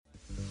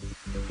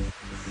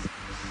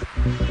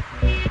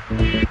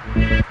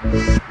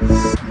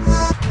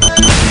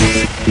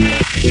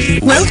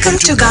Welcome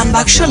to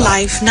Ganbaksha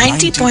Live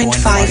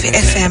 90.5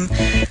 FM,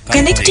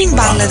 connecting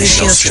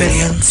Bangladeshi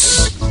Australians.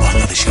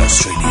 Bangladeshi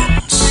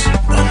Australians.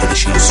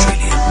 Bangladeshi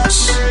Australians.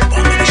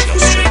 Bangladeshi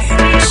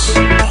Australians.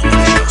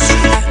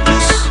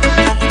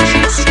 Bangladeshi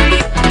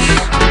Australians.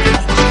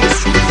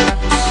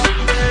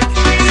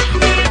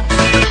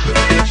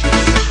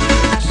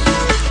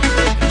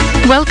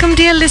 Welcome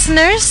dear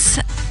listeners.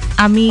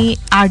 আমি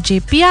RJ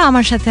পিয়া,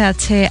 আমার সাথে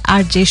আছে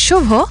RJ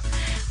শুভ।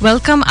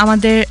 Welcome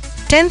আমাদের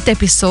 10th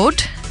episode.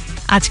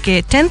 আজকে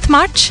 10th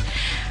March.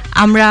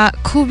 আমরা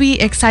খুবই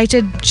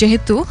excited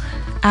যেহেতু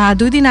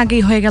 2 দিন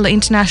আগেই হয়ে গেল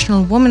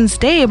ইন্টারন্যাশনাল উইমেন্স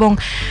ডে এবং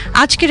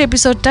আজকের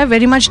এপিসোডটা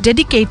very much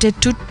dedicated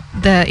to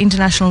the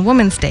international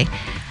women's day.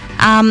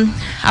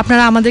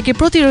 আপনারা আমাদেরকে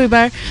প্রতি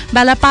রবিবার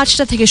বেলা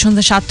 5টা থেকে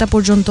সন্ধ্যা 7টা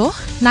পর্যন্ত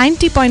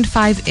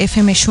 90.5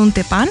 FM এ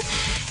শুনতে পান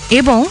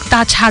এবং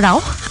তাছাড়াও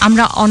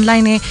আমরা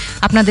অনলাইনে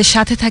আপনাদের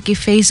সাথে থাকি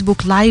ফেসবুক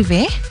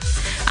লাইভে।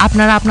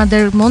 আপনারা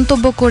আপনাদের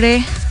মন্তব্য করে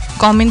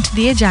কমেন্ট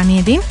দিয়ে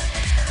জানিয়ে দিন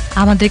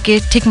আমাদেরকে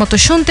ঠিকমতো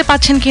শুনতে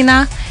পাচ্ছেন কি না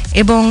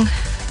এবং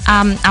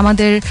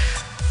আমাদের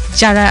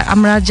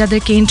আমরা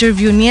যাদেরকে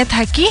ইন্টারভিউ নিয়ে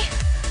থাকি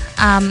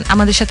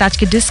আমাদের সাথে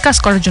আজকে ডিসকাস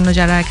করার জন্য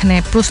যারা এখানে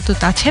প্রস্তুত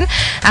আছেন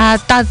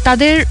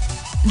তাদের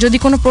যদি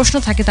কোনো প্রশ্ন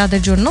থাকে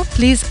তাদের জন্য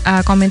প্লিজ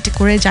কমেন্ট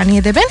করে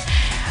জানিয়ে দেবেন।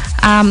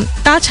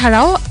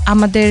 তাছাড়াও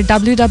আমাদের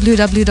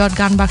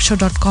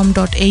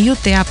www.ganbaksha.com.au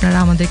তে আপনারা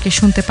আমাদেরকে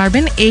শুনতে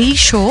পারবেন। এই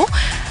শো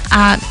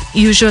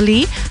ইউজুয়ালি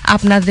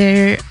আপনাদের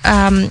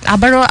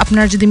আবারও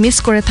আপনারা যদি মিস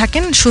করে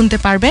থাকেন শুনতে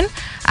পারবেন।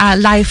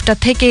 লাইভটা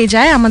থেকেই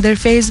যায় আমাদের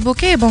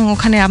ফেসবুকে এবং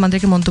ওখানে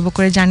আমাদেরকে মন্তব্য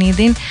করে জানিয়ে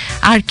দিন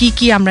আর কি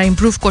আমরা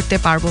ইমপ্রুভ করতে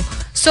পারবো।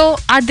 সো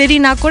আর দেরি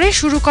না করে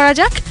শুরু করা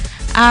যাক।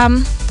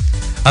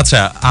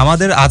 আচ্ছা,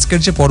 আমাদের আজকের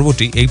যে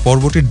পর্বটি, এই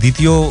পর্বটির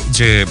দ্বিতীয়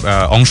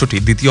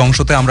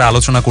অংশতে আমরা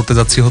আলোচনা করতে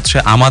যাচ্ছি হচ্ছে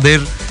আমাদের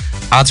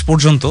আজ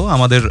পর্যন্ত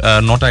আমাদের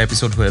 9টা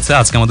এপিসোড হয়েছে,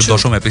 আজকে আমাদের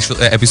 10ম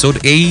এপিসোড।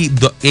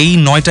 এই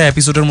 9টা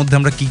এপিসোডের মধ্যে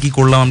আমরা কি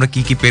করলাম, আমরা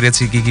কি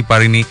পেরেছি, কি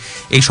পারিনি,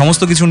 এই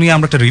সমস্ত কিছু নিয়ে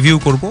আমরা একটা রিভিউ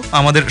করব।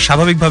 আমাদের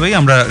স্বাভাবিকভাবেই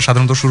আমরা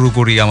সাধারণত শুরু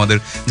করি আমাদের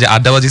যে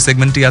আড্ডাবাজি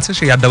সেগমেন্টটি আছে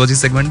সেই আড্ডাবাজি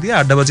সেগমেন্ট দিয়ে।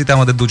 আড্ডাবাজিতে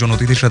আমাদের দুজন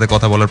অতিথির সাথে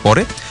কথা বলার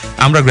পরে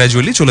আমরা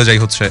গ্র্যাজুয়ালি চলে যাই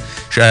হচ্ছে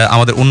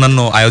আমাদের অন্যান্য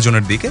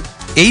আয়োজনের দিকে।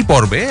 এই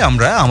পর্বে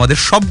আমরা আমাদের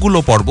সবগুলো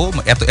পর্ব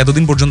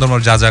এতদিন পর্যন্ত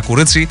আমরা যা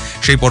করেছি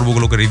সেই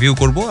পর্বগুলোকে রিভিউ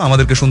করব।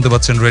 আমাদেরকে শুনতে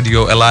পাচ্ছেন রেডিও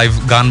লাইভ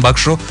গান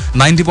বাক্স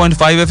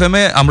 90.5 FM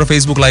এ। আমরা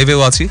ফেসবুক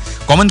লাইভেও আছি।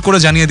 কমেন্ট করে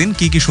জানিয়ে দিন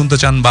কি শুনতে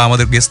চান বা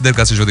আমাদের গেস্টদের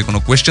কাছে যদি কোনো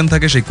কোয়েশ্চেন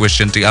থাকে সেই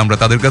কোয়েশ্চেনটি আমরা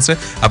তাদের কাছে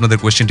আপনাদের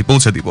কোয়েশ্চেনটি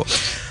পৌঁছে দিব।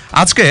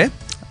 আজকে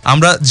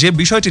আমরা যে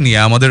বিষয়টি নিয়ে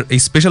আমাদের এই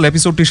স্পেশাল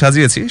এপিসোডটি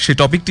সাজিয়েছি সেই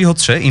টপিকটি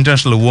হচ্ছে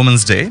ইন্টারন্যাশনাল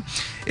উইমেন্স ডে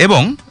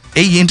এবং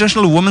এই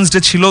ইন্টারন্যাশনাল উইমেন্স ডে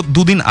ছিল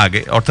 2 দিন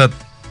আগে অর্থাৎ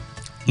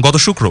গত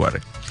শুক্রবারে।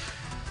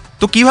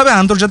 তো কিভাবে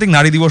আন্তর্জাতিক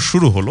নারী দিবস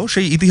শুরু হলো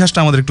সেই ইতিহাসটা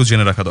আমাদের একটু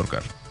জেনে রাখা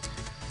দরকার।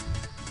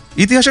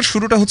 ইতিহাসের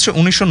শুরুটা হচ্ছে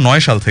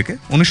 1909 সাল থেকে।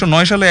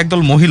 1909 সালে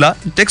একদল মহিলা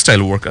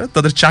টেক্সটাইল ওয়ার্কার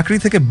তাদের চাকরি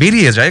থেকে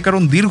বেরিয়ে যায়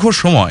কারণ দীর্ঘ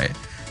সময়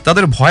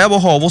তাদের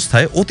ভয়াবহ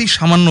অবস্থায় অতি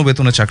সামান্য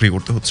বেতনে চাকরি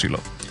করতে হচ্ছিল।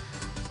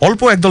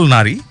 অল্প একদল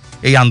নারী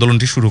এই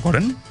আন্দোলনটি শুরু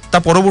করেন, তা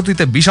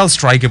পরবর্তীতে বিশাল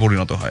স্ট্রাইকে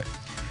পরিণত হয়।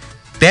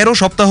 13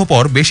 সপ্তাহ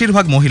পর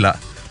বেশিরভাগ মহিলা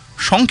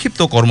সংক্ষিপ্ত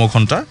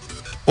কর্মঘণ্টা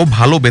ও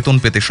ভালো বেতন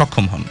পেতে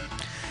সক্ষম হন।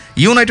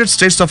 ইউনাইটেড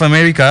স্টেটস অফ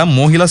আমেরিকা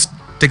মহিলা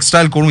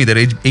টেক্সটাইল কর্মীদের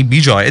এই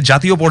বিজয়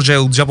জাতীয়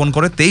পর্যায়ে উদযাপন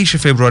করে 23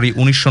 ফেব্রুয়ারি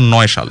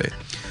 1909 সালে।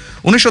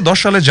 1910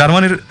 সালে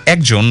জার্মানির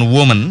একজন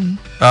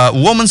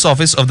women's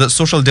office of the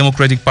social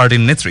Democratic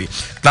পার্টির নেত্রী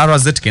Clara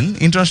Zetkin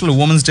international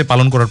women's day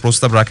পালন করার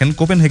প্রস্তাব রাখেন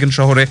কোপেনহেগেন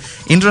শহরে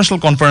ইন্টারন্যাশনাল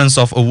কনফারেন্স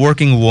অফ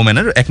ওয়ার্কিং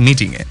ওমেনের এক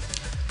মিটিংয়ে।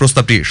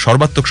 প্রস্তাবটি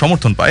সর্বাত্মক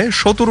সমর্থন পায়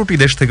 17টি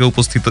দেশ থেকে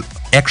উপস্থিত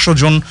 100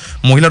 জন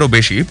মহিলারও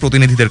বেশি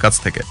প্রতিনিধিদের কাছ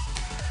থেকে।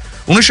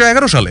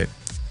 1911 সালে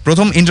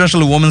প্রথম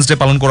ইন্টারন্যাশনাল উইমেন্স ডে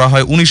পালন করা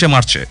হয় 19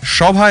 মার্চে।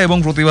 সভা এবং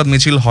প্রতিবাদ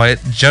মিছিল হয়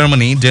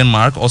জার্মানি,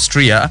 ডেনমার্ক,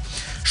 অস্ট্রিয়া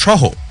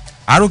সহ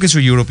আরও কিছু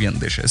ইউরোপিয়ান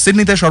দেশে।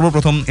 সিডনিতে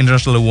সর্বপ্রথম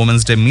ইন্টারন্যাশনাল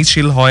উইমেন্স ডে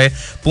মিছিল হয়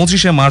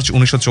 25 মার্চ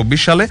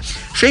 1924 সালে।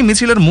 সেই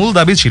মিছিলের মূল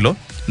দাবি ছিল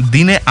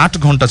দিনে 8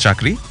 ঘন্টা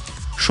চাকরি,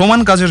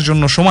 সমান কাজের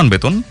জন্য সমান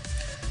বেতন,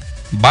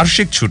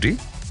 বার্ষিক ছুটি,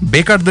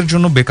 বেকারদের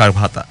জন্য বেকার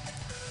ভাতা।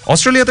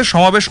 অস্ট্রেলিয়াতে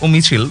সমাবেশ ও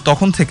মিছিল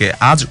তখন থেকে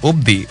আজ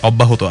অবধি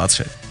অব্যাহত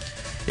আছে।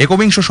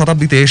 একবিংশ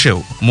শতাব্দীতে এসেও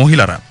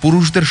মহিলারা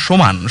পুরুষদের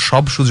সমান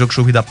সব সুযোগ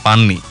সুবিধা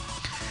পাননি।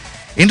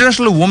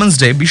 ইন্টারন্যাশনাল উইমেন্স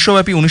ডে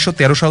বিশ্বব্যাপী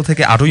 1913 সাল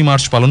থেকে 8ই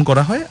মার্চ পালন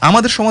করা হয়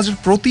আমাদের সমাজের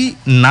প্রতি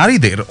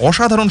নারীদের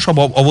অসাধারণ সব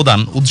অবদান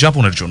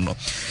উদযাপনের জন্য।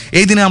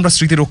 এই দিনে আমরা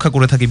স্মৃতি রক্ষা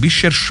করে থাকি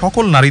বিশ্বের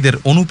সকল নারীদের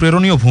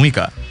অনুপ্রেরণীয়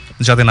ভূমিকা,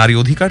 যাতে নারী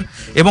অধিকার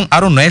এবং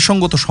আরও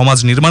ন্যায়সঙ্গত সমাজ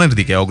নির্মাণের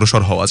দিকে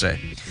অগ্রসর হওয়া যায়।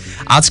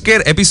 আজকের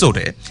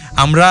এপিসোডে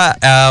আমরা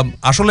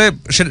আসলে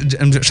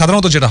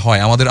সাধারণত যেটা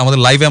হয় আমাদের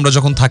লাইভে আমরা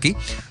যখন থাকি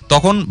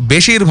তখন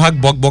বেশিরভাগ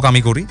বক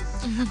আমি করি।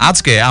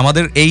 আজকে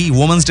আমাদের এই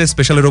উইমেন্স ডে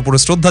স্পেশালের উপরে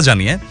শ্রদ্ধা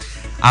জানিয়ে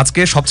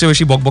আজকে সবচেয়ে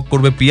বেশি বক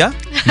করবে পিয়া,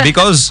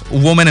 বিকজ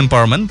উইমেন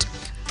এম্পাওয়ারমেন্ট।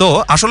 তো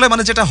আসলে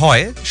যেটা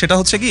হয় সেটা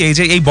হচ্ছে কি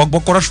এই বক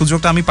করার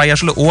সুযোগটা আমি পাই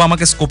আসলে ও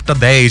আমাকে স্কোপটা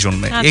দেয়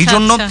এই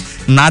জন্য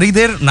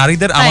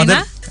নারীদের আমাদের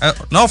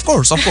না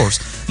অফকোর্স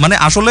মানে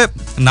আসলে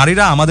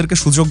নারীরা আমাদেরকে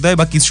সুযোগ দেয়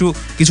বা কিছু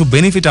কিছু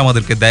বেনিফিট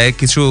আমাদেরকে দেয়,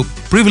 কিছু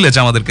প্রিভিলেজ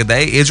আমাদেরকে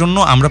দেয়, এজন্য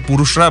আমরা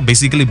পুরুষরা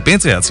বেসিক্যালি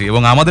বেঁচে আছি।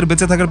 এবং আমাদের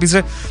বেঁচে থাকার পিছে,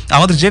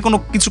 আমাদের যে কোনো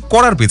কিছু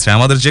করার পিছে,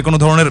 আমাদের যে কোনো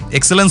ধরনের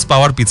এক্সেলেন্স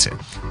পাওয়ার পিছে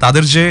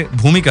তাদের যে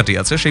ভূমিকাটি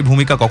আছে সেই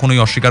ভূমিকা কখনোই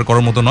অস্বীকার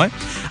করার মতো নয়।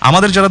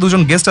 আমাদের যারা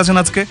দুজন গেস্ট আছেন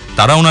আজকে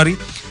তারাও নারী।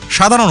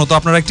 সাধারণত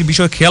আপনারা একটি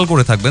বিষয় খেয়াল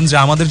করে থাকবেন যে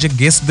আমাদের যে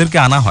গেস্টদেরকে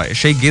আনা হয়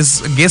সেই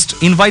গেস্ট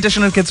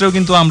ইনভাইটেশনের ক্ষেত্রেও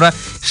কিন্তু আমরা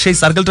সেই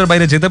সার্কেলটার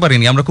বাইরে যেতে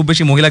পারিনি, আমরা খুব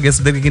বেশি মহিলা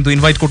গেস্টদেরকে কিন্তু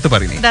ইনভাইট করতে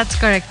পারিনি। That's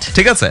correct.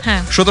 ঠিক আছে,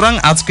 হ্যাঁ। সুতরাং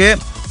আজকে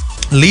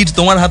লিড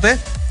তোমার হাতে।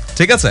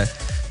 ঠিক আছে,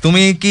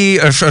 তুমি কি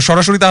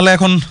সরাসরি তাহলে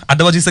এখন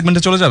আড্ডাবাজি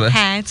সেগমেন্টে চলে যাবে?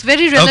 হ্যাঁ, ইটস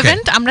ভেরি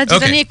রেলেভেন্ট। আমরা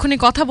যেটা নিয়ে এক্ষুনি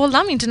কথা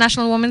বললাম,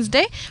 ইন্টারন্যাশনাল ওমেন্স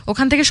ডে,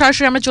 ওখান থেকে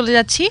সরাসরি আমরা চলে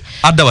যাচ্ছি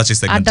আড্ডাবাজি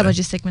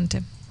সেগমেন্টে।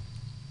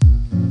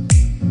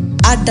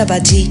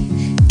 আড্ডাবাজি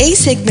এই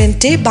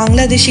সেগমেন্টে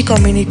বাংলাদেশি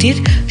কমিউনিটির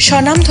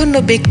স্বনামধন্য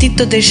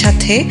ব্যক্তিত্বদের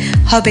সাথে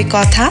হবে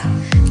কথা,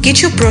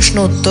 কিছু প্রশ্ন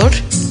উত্তর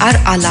আর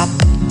আলাপ।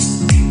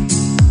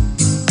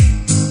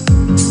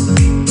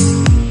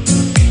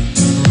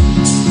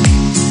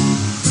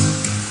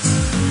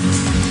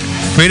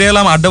 ফিরে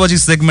এলাম আড্ডাবাজি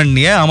সেগমেন্ট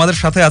নিয়ে। আমাদের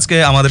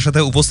সাথে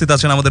উপস্থিত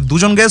আছেন আমাদের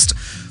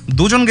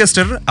দুজন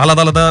গেস্টের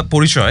আলাদা আলাদা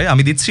পরিচয়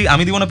আমি দিচ্ছি।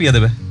 আমি দিব না পিয়া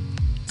দেবে?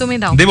 তুমি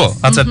দাও। দেব?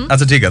 আচ্ছা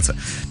আচ্ছা,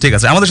 ঠিক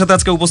আছে। আমাদের সাথে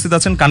আজকে উপস্থিত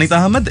আছেন কানিতা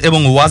আহমেদ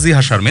এবং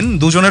ওয়াজিহা শারমিন।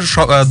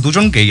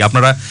 দুজনকেই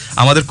আপনারা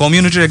আমাদের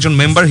কমিউনিটির একজন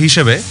মেম্বার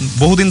হিসেবে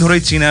বহুদিন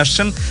ধরেই চিনে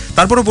আসছেন।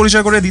 তারপরও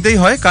পরিচয় করে দিতেই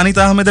হয়।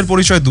 কানিতা আহমেদের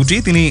পরিচয় দুটি,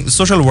 তিনি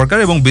সোশ্যাল ওয়ার্কার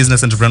এবং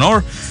বিজনেস এন্টারপ্রেনর।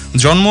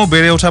 জন্ম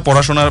বেড়ে ওঠা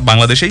পড়াশোনা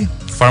বাংলাদেশেই,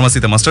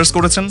 ফার্মাসিতে মাস্টার্স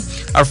করেছেন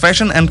আর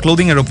ফ্যাশন অ্যান্ড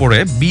ক্লোদিং এর উপরে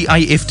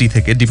BIFT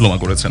থেকে ডিপ্লোমা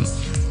করেছেন।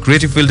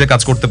 ক্রিয়েটিভ ফিল্ডে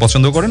কাজ করতে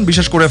পছন্দ করেন,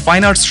 বিশেষ করে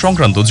ফাইন আর্টস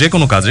সংক্রান্ত যে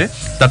কোনো কাজে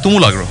তার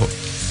তুমুল আগ্রহ।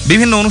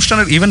 বিভিন্ন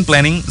অনুষ্ঠানের event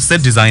planning,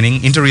 set designing,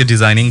 interior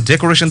designing,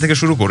 decoration থেকে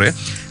শুরু করে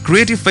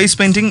ক্রিয়েটিভ ফেস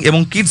পেইন্টিং এবং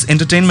কিডস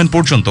এন্টারটেইনমেন্ট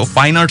পর্যন্ত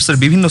ফাইন আর্টসের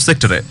বিভিন্ন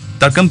সেক্টরে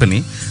তার company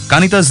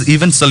Kanitaz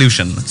event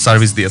solution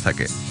service দিয়ে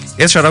থাকে।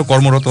 এছাড়াও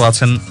কর্মরত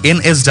আছেন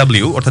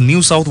NSW অর্থাৎ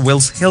নিউ সাউথ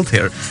ওয়েলস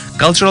হেলথের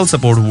কালচারাল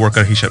সাপোর্ট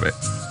ওয়ার্কার হিসেবে।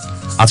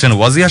 আছেন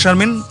ওয়াজিহা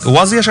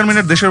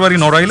শারমিনের দেশের বাড়ি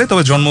নড়াইলে,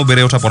 তবে জন্ম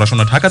বেড়ে ওঠা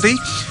পড়াশোনা ঢাকাতেই।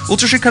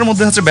 উচ্চশিক্ষার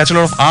মধ্যে আছে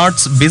bachelor of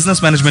arts, business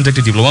management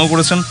একটি ডিপ্লোমাও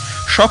করেছেন।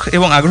 শখ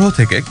এবং আগ্রহ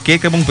থেকে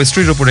কেক এবং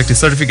পেস্ট্রির উপর একটি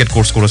সার্টিফিকেট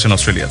কোর্স করেছেন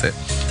অস্ট্রেলিয়াতে।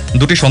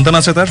 দুটি সন্তান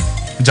আছে তার,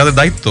 যাদের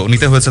দায়িত্ব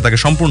নিতে হয়েছে তাকে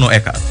সম্পূর্ণ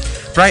একা।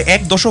 প্রায়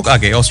 1 দশক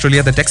আগে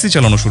অস্ট্রেলিয়াতে ট্যাক্সি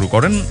চালানো শুরু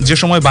করেন, যে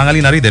সময় বাঙালি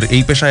নারীদের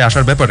এই পেশায়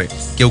আসার ব্যাপারে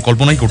কেউ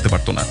কল্পনাই করতে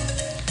পারত না।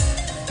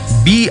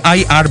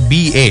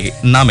 BIRBA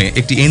নামে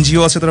একটি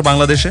NGO আছে তার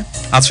বাংলাদেশে।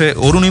 আছে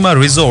Arunima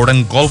resort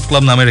and golf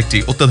club নামের একটি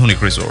অত্যাধুনিক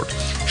রিসোর্ট।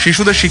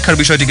 শিশুদের শিক্ষার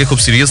বিষয়টিকে খুব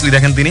সিরিয়াসলি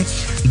দেখেন তিনি।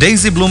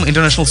 ডেইজি ব্লুম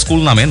ইন্টারন্যাশনাল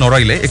স্কুল নামে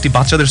নড়াইলে একটি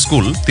বাচ্চাদের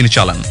স্কুল তিনি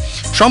চালান।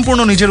 সম্পূর্ণ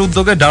নিজের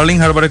উদ্যোগে ডার্লিং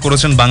হারবারে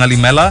করেছেন বাঙালি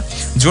মেলা,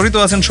 জড়িত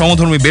আছেন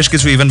সমধর্মী বেশ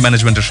কিছু ইভেন্ট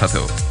ম্যানেজমেন্টের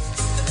সাথেও।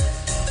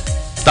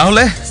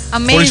 তাহলে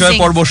পরিচয়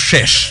পর্ব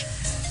শেষ।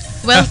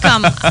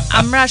 ওয়েলকাম।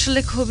 আমরা আসলে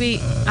খুবই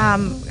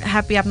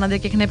হ্যাপি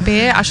আপনাদেরকে এখানে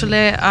পেয়ে। আসলে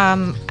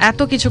এত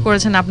কিছু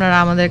করেছেন আপনারা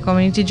আমাদের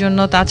কমিউনিটির জন্য,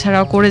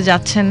 তাছাড়াও করে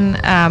যাচ্ছেন।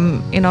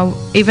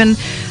 ইভেন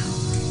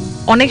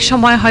অনেক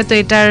সময় হয়তো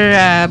এটার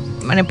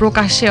মানে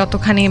প্রকাশ্যে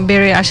অতখানি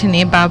বেড়ে আসেনি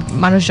বা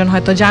মানুষজন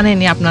হয়তো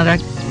জানেনি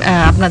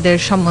আপনাদের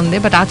সম্বন্ধে,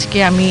 বাট আজকে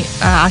আমি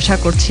আশা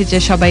করছি যে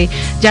সবাই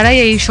যারাই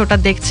এই শোটা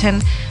দেখছেন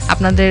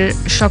আপনাদের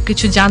সব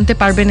কিছু জানতে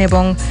পারবেন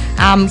এবং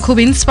খুব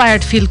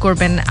ইন্সপায়ার্ড ফিল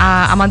করবেন।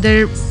 আমাদের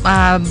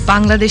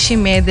বাংলাদেশি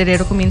মেয়েদের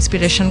এরকম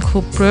ইন্সপিরেশন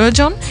খুব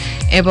প্রয়োজন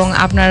এবং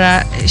আপনারা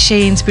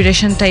সেই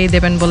ইন্সপিরেশনটাই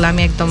দেবেন বলে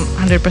আমি একদম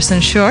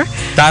 100% শিওর।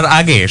 তার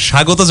আগে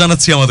স্বাগত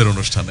জানাচ্ছি আমাদের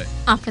অনুষ্ঠানে।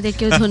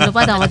 আপনাদেরকেও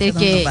ধন্যবাদ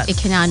আমাদেরকে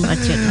এখানে আনবার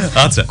জন্য।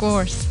 আচ্ছা,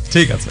 কোর্স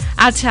ঠিক আছে।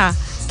 আচ্ছা,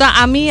 তো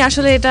আমি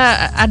আসলে এটা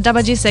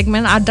আড্ডাবাজি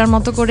সেগমেন্ট, আড্ডার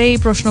মতো করেই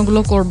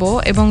প্রশ্নগুলো করব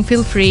এবং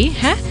ফিল ফ্রি।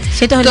 হ্যাঁ,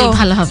 সেটা হলে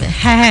ভালো হবে।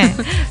 হ্যাঁ।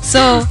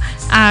 সো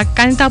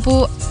কানিতা আপু,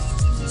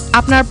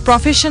 আপনার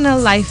প্রফেশনাল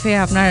লাইফে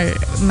আপনার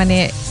মানে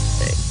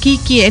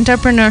কি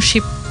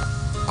এন্টারপ্রেনারশিপ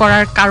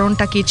করার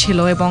কারণটা কি ছিল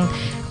এবং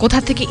কোথা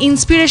থেকে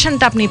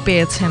ইন্সপিরেশনটা আপনি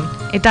পেয়েছেন,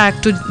 এটা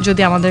একটু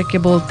যদি আমাদেরকে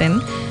বলতেন।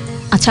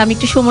 আচ্ছা, আমি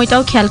একটু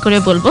সময়টাও খেয়াল করে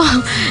বলবো।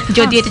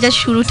 যদি এটা যা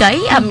শুরুটাই,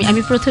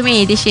 আমি প্রথমে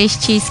এই দেশে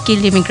এসেছি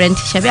স্কিলড ইমিগ্রেন্ট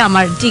হিসেবে,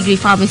 আমার ডিগ্রি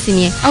ফার্মেসি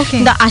নিয়ে।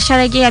 কিন্তু আসার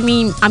আগে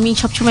আমি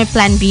সবসময়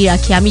প্ল্যান বি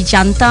রাখি। আমি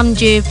জানতাম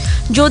যে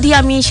যদি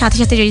আমি সাথে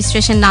সাথে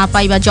রেজিস্ট্রেশন না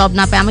পাই বা জব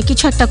না পাই, আমার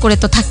কিছু একটা করে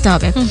তো থাকতে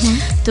হবে।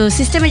 তো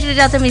সিস্টেমেটিক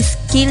যাতে আমি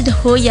স্কিলড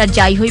হই আর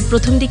যাই হই,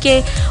 প্রথম দিকে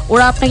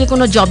ওরা আপনাকে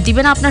কোনো জব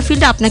দিবে না, আপনার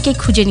ফিল্ডে আপনাকেই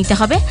খুঁজে নিতে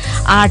হবে।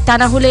 আর তা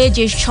না হলে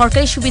যে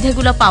সরকারি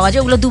সুবিধাগুলো পাওয়া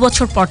যায় ওগুলো 2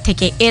 বছর পর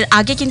থেকে, এর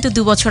আগে কিন্তু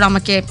 2 বছর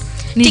আমাকে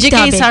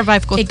নিজেকেই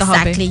সার্ভাইভ করতে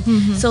হবে।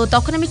 সো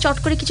তখন আমি চট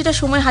করে কিছুটা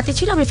সময় হাতে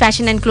ছিল, আমি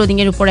ফ্যাশন অ্যান্ড ক্লোদিং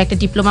এর উপর একটা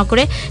ডিপ্লোমা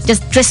করে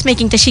জাস্ট ড্রেস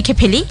মেকিংটা শিখে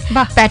ফেলি,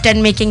 pattern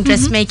making,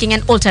 dress making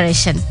and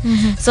alteration.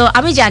 So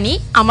আমি জানি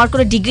আমার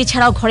কোনো ডিগ্রি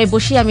ছাড়াও ঘরে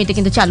বসে আমি এটা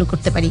কিন্তু চালু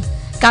করতে পারি,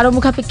 কারো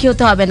মুখাপেক্ষী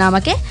হতে হবে না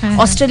আমাকে,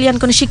 অস্ট্রেলিয়ান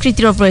কোনো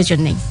স্বীকৃতিরও প্রয়োজন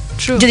নেই।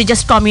 যদি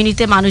জাস্ট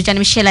কমিউনিটিতে মানুষ জানে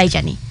আমি সেলাই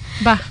জানি,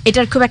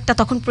 এটার খুব একটা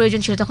তখন প্রয়োজন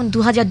ছিল। তখন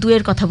 2002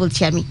 এর কথা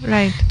বলছি আমি।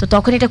 তো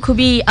তখন এটা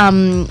খুবই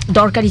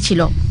দরকারি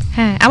ছিল।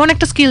 হ্যাঁ, এমন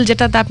একটা স্কিল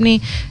যেটাতে আপনি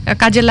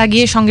কাজে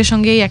লাগিয়ে সঙ্গে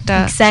সঙ্গেই একটা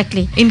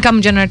এক্স্যাক্টলি ইনকাম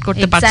জেনারেট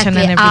করতে পারছেন।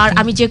 আর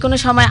আমি যে কোনো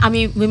সময় আমি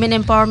উইমেন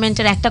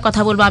এম্পাওয়ারমেন্টের একটা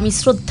কথা বলবো, আমি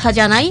শ্রদ্ধা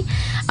জানাই,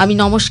 আমি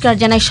নমস্কার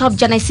জানাই, সব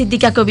জানাই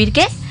সিদ্দিকা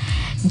কবিরকে।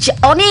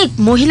 অনেক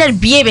মহিলার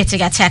বিয়ে বেঁচে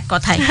গেছে এক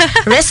কথায়,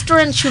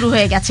 রেস্টুরেন্ট শুরু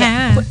হয়ে গেছে।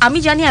 আমি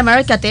জানি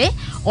আমেরিকাতে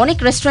অনেক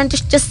রেস্টুরেন্টে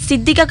জাস্ট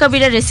সিদ্দিকা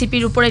কবিরের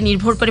রেসিপির উপরে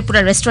নির্ভর করে পুরো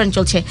রেস্টুরেন্ট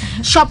চলছে,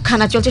 সব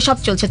খানা চলছে, সব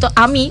চলছে। তো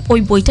আমি ওই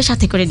বইটা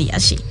সাথে করে নিয়ে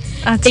আসি,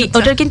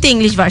 ওটার কিন্তু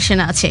ইংলিশ ভার্সন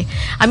আছে,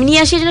 আমি নিয়ে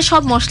আসি। যেন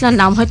সব মশলার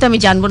নাম হয়তো আমি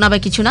জানবো না বা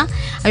কিছু না,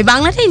 আমি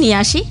বাংলাটাই নিয়ে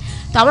আসি।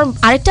 তো আমার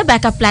আরেকটা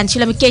ব্যাকআপ প্ল্যান ছিল,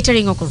 আমি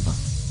কেটারিংও করবো,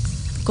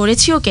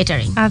 করেছিও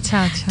কেটারিং। আচ্ছা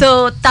আচ্ছা। তো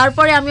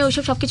তারপরে আমি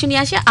ওইসব সবকিছু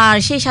নিয়ে আসি, আর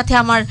সেই সাথে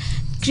আমার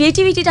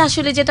ক্রিয়েটিভিটিটা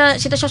আসলে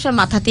সেটা সবসময়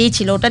মাথাতেই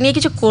ছিল, ওটা নিয়ে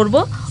কিছু করব।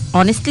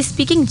 অনেস্টলি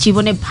স্পিকিং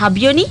জীবনে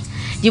ভাবিও নি,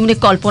 জীবনে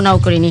কল্পনাও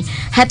করিনি।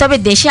 হ্যাঁ, তবে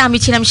দেশে আমি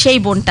ছিলাম সেই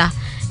বোনটা,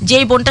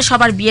 যেই বোনটা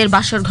সবার বিয়ের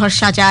বাসর ঘর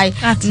সাজায়,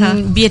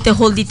 বিয়েতে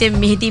হলদিতে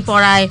মেহেদি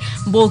পরায়,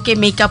 বউকে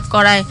মেকআপ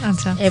করায়।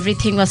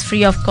 Everything was free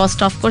of cost,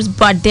 of course,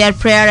 but their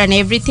prayer and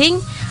everything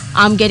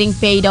I'm getting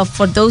paid off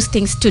for those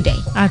things today.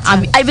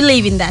 I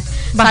believe in that.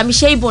 আমি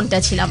সেই বোনটা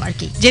ছিলাম আর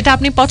কি, যেটা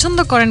আপনি পছন্দ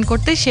করেন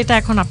করতে, সেটা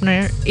এখন আপনার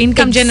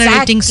ইনকাম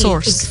জেনারেটিং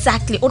সোর্স।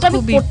 এক্স্যাক্টলি, ওটা আমি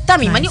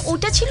করতামই, মানে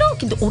ওটা ছিল,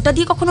 কিন্তু ওটা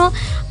দিয়ে কখনো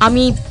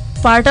আমি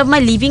পার্ট অফ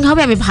মাই লিভিং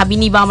হবে আমি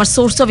ভাবিনি, বা আমার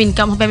সোর্স অফ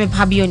ইনকাম হবে আমি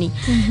ভাবিও নি।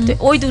 তো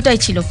ওই দুটাই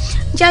ছিল।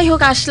 যাই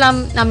হোক, আসলাম,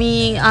 আমি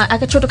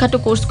একটা ছোটোখাটো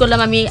কোর্স করলাম,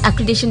 আমি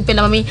অ্যাক্রিডিটেশন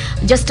পেলাম। আমি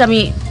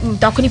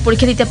তখনই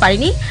পরীক্ষা দিতে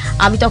পারিনি,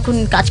 আমি তখন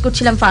কাজ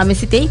করছিলাম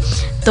ফার্মেসিতেই।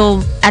 তো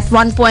অ্যাট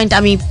ওয়ান পয়েন্ট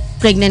আমি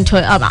প্রেগনেন্ট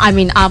হয়ে,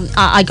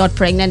 আই গট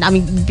প্রেগনেন্ট, আমি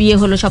বিয়ে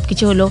হলো, সব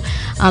কিছু হলো।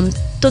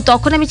 তো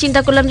তখন আমি চিন্তা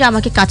করলাম যে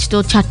আমাকে কাজ তো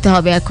ছাড়তে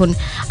হবে এখন,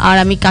 আর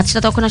আমি কাজটা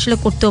তখন আসলে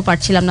করতেও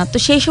পারছিলাম না। তো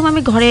সেই সময়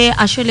আমি ঘরে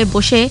আসলে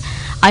বসে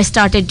I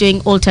started doing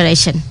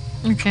alteration,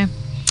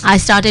 I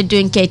started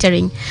doing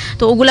catering.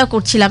 তো ওগুলা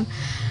করছিলাম।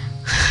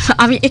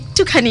 আমি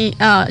একটুখানি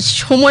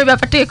সময়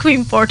ব্যাপারটাকে খুব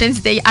ইম্পর্টেন্স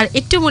দেই, আর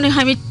একটু মনে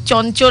হয় আমি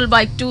চঞ্চল বা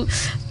একটু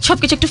সব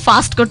কিছু একটু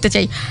ফাস্ট করতে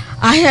চাই।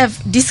 আই হ্যাভ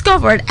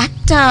ডিসকভার্ড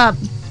একটা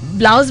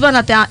ব্লাউজ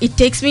বানাতে it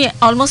takes me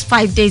almost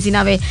 5 days in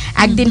a way.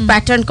 একদিন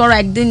প্যাটার্ন করো,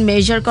 একদিন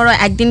মেজার করো,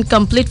 একদিন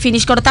কমপ্লিট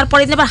ফিনিশ করো,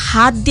 তারপরে দিন আবার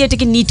হাত দিয়ে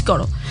এটাকে নিট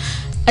করো।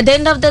 At the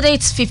end of the day,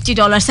 it's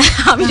 $50.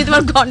 আমি যদি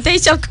আমার ঘন্টা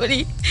হিসাব করি,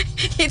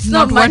 it's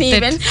not money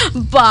even,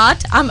 but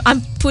I'm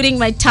putting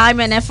my time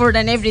and effort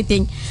and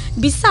everything.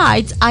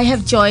 Besides, I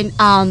have joined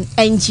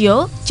NGO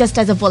just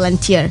as a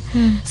volunteer.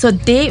 So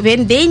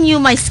when they knew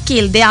my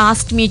skill, they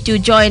asked me to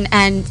join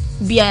and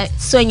be a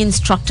sewing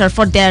instructor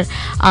for their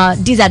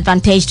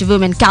disadvantaged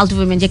women, CALD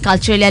women, যে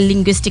culturally and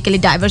linguistically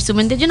diverse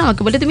women দের জন্য।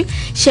 আমাকে বলে তুমি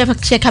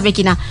শেখাবে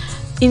কিনা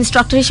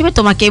instructor হিসেবে,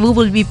 তোমাকে we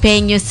will be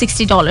paying you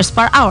 $60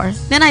 per hour.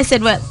 Then I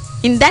said, well,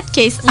 in that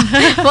case,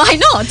 why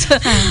not?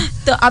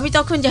 তো আমি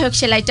তখন যাই হোক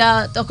সেলাইটা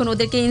তখন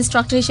ওদেরকে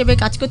ইনস্ট্রাক্টর হিসেবে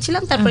কাজ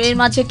করছিলাম। তারপরে এর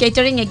মাঝে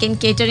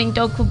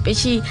কেটারিংটাও খুব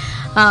বেশি,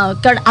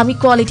 কারণ আমি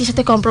কোয়ালিটির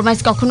সাথে কম্প্রোমাইজ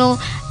কখনো,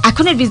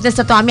 এখনের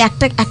বিজনেসটা তো আমি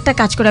একটা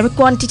কাজ করে আমি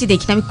কোয়ান্টিটি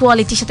দেখি না, আমি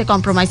কোয়ালিটির সাথে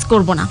কম্প্রোমাইজ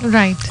করবো না,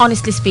 রাইট,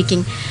 অনেস্টলি স্পিকিং।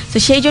 তো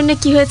সেই জন্য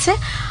কি হয়েছে,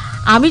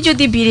 আমি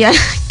যদি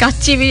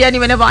কাচ্চি বিরিয়ানি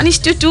মানে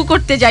 1:2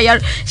 করতে যাই, আর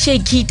সেই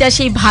ঘিটা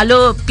সেই ভালো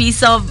পিস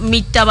অফ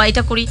মিটটা বা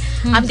এটা করি,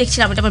 আমি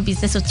দেখছিলাম এটা আমার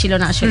বিজনেস হচ্ছিল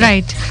না আসলে,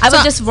 right, I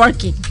was just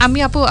working. আমি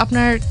আপু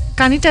আপনার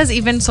কানিটাস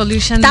ইভেন্ট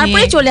সলিউশন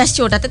তারপরে চলে আসছি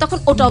ওটাতে, তখন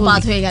ওটাও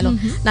বাদ হয়ে গেল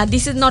না,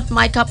 this is not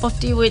my cup of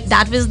T,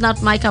 that is not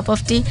my cup of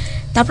টি।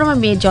 তারপর আমার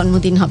মেয়ের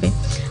জন্মদিন হবে,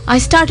 I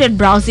started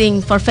browsing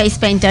for face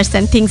painters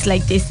and things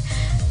like this.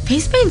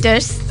 Face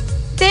painters,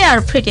 they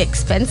are pretty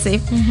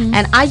expensive,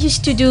 and I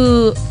used to do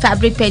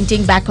fabric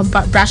painting back on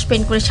brush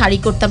paint করে শাড়ি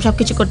করতাম, সব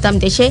কিছু করতাম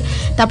দেশে।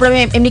 তারপর আমি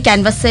এমনি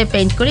ক্যানভাসে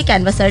পেইন্ট করি,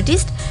 ক্যানভাস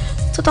আর্টিস্ট।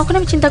 তো তখন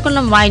আমি চিন্তা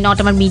করলাম why not,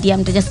 আমার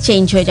মিডিয়ামটা জাস্ট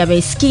চেঞ্জ হয়ে যাবে,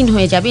 স্কিন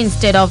হয়ে যাবে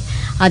instead of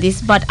this.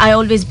 But I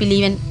always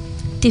believe in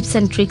tips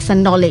and tricks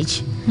and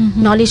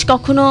knowledge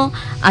কখনো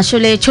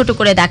আসলে ছোট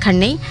করে দেখার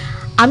নেই।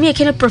 আমি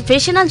এখানে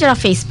প্রফেশনাল যারা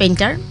ফেস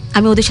পেইন্টার,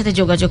 আমি ওদের সাথে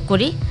যোগাযোগ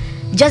করি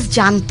জাস্ট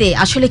জানতে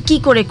আসলে কি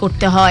করে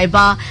করতে হয়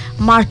বা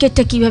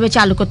মার্কেটটা কিভাবে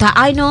চালু করতে হয়।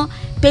 I know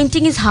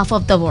painting is half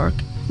of the work,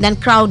 then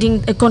crowding,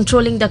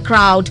 controlling the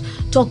crowd,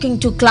 talking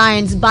to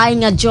clients, buying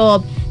a job,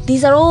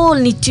 these are all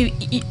need to,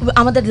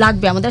 আমাদের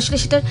লাগবে, আমাদের আসলে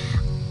সেটা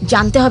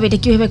জানতে হবে এটা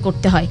কীভাবে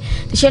করতে হয়।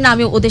 তো সেটা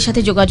আমি ওদের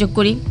সাথে যোগাযোগ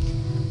করি।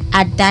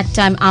 অ্যাট দ্যাট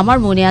টাইম আমার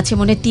মনে আছে,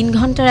 3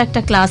 ঘন্টার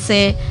একটা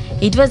ক্লাসে,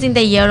 ইট was in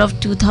the year of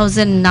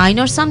 2009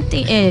 or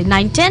something,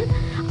 9-10,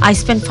 I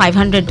spent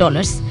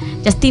 $500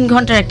 just 3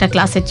 ঘন্টার একটা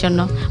ক্লাসের জন্য।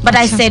 But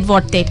I said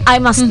what it, I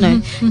must know.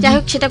 যাই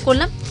হোক সেটা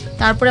করলাম।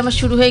 তারপরে আমার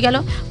শুরু হয়ে গেল,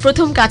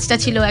 প্রথম কাজটা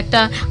ছিল একটা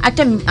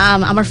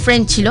আমার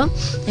ফ্রেন্ড ছিল,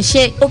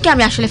 ওকে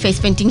আমি আসলে ফেস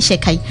পেইন্টিং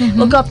শেখাই,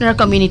 ওকে আপনারা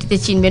কমিউনিটিতে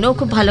চিনবেন, ও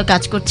খুব ভালো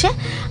কাজ করছে,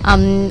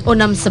 ওর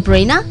নাম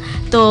সাবরিনা।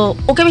 তো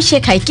ওকে আমি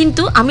শেখাই,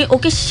 কিন্তু আমি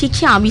ওকে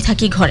শিখিয়ে আমি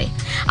থাকি ঘরে,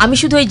 আমি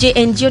শুধু ওই যে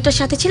এনজিওটার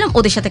সাথে ছিলাম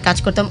ওদের সাথে কাজ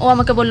করতাম। ও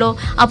আমাকে বললো,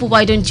 আপু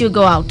why don't you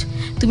go out,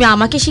 তুমি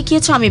আমাকে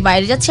শিখিয়েছো, আমি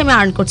বাইরে যাচ্ছি, আমি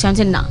আর্ন করছি। আমি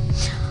না,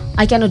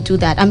 I cannot do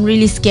that. I'm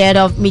really scared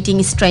of meeting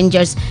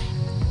strangers,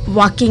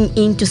 walking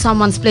into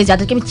someone's place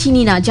যাদেরকে আমি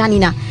চিনি না, জানি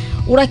না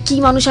ওরা কি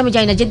মানুষ আমি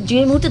জানি না, যে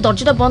মুহূর্তে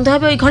দরজাটা বন্ধ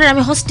হবে ওই ঘরের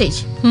আমি হস্টেজ,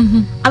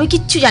 আমি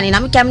কিচ্ছু জানি না,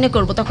 আমি কেমনে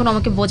করবো। তখন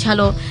আমাকে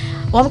বোঝালো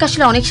ও আমাকে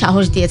আসলে অনেক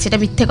সাহস দিয়েছে, এটা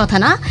মিথ্যে কথা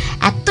না,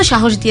 এত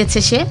সাহস দিয়েছে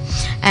সে।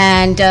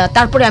 অ্যান্ড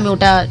তারপরে আমি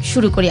ওটা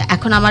শুরু করি।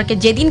 এখন আমাকে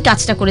যেদিন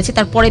কাজটা করেছে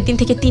তার পরের দিন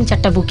থেকে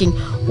 3-4টা বুকিং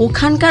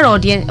ওখানকার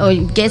অডিয়েন্স, ওই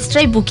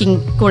গেস্টরাই বুকিং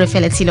করে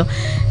ফেলেছিল।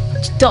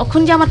 তখন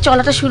যে আমার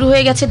চলাটা শুরু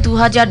হয়ে গেছে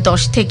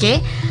 2010 থেকে,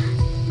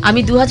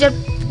 আমি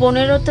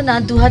 2015-তে না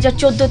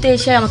 2014-তে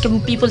এসে আমাকে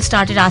people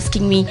started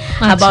asking me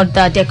about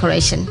the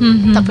decoration.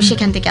 তারপর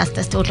সেখান থেকে আস্তে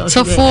আস্তে ওটা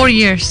সো 4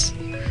 ইয়ার্স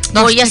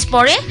 4 ইয়ার্স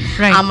পরে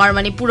আমার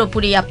মানে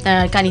পুরোপুরি আপনার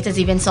কানিতাজ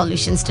ইভেন্ট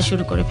সলিউশনসটা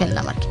শুরু করে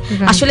ফেললাম আর কি।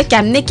 আসলে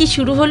কেমনে কি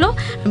শুরু হলো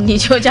আমি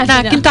নিজেও জানি না,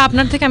 কিন্তু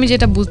আপনার থেকে আমি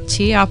যেটা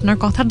বুঝছি, আপনার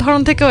কথার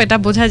ধরন থেকেও এটা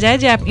বোঝা যায়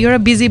যে ইউর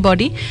আ বিজি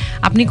বডি।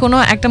 আপনি কোনো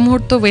একটা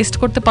মুহূর্ত ওয়েস্ট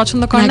করতে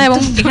পছন্দ করেন না, এবং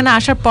এখানে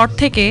আসার পর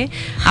থেকে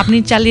আপনি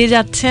চালিয়ে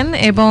যাচ্ছেন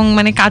এবং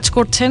মানে কাজ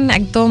করছেন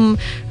একদম,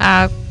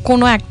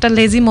 কোনো একটা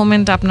লেজি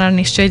মোমেন্ট আপনার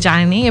নিশ্চয়ই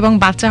যায়নি, এবং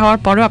বাচ্চা হওয়ার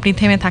পরেও আপনি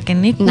থেমে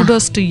থাকেননি।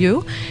 Kudos to you.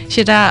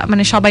 সেটা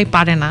মানে সবাই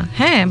পারে না।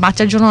 হ্যাঁ,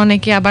 বাচ্চার জন্য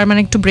অনেকে আবার মানে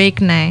একটু ব্রেক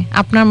নেয়,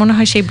 আপনার মনে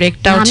হয় সেই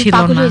ব্রেকটাও ছিল না।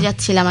 আমি পাগল হয়ে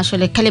যাচ্ছিলাম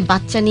আসলে, খালি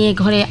বাচ্চা নিয়ে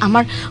ঘরে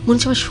আমার মনে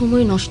হচ্ছে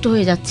সময় নষ্ট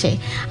হয়ে যাচ্ছে।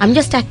 আমি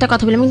জাস্ট একটা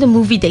কথা বলি, আমি কিন্তু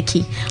মুভি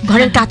দেখি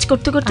ঘরের কাজ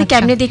করতে করতে,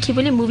 কেমনে দেখি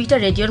বলি, মুভিটা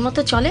রেডিওর মতো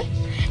চলে।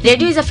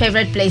 Radio is a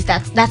favourite place,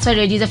 that's why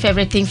radio is a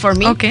favourite thing for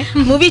me.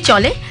 Movie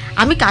চলে,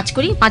 আমি কাজ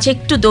করি, মাঝে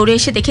একটু দৌড়ে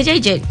এসে দেখে যাই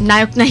যে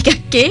নায়ক নায়িকা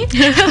কে,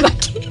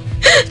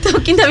 তো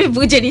কিন্তু আমি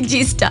বুঝিনি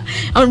জিসটা।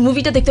 আমার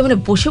মুভিটা দেখতে মানে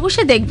বসে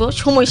বসে দেখবো,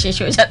 সময় শেষ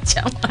হয়ে যাচ্ছে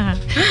আমার।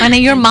 মানে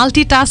ইউর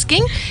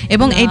মাল্টিটাস্কিং,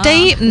 এবং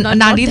এটাই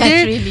নারীদের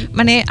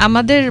মানে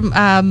আমাদের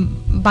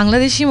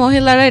বাংলাদেশি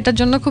মহিলারা এটার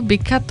জন্য খুব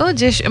বিখ্যাত,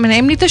 যে মানে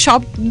এমনিতে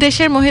সব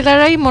দেশের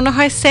মহিলারাই মনে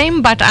হয় সেম,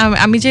 বাট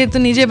আমি যেহেতু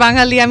নিজে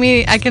বাঙালি, আমি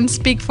I can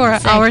speak for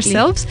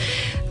ourselves,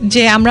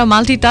 যে আমরা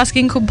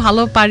মাল্টিটাস্কিং খুব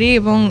ভালো পারি,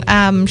 এবং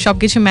সব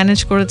কিছু ম্যানেজ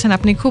করেছেন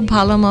আপনি খুব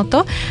ভালো মতো।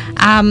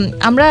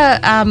 আমরা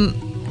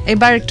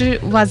এবার একটু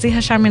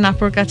ওয়াজিহা শারমিন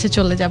আপুর কাছে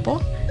চলে যাব।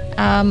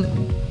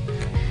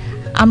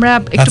 আমরা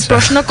একটু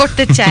প্রশ্ন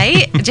করতে চাই,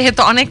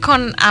 যেহেতু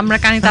অনেকক্ষণ আমরা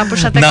কানিতা আপুর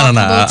সাথে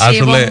কথা বলছি,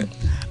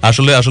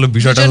 আসলে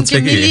বিষয়টা হচ্ছে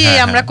কি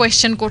আমরা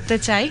কোয়েশ্চেন করতে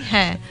চাই।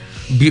 হ্যাঁ,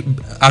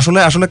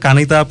 আসলে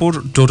কানিতা আপুর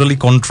টোটালি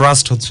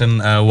কন্ট্রাস্ট হচ্ছেন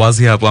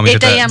ওয়াজিহা আপু। আমি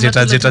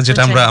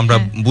যেটা আমরা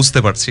বুঝতে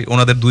পারছি,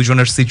 ওনাদের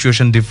দুইজনের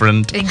সিচুয়েশন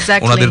ডিফারেন্ট,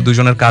 ওনাদের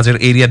দুইজনের কাজের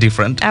এরিয়া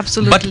ডিফারেন্ট,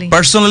 বাট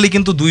পার্সোনালি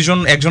কিন্তু দুইজন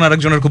একজন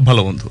আরেকজনের খুব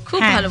ভালো বন্ধু,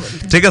 খুব ভালো বন্ধু।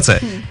 ঠিক আছে।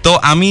 তো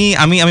আমি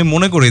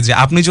মনে করি যে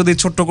আপনি যদি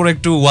ছোট্ট করে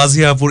একটু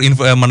ওয়াজিহা আপুর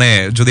মানে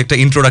যদি একটা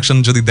ইন্ট্রোডাকশন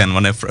যদি দেন,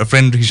 মানে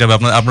ফ্রেন্ড হিসেবে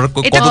আপনারা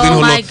কতদিন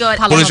হলো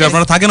পরিচয়,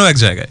 আপনারা থাকেনও এক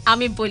জায়গায়?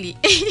 আমি বলি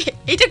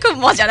এটা খুব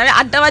মজার, আমি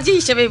আড্ডাবাজি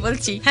হিসেবেই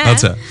বলছি। হ্যাঁ,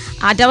 আচ্ছা,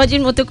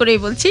 আড্ডাবাজির মতো করেই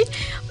বলছি।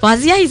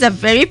 Wazia is a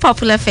very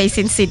popular face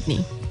in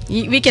Sydney.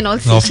 We can all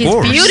see she's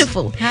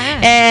beautiful.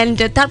 And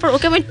তারপর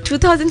ওকে আমি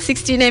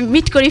 2016-এ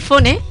মিট করি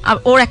ফোনে।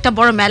 ওর একটা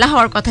বড় মেলা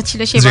হওয়ার কথা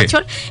ছিল সেই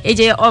বছর, এই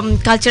যে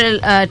কালচারাল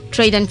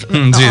ট্রেড এন্ড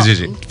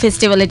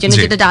ফেস্টিভ্যালের জন্য,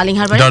 যেটা ডার্লিং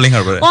হারবারে।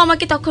 ও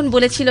আমাকে তখন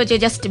বলেছিল যে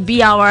just be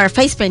hour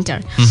face painter,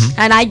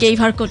 and I gave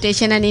her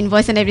quotation and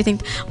invoice and everything.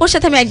 ওর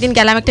সাথে আমি একদিন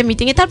গেলাম একটা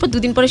মিটিং এ, তারপর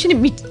দুদিন পরে শুনি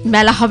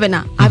মেলা হবে না।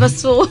 I was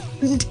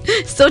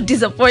so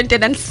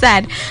disappointed and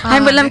sad.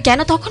 আমি বললাম কেন?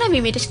 তখন আমি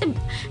মেয়েটার সাথে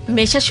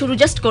মেশা শুরু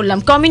জাস্ট করলাম,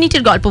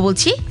 কমিউনিটির গল্প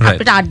বলছি,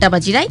 আপনারা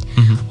আড্ডাবাজি, রাইট?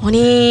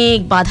 অনেক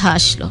বাধা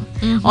আসলো,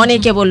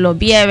 অনেকে বললো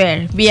be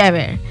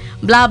aware,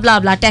 blah blah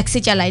blah, taxi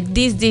চালাই,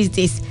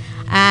 this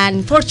and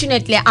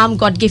fortunately I'm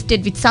got gifted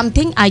with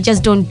something. I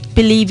just don't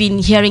believe in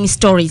hearing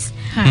stories.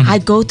 I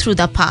go through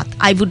the path.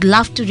 I would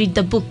love to read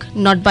the book,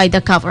 not by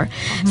the cover.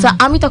 So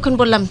আমি তখন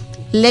বললাম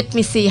let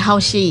me see how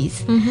she is.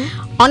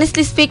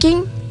 Honestly speaking,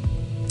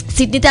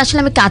 সিডনিতে আসলে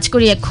আমি কাজ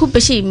করি খুব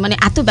বেশি, মানে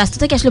এত ব্যস্ত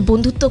থাকি আসলে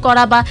বন্ধুত্ব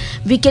করা বা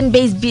উইকেন্ড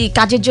বেস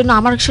কাজের জন্য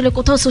আমার আসলে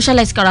কোথাও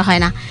সোশ্যালাইজ করা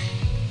হয় না।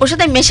 ওর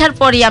সাথে মেশার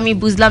পরই আমি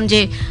বুঝলাম যে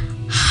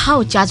how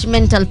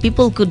judgemental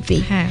people could be.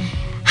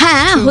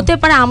 হ্যাঁ, হতে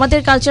পারে আমাদের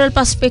কালচারাল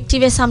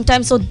পার্সপেক্টিভে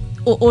সামটাইমস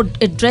ও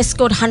ড্রেস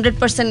কোড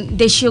 100%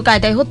 দেশীয়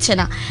কায়দায় হচ্ছে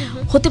না,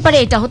 হতে পারে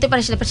এটা, হতে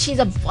পারে সেটা, but she is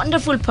a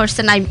wonderful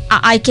person.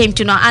 I came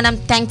to know and I am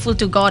thankful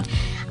to God.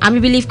 আমি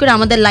বিলিভ করি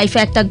আমাদের লাইফে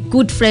একটা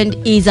good friend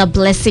is a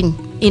blessing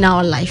in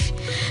our life.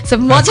 So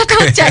মজাটা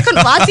হচ্ছে এখন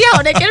ওয়াজিয়া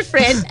অনেকের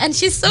friend and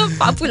she's so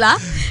popular.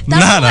 না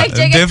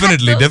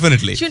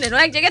definitely শুনেন, ও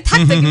এক জায়গায়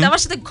থাকতো কিন্তু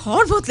আমার সাথে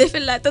ঘর বদলে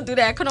ফেললা এত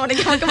দূরে। এখন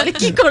অনেকে আমাকে বলে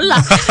কি করলা,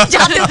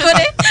 জাদু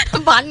করে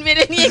বান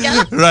মেরে নিয়ে গেল।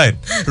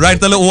 রাইট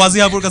তাহলে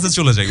ওয়াজিয়া আপুর কাছে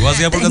চলে যাই।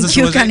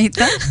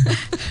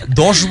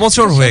 10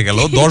 বছর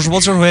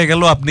হয়ে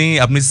গেল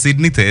আপনি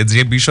সিডনিতে,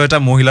 যে বিষয়টা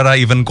মহিলারা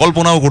ইভেন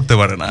কল্পনাও করতে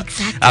পারে না,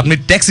 আপনি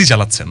ট্যাক্সি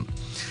চালাচ্ছেন,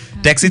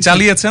 ট্যাক্সি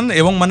চালিয়েছেন,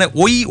 এবং মানে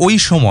ওই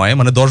সময়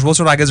মানে 10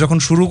 বছর আগে যখন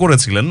শুরু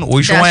করেছিলেন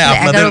ওই সময়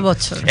আপনাদের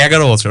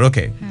 11 বছর,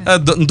 ওকে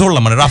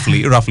ধরলাম, মানে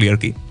রাফলি আর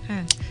কি।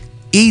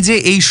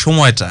 এই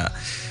সময়টা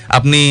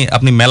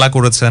আপনি মেলা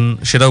করেছেন,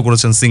 সেটাও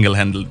করেছেন সিঙ্গেল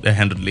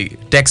হ্যান্ডেডলি।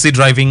 ট্যাক্সি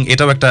ড্রাইভিং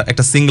এটাও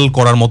একটা সিঙ্গেল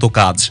করার মতো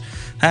কাজ।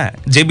 হ্যাঁ,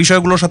 যে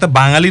বিষয়গুলোর সাথে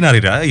বাঙালি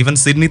নারীরা ইভেন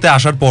সিডনিতে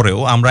আসার পরেও,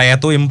 আমরা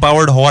এত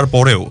এম্পাওয়ার্ড হওয়ার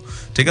পরেও,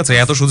 ঠিক আছে,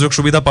 এত সুযোগ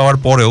সুবিধা পাওয়ার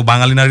পরেও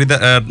বাঙালি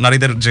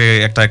নারীদের যে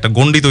একটা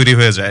গণ্ডি তৈরি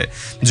হয়ে যায়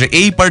যে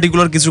এই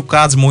পার্টিকুলার কিছু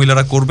কাজ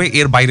মহিলারা করবে,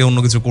 এর বাইরে অন্য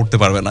কিছু করতে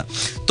পারবে না।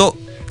 তো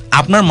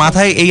আপনার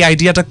মাথায় এই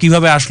আইডিয়াটা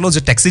কিভাবে আসলো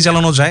যে ট্যাক্সি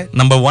চালানো যায়,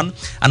 নাম্বার 1।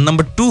 আর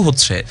নাম্বার 2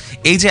 হচ্ছে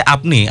এই যে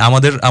আপনি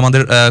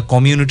আমাদের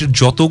কমিউনিটির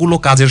যতগুলো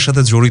কাজের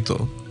সাথে জড়িত,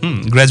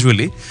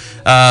 গ্র্যাজুয়ালি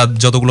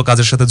যতগুলো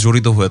কাজের সাথে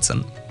জড়িত হয়েছেন,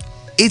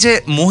 এই যে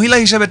মহিলা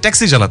হিসেবে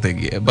ট্যাক্সি চালাতে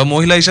গিয়ে বা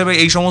মহিলা হিসেবে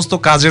এই সমস্ত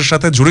কাজের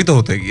সাথে জড়িত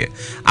হতে গিয়ে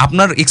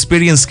আপনার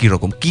এক্সপেরিয়েন্স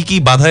কিরকম, কি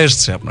বাধা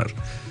এসছে আপনার?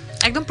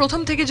 একদম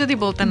প্রথম থেকে যদি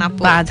বলতেন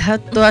আপু। বাধা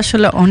তো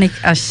আসলে অনেক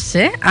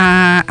আসছে।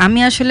 আমি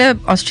আসলে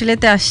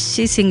অস্ট্রেলিয়াতে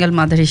আসছি সিঙ্গেল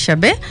মাদার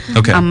হিসাবে।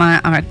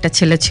 আমার একটা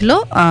ছেলে ছিল,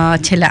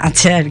 ছেলে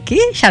আছে আর কি,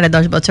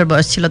 10.5 বছর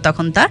বয়স ছিল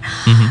তখন তার।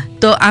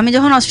 তো আমি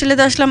যখন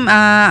অস্ট্রেলিয়াতে আসলাম,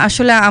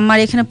 আসলে আমার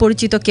এখানে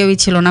পরিচিত কেউই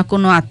ছিল না,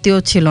 কোনো আত্মীয়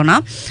ছিল না।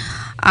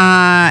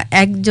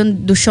 একজন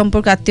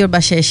দুঃসম্পর্ক আত্মীয়র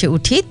বাসায় এসে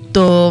উঠি।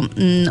 তো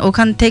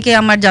ওখান থেকে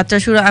আমার যাত্রা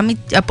শুরু। আমি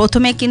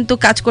প্রথমে কিন্তু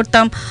কাজ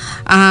করতাম,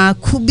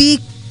 খুবই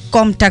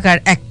কম টাকার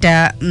একটা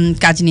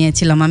কাজ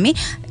নিয়েছিলাম আমি।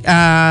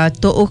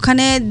 তো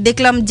ওখানে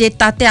দেখলাম যে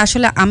তাতে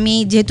আসলে আমি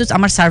যেহেতু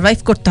আমার সার্ভাইভ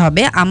করতে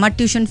হবে, আমার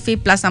টিউশন ফি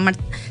প্লাস আমার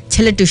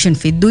ছেলের টিউশন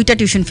ফি, 2টা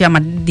টিউশন ফি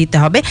আমার দিতে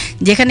হবে,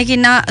 যেখানে কি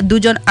না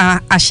দুজন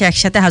আসে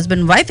একসাথে,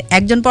 হাজব্যান্ড ওয়াইফ,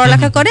 একজন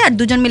পড়ালেখা করে আর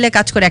দুজন মিলে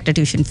কাজ করে একটা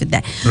টিউশন ফি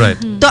দেয়।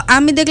 তো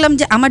আমি দেখলাম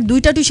যে আমার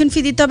 2টা টিউশন ফি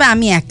দিতে হবে,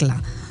 আমি একলা।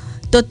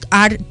 তো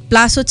আর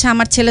প্লাস হচ্ছে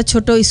আমার ছেলে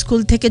ছোট,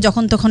 স্কুল থেকে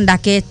যখন তখন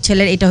ডাকে,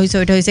 ছেলের এটা হয়েছে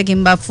ওইটা হয়েছে,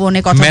 কিংবা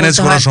ফোনে কথা ম্যানেজ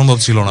করা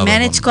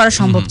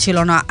সম্ভব ছিল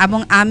না। এবং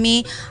আমি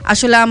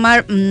আসলে আমার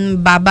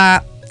বাবা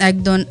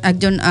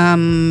একজন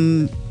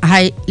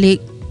হাইলি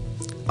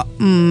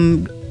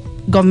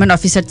গভর্নমেন্ট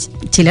অফিসার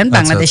ছিলেন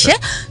বাংলাদেশে,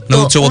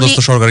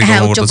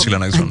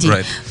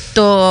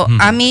 তো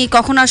আমি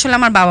কখনো আসলে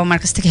আমার বাবা মার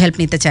কাছ থেকে হেল্প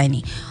নিতে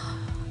চাইনি।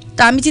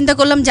 তো আমি চিন্তা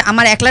করলাম যে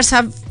আমার একলার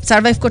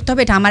সার্ভাইভ করতে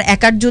হবে, এটা আমার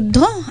একার যুদ্ধ,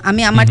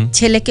 আমি আমার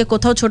ছেলেকে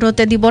কোথাও ছোট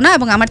হতে দিব না,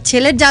 এবং আমার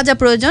ছেলের যা যা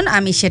প্রয়োজন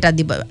আমি সেটা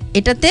দিব,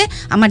 এটাতে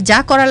আমার যা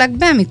করা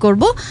লাগবে আমি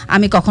করব,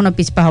 আমি কখনো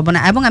পিছপা হব না,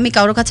 এবং আমি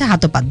কারোর কাছে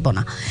হাতও পাতবো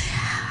না।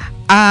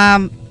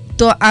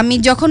 তো আমি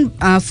যখন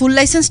ফুল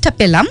লাইসেন্সটা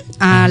পেলাম,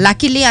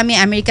 লাকিলি আমি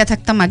আমেরিকা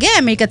থাকতাম আগে,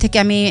 আমেরিকা থেকে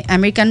আমি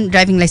আমেরিকান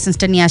ড্রাইভিং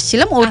লাইসেন্সটা নিয়ে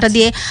আসছিলাম। ওটা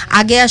দিয়ে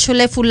আগে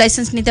আসলে ফুল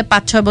লাইসেন্স নিতে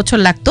 5-6 বছর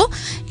লাগতো।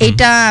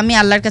 এইটা আমি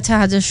আল্লাহর কাছে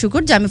হাজার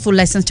শুকর যে আমি ফুল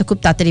লাইসেন্সটা খুব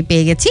তাড়াতাড়ি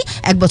পেয়ে গেছি,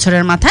 1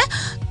 বছরের মাথায়।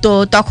 তো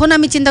তখন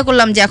আমি চিন্তা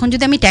করলাম যে এখন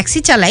যদি আমি ট্যাক্সি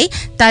চালাই,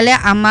 তাহলে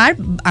আমার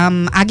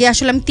আগে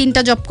আসলে আমি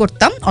 3টা জব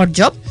করতাম, অর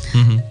জব,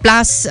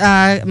 প্লাস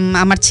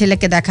আমার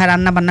ছেলেকে দেখা,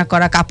 রান্না বান্না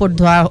করা, কাপড়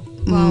ধোয়া,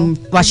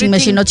 ওয়াশিং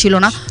মেশিনও ছিল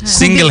না,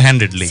 সিঙ্গেল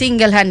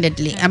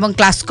হ্যান্ডেডলি এবং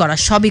ক্লাস করা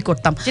সবই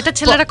করতাম, যেটা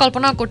ছেলেরা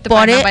কল্পনা করতে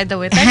পারে না, বাই দ্য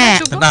ওয়ে। হ্যাঁ,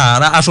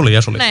 না আসলে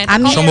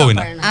আমি সম্ভবই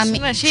না,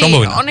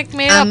 অনেক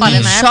মেয়েরা পারে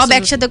না, সব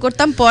একসাথে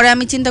করতাম। পরে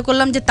আমি চিন্তা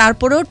করলাম যে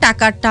তারপরেও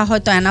টাকাটা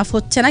হয়তো এনাফ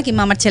হচ্ছে না,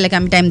 কিংবা আমার ছেলেকে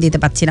আমি টাইম দিতে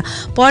পারছি না।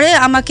 পরে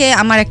আমাকে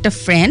আমার একটা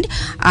ফ্রেন্ড,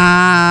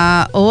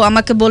 ও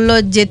আমাকে বললো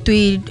যে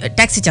তুই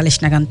ট্যাক্সি চালিস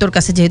না কেন, তোর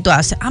কাছে যেহেতু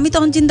আছে। আমি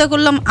তখন চিন্তা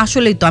করলাম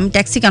আসলেই তো আমি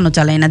ট্যাক্সি কেন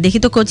চালাই না, দেখি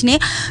তো খোঁজ নিয়ে।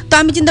 তো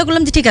আমি চিন্তা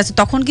করলাম যে ঠিক আছে,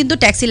 তখন কিন্তু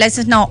ট্যাক্সি লাইসেন্স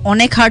না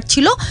অনেক হার্ড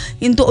ছিল,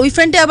 কিন্তু ওই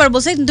ফ্রেন্ডে আবার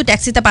বলছে কিন্তু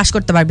ট্যাক্সিতে পাস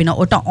করতে পারবি না,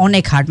 ওটা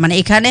অনেক হার্ড। মানে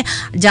এখানে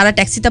যারা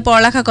ট্যাক্সিতে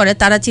পড়ালেখা করে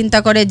তারা চিন্তা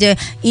করে যে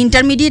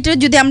ইন্টারমিডিয়েটে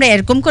যদি আমরা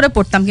এরকম করে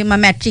পড়তাম কিংবা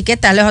ম্যাট্রিকে,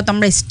 তাহলে হয়তো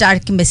আমরা স্টার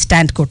কিংবা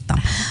স্ট্যান্ড করতাম।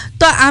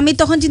 তো আমি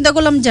তখন চিন্তা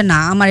করলাম যে না,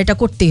 আমার এটা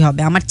করতেই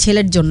হবে আমার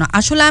ছেলের জন্য।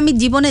 আসলে আমি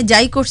জীবনে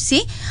যাই করছি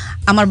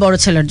আমার বড়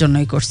ছেলের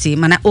জন্যই করছি,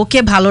 মানে ওকে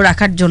ভালো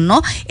রাখার জন্য।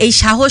 এই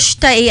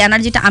সাহসটা, এই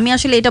এনার্জিটা, আমি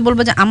আসলে এটা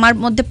বলবো যে আমার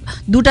মধ্যে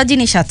 2টা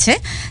জিনিস আছে,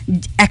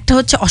 একটা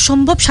হচ্ছে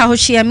অসম্ভব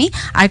সাহসী আমি,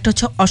 আর একটা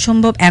হচ্ছে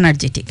অসম্ভব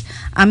এনার্জেটিক।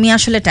 আমি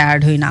আসলে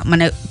টায়ার্ড হই না,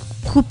 মানে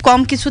খুব কম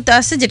কিছুতে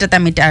আছে যেটাতে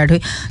আমি টায়ার্ড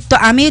হই। তো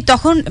আমি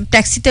তখন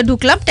ট্যাক্সিতে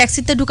ঢুকলাম,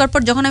 ট্যাক্সিতে ঢুকার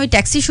পর যখন আমি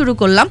ট্যাক্সি শুরু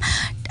করলাম,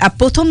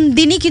 প্রথম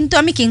দিনই কিন্তু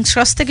আমি কিংস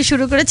ক্রস থেকে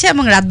শুরু করেছি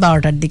এবং রাত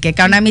 12টার দিকে,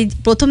 কারণ আমি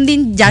প্রথম দিন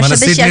যার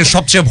সাথে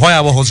সবচেয়ে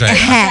ভয়াবহ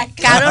জায়গা। হ্যাঁ,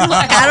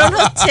 কারণ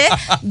হচ্ছে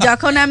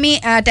যখন আমি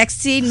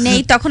ট্যাক্সি নেই,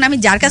 তখন আমি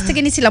যার কাছ থেকে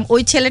নিয়েছিলাম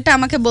ওই ছেলেটা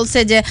আমাকে বলছে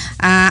যে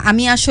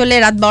আমি আসলে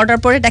রাত 12টার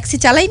পরে ট্যাক্সি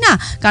চালাই না,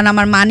 কারণ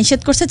আমার মা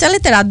নিষেধ করছে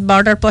চালাতে, রাত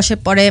 12টার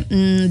পরে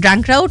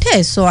ড্রাঙ্করা উঠে,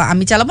 সো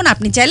আমি চালাবো না,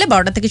 আপনি চাইলে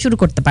 12টা থেকে শুরু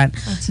করতে পারেন।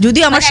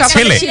 যদিও আমার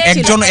ছেলে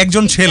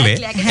একজন ছেলে,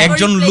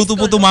 একজন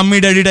লুতুপুতু মাম্মি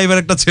ড্যাডি টাইপের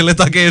একটা ছেলে,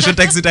 তাকে এসে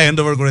ট্যাক্সিটা হ্যান্ড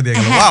ওভার করে দিয়ে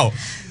গেল। ওয়াও।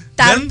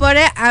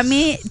 তারপরে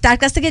আমি তার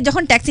কাছ থেকে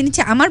যখন ট্যাক্সি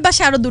নিচ্ছি, আমার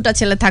বাসায় আরো 2টা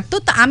ছেলে থাকতো।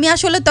 তো আমি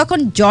আসলে তখন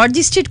জর্জ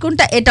স্ট্রিট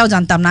কোনটা এটাও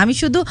জানতাম না, আমি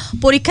শুধু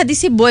পরীক্ষা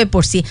দিছি, বইয়ে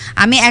পড়ছি।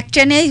 আমি এক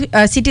ট্রেনে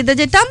সিটিতে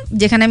যেতাম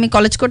যেখানে আমি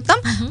কলেজ করতাম,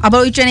 আবার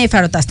ওই ট্রেনে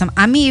ফেরত আসতাম,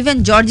 আমি ইভেন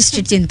জর্জ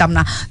স্ট্রিট চিনতাম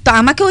না। তো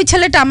আমাকে ওই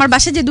ছেলেটা, আমার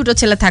বাসায় যে 2টো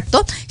ছেলে থাকতো,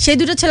 সেই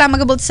 2টো ছেলে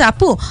আমাকে বলছে,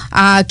 আপু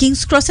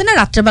কিংস ক্রসে না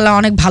রাত্রেবেলা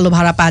অনেক ভালো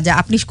ভাড়া পাওয়া যায়,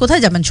 আপনি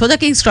কোথায় যাবেন, সোজা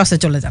কিংস ক্রসে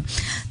চলে যান।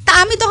 তা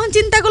আমি তখন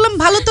চিন্তা করলাম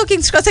ভালো তো,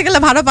 কিংস ক্রসে গেলে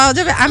ভাড়া পাওয়া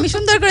যাবে। আমি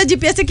সুন্দর করে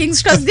জিপিএসে কিংস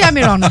ক্রস দিয়ে আমি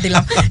রওনা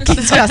দিলাম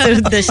কিংস ক্রসের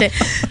উদ্দেশ্যে।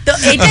 তো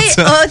এটাই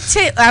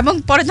হচ্ছে। এবং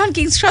পরে যখন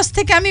কিংস ক্রস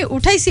থেকে আমি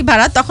উঠাইছি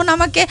ভাড়া, তখন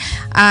আমাকে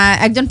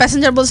একজন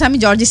প্যাসেঞ্জার বলছে আমি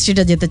জর্জ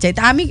স্ট্রিটে যেতে চাই।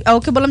 তা আমি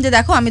ওকে বললাম যে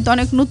দেখো আমি তো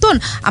অনেক নতুন,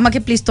 আমাকে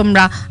প্লিজ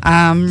তোমরা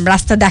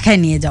রাস্তা দেখায়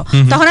নিয়ে যাও।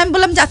 তখন আমি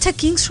বললাম যে আচ্ছা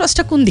কিংস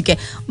ক্রসটা কোন দিকে,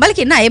 বলে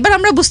কি না এবার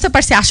আমরা বুঝতে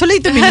পারছি আসলেই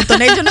তুমি নতুন,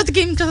 এই জন্য তো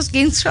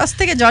কিংস ক্রস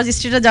থেকে জর্জ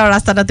স্ট্রিটে যাওয়ার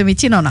রাস্তাটা তুমি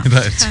চিনো না।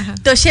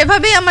 তো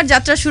সেভাবেই আমার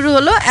যাত্রা শুরু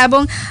হলো।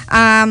 এবং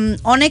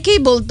অনেকেই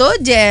বলতো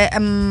যে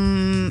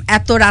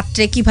এত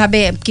রাত্রে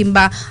কিভাবে,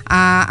 কিংবা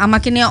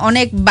আমাকে নিয়ে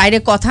অনেক বাইরে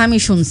কথা আমি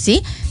শুনছি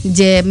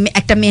যে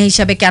একটা মেয়ে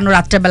হিসাবে কেন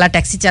রাত্রেবেলা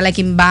ট্যাক্সি চালাই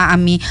কিংবা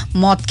আমি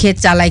মদ খেয়ে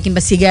চালাই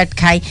কিংবা সিগারেট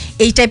খাই,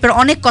 এই টাইপের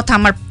অনেক কথা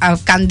আমার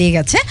কান দিয়ে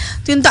গেছে।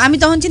 কিন্তু আমি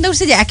তখন চিন্তা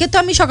করছি যে একে তো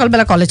আমি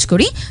সকালবেলা কলেজ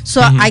করি, so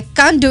I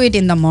can't do it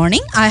in the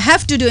morning, I have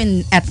to do in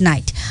at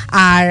night.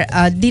 আর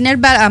দিনের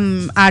বেলা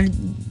আর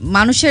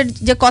মানুষের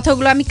যে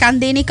কথাগুলো আমি কান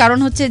দিইনি, কারণ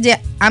হচ্ছে যে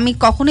আমি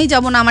কখনোই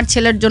যাব না আমার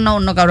ছেলের জন্য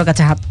অন্য কারোর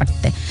কাছে হাত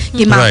পাততে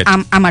কিংবা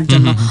আমার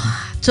জন্য।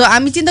 তো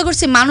আমি চিন্তা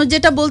করছি মানুষ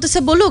যেটা বলতেছে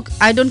বলুক,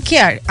 আই ডোন্ট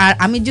কেয়ার। আর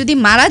আমি যদি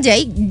মারা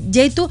যাই,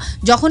 যেহেতু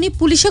যখনই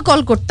পুলিশে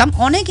কল করতাম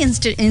অনেক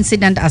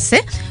ইনসিডেন্ট আছে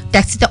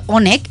ট্যাক্সিতে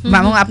অনেক,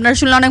 এবং আপনারা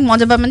শুনলে অনেক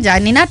মজা পাবেন,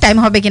 জানি না টাইম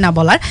হবে কিনা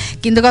বলার,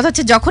 কিন্তু কথা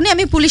হচ্ছে যখনই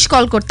আমি পুলিশ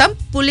কল করতাম,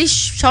 পুলিশ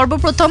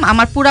সর্বপ্রথম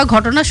আমার পুরো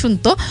ঘটনা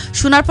শুনতো,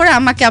 শোনার পরে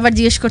আমাকে আবার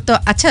জিজ্ঞেস করতো,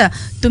 আচ্ছা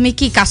তুমি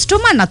কি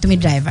কাস্টমার না তুমি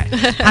ড্রাইভার?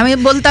 আমি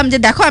বলতাম যে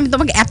দেখো আমি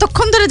তোমাকে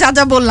এতক্ষণ ধরে যা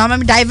যা বললাম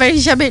আমি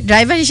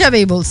ড্রাইভার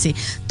হিসাবেই বলছি।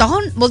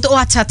 তখন বলতো ও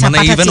আচ্ছা আচ্ছা,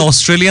 মানে ইভেন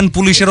অস্ট্রেলিয়ান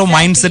পুলিশেরও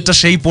মাইন্ডসেটটা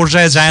সেই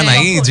পর্যায়ে যায়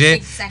নাই যে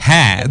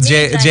হ্যাঁ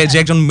যে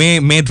একজন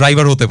মেয়ে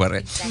ড্রাইভার হতে পারে।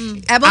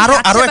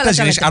 আরো একটা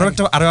জিনিস,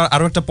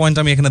 আরো একটা পয়েন্ট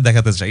আমি এখানে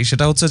দেখাতে চাই,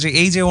 সেটা হচ্ছে যে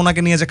এই যে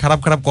ওনাকে নিয়ে যে খারাপ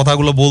খারাপ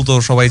কথাগুলো বলতো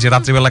সবাই, যে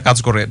রাত্রিবেলা কাজ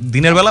করে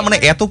দিনের বেলা, মানে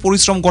এত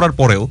পরিশ্রম করার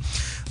পরেও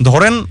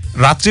ধরেন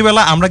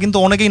রাত্রিবেলা আমরা কিন্তু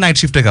অনেকেই নাইট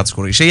শিফটে কাজ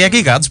করি, সেই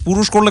একই কাজ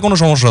পুরুষ করলে কোনো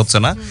সমস্যা হচ্ছে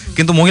না,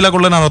 কিন্তু মহিলা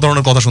করলে নানা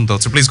ধরনের কথা শুনতে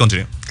হচ্ছে। Please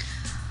continue.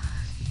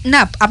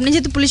 না, আপনি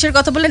যেহেতু পুলিশের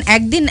কথা বললেন,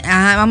 একদিন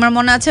আমার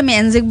মনে আছে আমি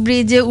এনজেক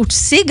ব্রিজে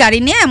উঠছি গাড়ি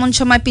নিয়ে, এমন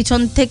সময়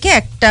পিছন থেকে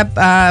একটা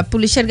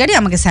পুলিশের গাড়ি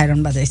আমাকে সাইরন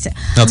বাজাইছে।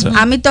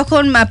 আমি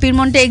তখন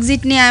পিরমন্টে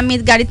এক্সিট নিয়ে আমি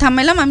গাড়ি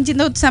থামাইলাম, আমি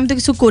চিন্তা করছি আমি তো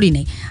কিছু করি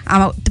নাই।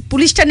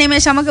 পুলিশটা নেমে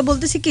এসে আমাকে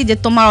বলতেছে কি যে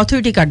তোমার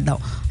অথরিটি কার্ড দাও।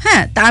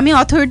 হ্যাঁ, তা আমি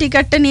অথরিটি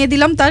কার্ডটা নিয়ে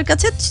দিলাম তার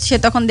কাছে। সে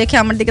তখন দেখে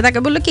আমার দিকে তাকে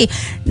বললো কি,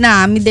 না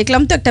আমি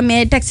দেখলাম তো একটা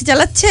মেয়ে ট্যাক্সি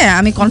চালাচ্ছে,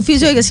 আমি কনফিউজ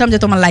হয়ে গেছিলাম যে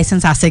তোমার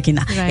লাইসেন্স আছে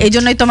কিনা, এই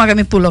জন্যই তোমাকে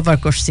আমি পুল ওভার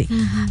করছি।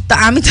 তো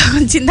আমি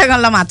তখন চিন্তা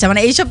করলাম আচ্ছা,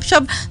 মানে এইসব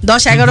সব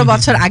 10-11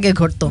 বছর আগে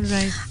ঘটতো।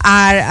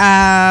 আর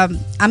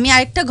আমি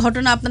আরেকটা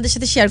ঘটনা আপনাদের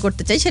সাথে শেয়ার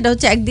করতে চাই, সেটা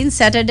হচ্ছে একদিন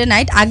স্যাটারডে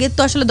নাইট, আগে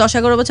তো আসলে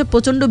 10-11 বছর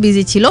প্রচন্ড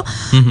বিজি ছিল,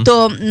 তো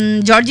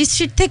জর্জি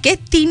স্ট্রিট থেকে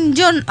 3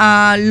 জন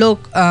লোক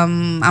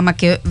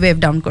আমাকে ওয়েভ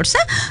ডাউন করছে।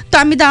 তো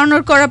আমি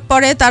দাঁড়ানোর করার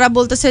পরে তারা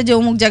বলতেছে যে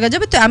অমুক জায়গায়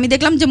যাবে, তো আমি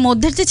দেখলাম যে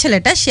মধ্যের যে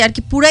ছেলেটা সে আর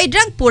কি পুরাই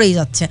ড্রাঙ্ক পড়েই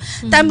যাচ্ছে।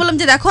 তাই আমি বললাম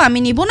যে দেখো আমি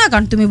নিব না,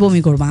 কারণ তুমি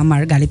বমি করবা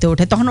আমার গাড়িতে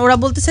ওঠে। তখন ওরা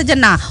বলতেছে যে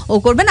না ও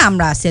করবে না,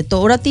 আমরা আছে। তো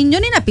ওরা 3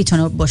 জনই না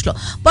পিছনে বসলো।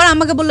 পর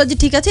আমাকে বললো যে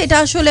ঠিক আছে, এটা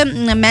আসলে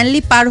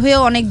ম্যানলি পার হয়ে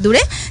অনেক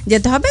দূরে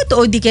যেতে হবে, তো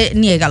ওইদিকে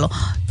নিয়ে গেল।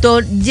 তো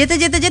যেতে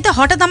যেতে যেতে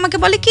হঠাৎ আমাকে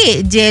বলে কি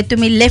যে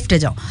তুমি লেফটে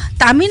যাও।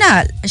 তা আমি না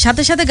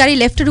সাথে সাথে গাড়ি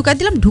লেফটে ঢুকাই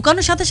দিলাম।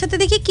 ঢুকানোর সাথে সাথে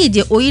দেখি কি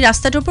যে ওই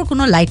রাস্তাটার উপর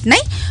কোনো লাইট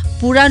নাই,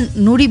 পুরা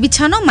নুড়ি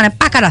বিছানো, মানে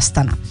পাকা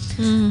রাস্তা না,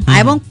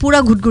 এবং পুরা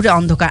ঘুটঘুটে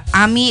অন্ধকার।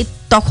 আমি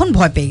তখন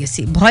ভয় পেয়ে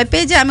গেছি। ভয়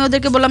পেয়ে যে আমি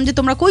ওদেরকে বললাম যে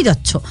তোমরা কই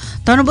যাচ্ছ?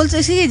 তখন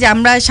বলতেছি যে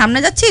আমরা সামনে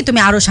যাচ্ছি, তুমি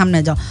আরো সামনে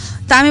যাও।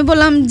 তা আমি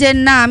বললাম যে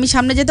না আমি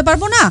সামনে যেতে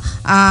পারবো না,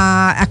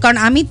 কারণ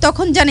আমি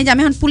তখন জানি যে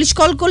আমি এখন পুলিশ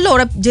কল করলে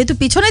ওরা যেহেতু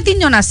পিছনে 3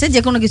 জন আছে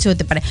যে কোনো কিছু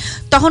হতে পারে।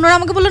 তখন ওরা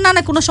আমাকে বললো না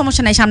না কোনো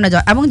সমস্যা নাই, সামনে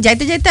যাও। এবং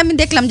যাইতে যাইতে আমি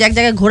দেখলাম যে এক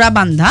জায়গায় ঘোড়া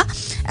বান্ধা,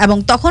 এবং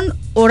তখন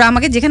ওরা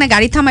আমাকে যেখানে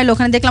গাড়ি থামাইলো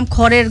ওখানে দেখলাম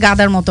খড়ের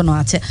গাদার মতনও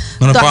আছে।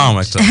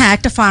 হ্যাঁ,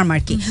 একটা ফার্ম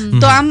আর কি।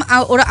 তো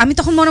আমি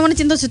তখন মনে মনে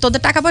চিন্তা হচ্ছে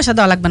তোদের টাকা পয়সা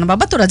দেওয়া লাগবে না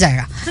বাবা, তোরা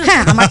জায়গা,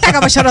 হ্যাঁ আমার টাকা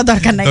পয়সারও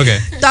দরকার নাই।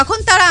 তখন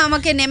তারা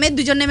আমাকে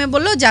দুজন নেমে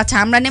বললো যে আচ্ছা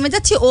আমরা নেমে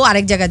যাচ্ছি, ও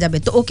আরেক জায়গায় যাবে।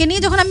 তো ওকে নিয়ে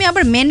যখন আমি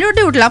আবার মেন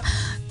রোডে উঠলাম,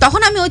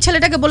 তখন আমি ওই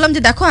ছেলেটাকে বললাম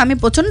যে দেখো আমি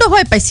প্রচন্ড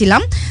ভয়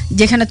পাইছিলাম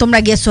যেখানে তোমরা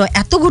গেছো,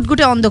 এত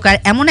ঘুটঘুটে অন্ধকার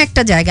এমন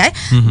একটা জায়গায়,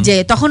 যে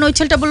তখন ওই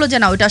ছেলেটা বললো যে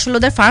না ওইটা আসলে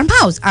ওদের ফার্ম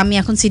হাউস, আমি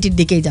এখন সিটির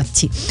দিকেই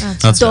যাচ্ছি।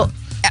 তো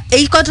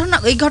এই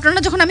ঘটনা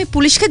যখন আমি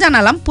পুলিশকে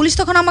জানালাম, পুলিশ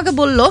তখন আমাকে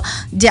বললো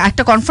যে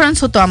একটা কনফারেন্স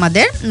হতো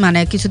আমাদের মানে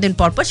কিছুদিন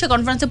পর পর, সেই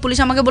কনফারেন্সে পুলিশ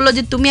আমাকে বললো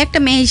যে তুমি একটা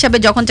মেয়ে হিসাবে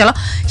যখন চালাও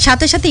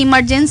সাথে সাথে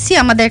ইমার্জেন্সি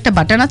আমাদের একটা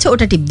বাটন আছে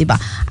ওটা টিপ দিবা।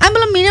 আমি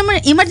বললাম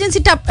ইমার্জেন্সি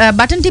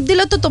বাটন টিপ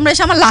দিলেও তো তোমরা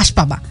এসে আমার লাশ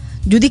পাবা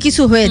যদি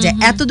কিছু হয়ে যায়,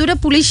 এত দূরে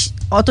পুলিশ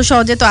অত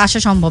সহজে তো আসা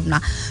সম্ভব না।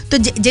 তো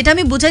যেটা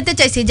আমি বুঝাইতে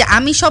চাইছি যে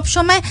আমি সব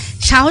সময়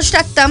সাহস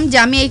রাখতাম যে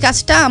আমি এই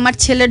কাজটা আমার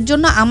ছেলের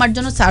জন্য, আমার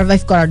জন্য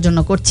সার্ভাইভ করার জন্য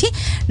করছি,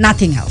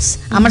 নাথিং এলস।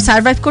 আমার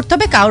সার্ভাইভ করতে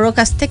হবে কারোর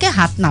কাছ থেকে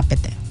হাত না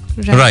পেতে।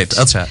 রাইট।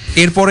 আচ্ছা,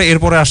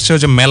 এরপরে আসছে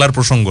যে মেলার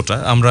প্রসঙ্গটা।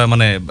 আমরা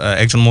মানে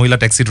একজন মহিলা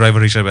ট্যাক্সি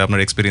ড্রাইভার হিসেবে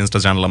আপনার এক্সপেরিয়েন্সটা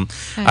জানলাম,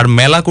 আর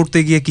মেলা করতে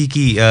গিয়ে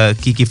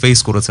কি ফেস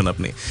করেছেন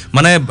আপনি?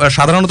 মানে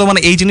সাধারণত মানে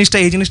এই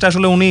জিনিসটা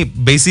আসলে উনি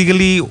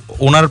বেসিক্যালি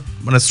ওনার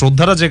মানে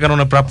শ্রদ্ধাটা যে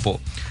কারণে প্রাপ্য,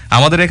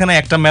 আমাদের এখানে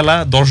একটা মেলা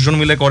 10 জন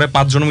মিলে করে,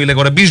 5 জন মিলে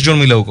করে, 20 জন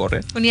মিলেও করে,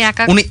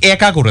 উনি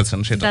একা করেছেন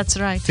সেটা।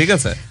 ঠিক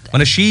আছে,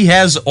 মানে she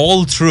has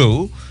all through,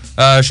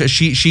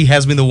 she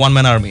has been the one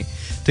man army.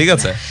 ঠিক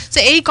আছে, তো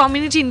এই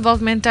কমিউনিটি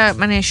ইনভলভমেন্টটা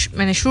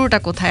মানে শুরুটা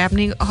কোথায়?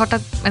 আপনি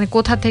হঠাৎ মানে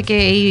কোথা থেকে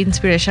এই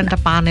ইন্সপিরেশনটা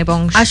পান? এবং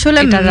আসলে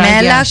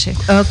মেলা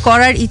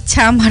করার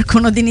ইচ্ছা আমার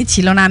কোনোদিনই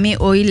ছিল না, আমি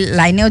ওই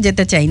লাইনেও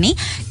যেতে চাইনি,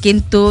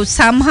 কিন্তু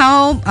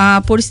সামহাও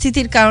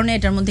পরিস্থিতির কারণে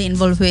এটার মধ্যে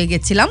ইনভলভ হয়ে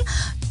গেছিলাম।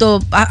 তো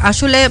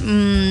আসলে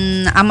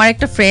আমার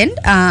একটা ফ্রেন্ড,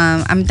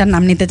 আমি তার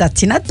নাম নিতে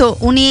চাচ্ছি না, তো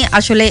উনি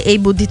আসলে এই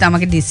বুদ্ধিটা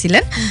আমাকে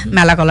দিয়েছিলেন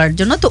মেলা করার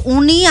জন্য। তো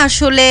উনি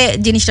আসলে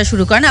জিনিসটা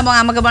শুরু করেন এবং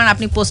আমাকে বলেন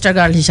আপনি পোস্টার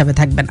গার্ল হিসাবে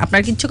থাকবেন,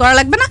 আপনার কিছু করা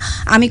লাগবে না,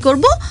 আমি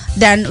করব,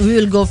 then we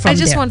will go from I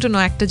just there. Want to know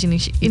একটা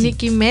জিনিস, ইনি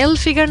কি মেল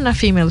ফিগার না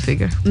female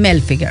figure? Male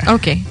figure.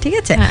 Okay, ঠিক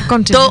আছে।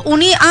 continue. তো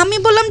আমি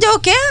বললাম যে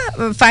ওকে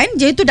ফাইন,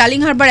 যেহেতু ডার্লিং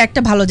হারবার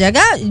একটা ভালো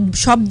জায়গা,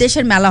 সব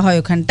দেশের মেলা হয়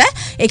ওখানটায়,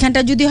 এখানটা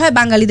যদি হয়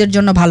বাঙালিদের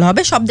জন্য ভালো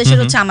হবে, সব দেশের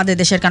হচ্ছে, আমাদের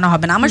দেশের কেন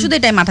হবে না? আমার শুধু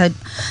এটাই মাথায়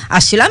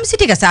আসছিল। আমি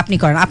ঠিক আছে আপনি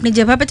করেন, আপনি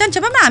যেভাবে চান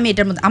সেভাবে, আমি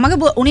এটার মধ্যে, আমাকে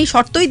উনি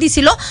শর্তই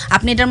দিছিল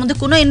আপনি এটার মধ্যে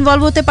কোনো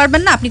ইনভলভ হতে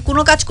পারবেন না, আপনি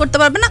কোনো কাজ করতে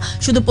পারবেন না,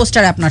 শুধু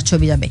পোস্টারে আপনার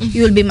ছবি যাবে,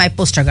 you will be my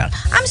poster girl.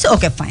 আমি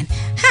ওকে ফাইন।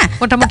 হ্যাঁ,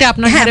 মোটামুটি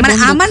আপনার মানে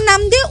আমার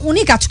নাম দিয়ে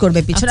উনি কাজ করবে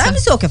পিছনে। আমি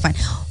ওকে ফাইন।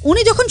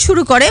 উনি যখন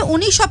শুরু করে,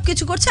 উনি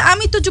সবকিছু করছে,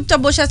 আমি তো চুপচাপ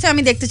বসে আছি,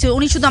 আমি দেখতেছি।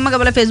 উনি শুধু আমাকে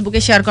বলে ফেসবুকে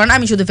শেয়ার করেন,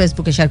 আমি শুধু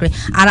ফেসবুকে শেয়ার করি,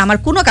 আর আমার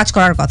কোনো কাজ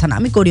করার কথা না,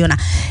 আমি করিও না।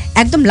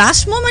 একদম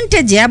লাস্ট মোমেন্টে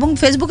যে, এবং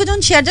ফেসবুকে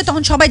যখন শেয়ার যায়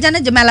তখন সবাই জানে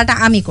যে মেলাটা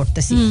আমি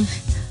করতেছি।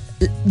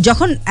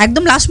 যখন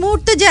একদম লাস্ট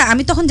মুহূর্তে যে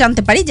আমি তখন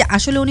জানতে পারি যে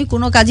আসলে উনি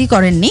কোনো কাজই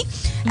করেননি,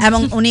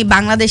 এবং উনি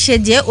বাংলাদেশে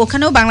যে,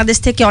 ওখানেও বাংলাদেশ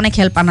থেকে অনেক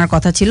হেল্প আনার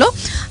কথা ছিল,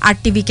 আর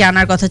টিভিকে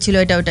আনার কথা ছিল,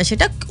 এটা ওটা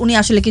সেটা, উনি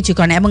আসলে কিছু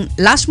করেন। এবং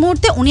লাস্ট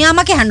মুহূর্তে উনি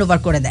আমাকে হ্যান্ড ওভার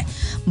করে দেয়,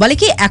 বলে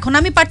কি এখন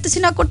আমি পারতেছি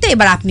না করতে,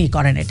 এবার আপনি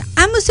করেন এটা।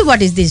 আমি বলছি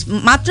হোয়াট ইজ দিস,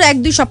 মাত্র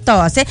 1-2 সপ্তাহ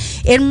আছে,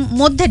 এর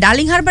মধ্যে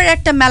ডার্লিং হারবারে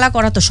একটা মেলা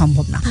করা তো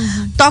সম্ভব না।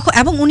 তখন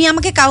এবং উনি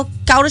আমাকে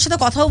কারোর সাথে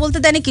কথাও বলতে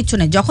দেয়নি, কিচ্ছু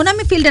নেই। যখন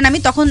আমি ফিল্ডে নামি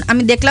তখন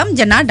আমি দেখলাম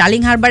যে না,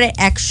 ডার্লিং হারবারে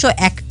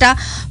 101টা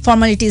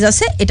ফর্মালিটিস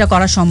আছে, এটা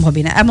করা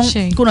সম্ভবই না এবং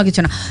কোনো কিছু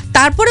না।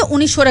 তারপরে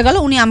উনি সরে গেল,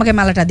 উনি আমাকে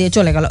মেলাটা দিয়ে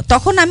চলে গেল।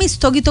 তখন আমি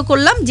স্থগিত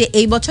করলাম যে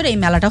এই বছর এই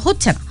মেলাটা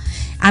হচ্ছে না।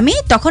 আমি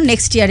তখন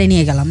নেক্সট ইয়ারে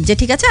নিয়ে গেলাম যে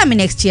ঠিক আছে, আমি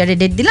নেক্সট ইয়ারে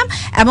ডেট দিলাম।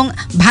 এবং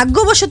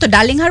ভাগ্যবশত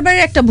ডার্লিং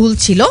হারবারের একটা ভুল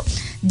ছিল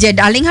যে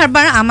ডার্লিং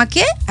হারবার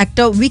আমাকে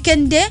একটা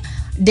উইকেন্ডে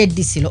ডেট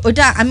দিছিল।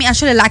 ওইটা আমি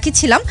আসলে লাকি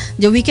ছিলাম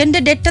যে উইকেন্ডে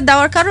ডেটটা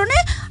দেওয়ার কারণে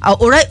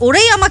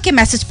ওরাই আমাকে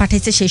মেসেজ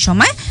পাঠিয়েছে সেই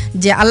সময়,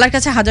 যে আল্লাহর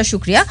কাছে হাজার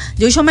শুক্রিয়া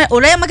যে ওই সময়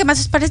ওরাই আমাকে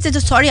মেসেজ পাঠিয়েছে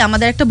যে সরি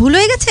আমাদের একটা ভুল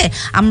হয়ে গেছে,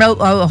 আমরা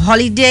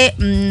হলিডে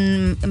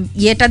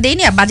ইয়েটা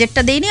দেইনি,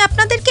 বাজেটটা দেইনি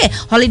আপনাদেরকে,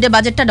 হলিডে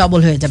বাজেটটা ডবল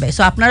হয়ে যাবে,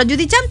 সো আপনারা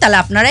যদি চান তাহলে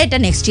আপনারা এটা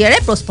নেক্সট ইয়ারে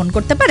পোস্টপোন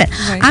করতে পারেন।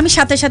 আমি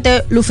সাথে সাথে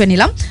লুফে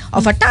নিলাম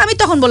অফারটা। আমি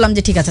তখন বললাম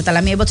যে ঠিক আছে তাহলে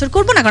আমি এবছর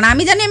করবো না, কারণ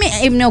আমি জানি আমি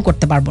এমনিও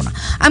করতে পারবো না।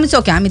 আমি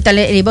ওকে, আমি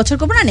তাহলে এই বছর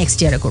করবো না, নেক্সট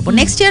ইয়ারে করবো।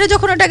 নেক্সট ইয়ারে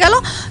যখন ওটা গেল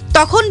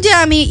তখন যে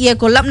আমি ইয়ে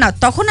করলাম না,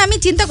 তখন আমি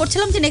চিন্তা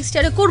করছিলাম যে নেক্সট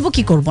ইয়ারে করবো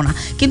কি করবো না,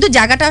 কিন্তু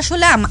জায়গাটা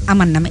আসলে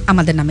আমার নামে,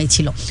 আমাদের নামেই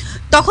ছিল।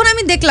 তখন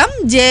আমি দেখলাম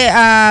যে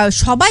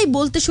সবাই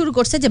বলতে শুরু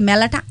করছে যে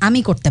মেলাটা আমি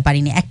করতে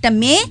পারিনি। একটা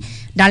মেয়ে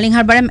ডার্লিং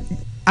হারবারে,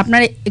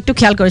 আপনারা একটু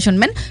খেয়াল করে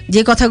শুনবেন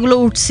যে কথাগুলো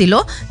উঠছিল,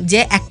 যে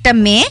একটা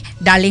মেয়ে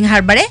ডার্লিং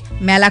হারবারে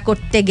মেলা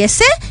করতে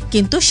গেছে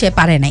কিন্তু সে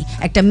পারে নাই,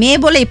 একটা মেয়ে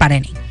বলেই পারে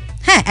নাই।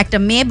 হ্যাঁ, একটা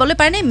মেয়ে বলে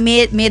পারে নাই,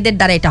 মেয়েদের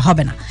দ্বারা এটা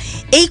হবে না।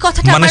 এই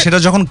কথাটা মানে সেটা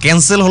যখন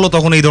ক্যান্সেল হলো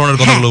তখন এই ধরনের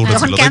কথাগুলো উঠেছিল,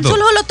 যখন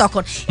ক্যান্সেল হলো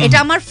তখন এটা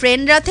আমার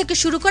ফ্রেন্ডরা থেকে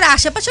শুরু করে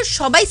আশেপাশের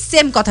সবাই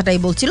সেম কথাটাই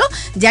বলছিল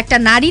যে একটা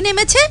নারী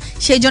নেমেছে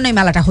সেই জন্যই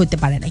মেলাটা হইতে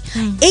পারে নাই।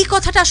 এই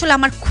কথাটা আসলে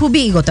আমার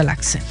খুবই ইগোতে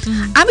লাগছে।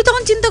 আমি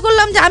তখন চিন্তা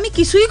করলাম যে আমি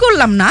কিছুই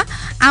করলাম না,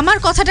 আমার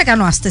কথাটা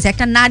কেন আসতেছে,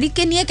 একটা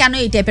নারীকে নিয়ে কেন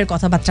এই টাইপের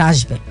কথাবার্তা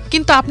আসবে।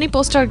 কিন্তু আপনি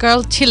পোস্টার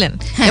গার্ল ছিলেন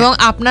এবং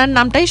আপনার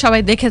নামটাই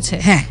সবাই দেখেছে,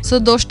 সো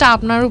দোষটা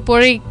আপনার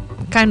উপরেই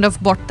কাইন্ড অফ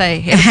বর্তায়,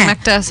 এরকম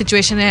একটা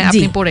সিচুয়েশনে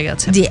আপনি পড়ে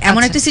গেছেন। জি,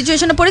 এমন একটা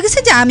সিচুয়েশনে পড়ে গেছে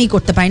যে আমি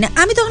করতে পারি না।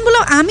 আমি তখন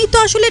বললাম আমি তো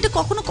আসলে এটা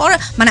কখনো করা,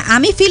 মানে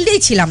আমি ফিল্ডেই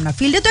ছিলাম না,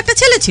 ফিল্ডে তো একটা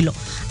ছেলে ছিল,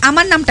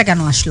 আমার নামটা কেন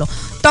আসলো।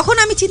 তখন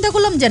আমি চিন্তা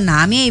করলাম যে না,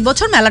 আমি এই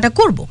বছর মেলাটা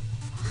করব,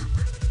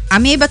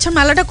 আমি এই বছর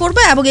মেলাটা করবো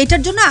এবং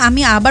এটার জন্য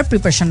আমি আবার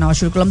প্রিপারেশন নেওয়া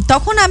শুরু করলাম।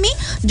 তখন আমি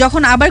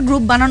যখন আবার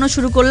গ্রুপ বানানো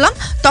শুরু করলাম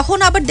তখন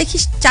আবার দেখি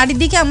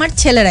চারিদিকে আমার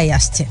ছেলেরাই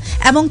আসছে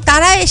এবং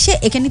তারা এসে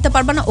একে নিতে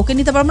পারবে না, ওকে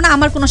নিতে পারবে না,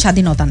 আমার কোনো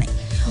স্বাধীনতা নেই।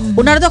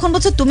 ওনারা তখন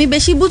বলছে তুমি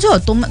বেশি বুঝো,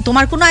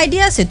 তোমার কোনো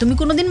আইডিয়া আছে, তুমি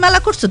কোনোদিন মেলা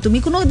করছো, তুমি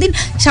কোনোদিন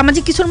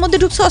সামাজিক কিছুর মধ্যে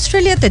ঢুকছো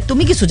অস্ট্রেলিয়াতে,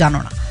 তুমি কিছু জানো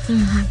না,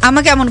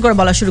 আমাকে এমন করে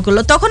বলা শুরু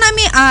করলো। তখন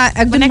আমি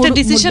একদম একটা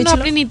ডিসিশন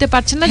আপনি নিতে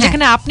পারছেন না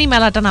যেখানে আপনি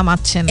মেলাটা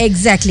নামাচ্ছেন।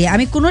 এক্স্যাক্টলি,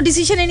 আমি কোনো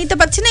ডিসিশনে নিতে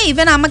পারছি না।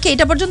 ইভেন আমাকে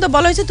এটা পর্যন্ত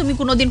বলা হয়েছে তুমি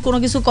কোনোদিন কোনো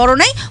কিছু করো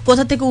নাই,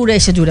 কোথা থেকে উড়ে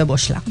এসে জুড়ে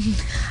বসলা,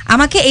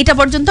 আমাকে এইটা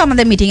পর্যন্ত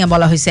আমাদের মিটিংয়ে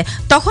বলা হয়েছে।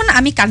 তখন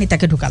আমি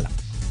কানিতাকে ঢুকালাম,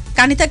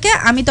 কানিতাকে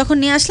আমি তখন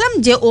নিয়ে আসলাম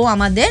যে ও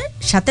আমাদের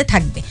সাথে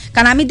থাকবে,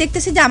 কারণ আমি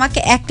দেখতেছি যে আমাকে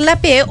একলা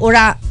পেয়ে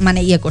ওরা মানে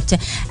ইয়ে করছে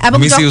এবং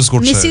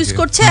মিসইউজ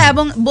করছে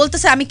এবং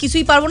বলতেছে আমি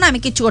কিছুই পারবো না, আমি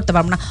কিছু করতে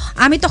পারবো না।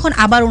 আমি তখন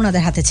আবার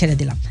ওনাদের হাতে ছেড়ে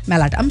দিলাম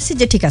মেলাটা। আমি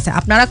যে ঠিক আছে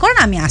আপনারা করেন,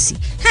 আমি আসি,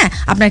 হ্যাঁ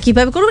আপনারা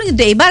কিভাবে করবেন,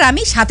 কিন্তু এবার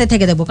আমি সাথে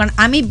থেকে দেখবো, কারণ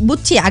আমি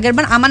বুঝছি আগের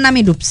বার আমার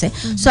নামই ডুবছে,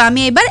 সো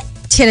আমি এবার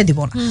ছেড়ে দিব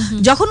না।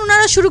 যখন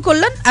ওনারা শুরু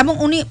করলেন এবং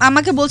উনি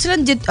আমাকে বলছিলেন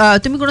যে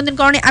তুমি কোনোদিন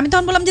করনি, আমি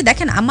তখন বললাম যে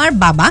দেখেন আমার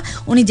বাবা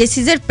উনি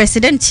জেসিজের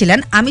প্রেসিডেন্ট ছিলেন,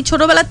 আমি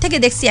ছোটবেলা থেকে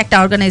দেখছি একটা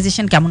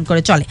অর্গানাইজেশন কেমন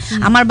করে চলে।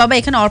 আমার বাবা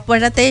এখানে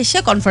অপেরাতে এসে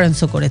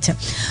কনফারেন্সও করেছে,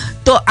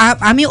 তো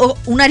আমি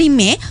উনারই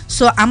মেয়ে,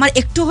 সো আমার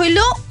একটু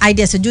হইলেও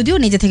আইডিয়া আছে, যদিও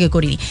নিজে থেকে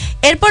করিনি।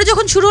 এরপর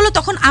যখন শুরু হলো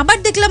তখন আবার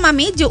দেখলাম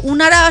আমি যে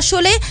উনারা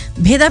আসলে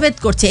ভেদাভেদ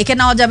করছে, একে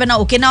নেওয়া যাবে না,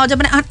 ওকে নেওয়া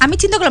যাবে না। আমি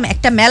চিন্তা করলাম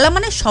একটা মেলা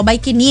মানে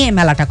সবাইকে নিয়ে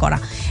মেলাটা করা,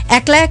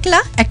 একলা একলা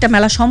একটা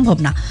মেলা সম্ভব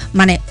না,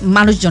 মানে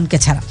মানুষজনকে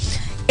ছাড়া।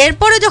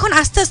 এরপরে যখন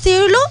আস্তে আস্তে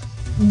হলো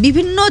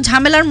বিভিন্ন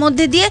ঝামেলার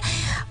মধ্যে দিয়ে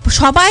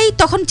সবাই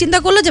তখন চিন্তা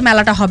করলো যে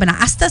মেলাটা হবে না।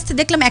 আস্তে আস্তে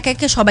দেখলাম একে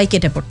একে সবাই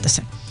কেটে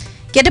পড়তেছে,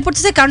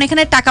 কারণ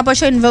এখানে টাকা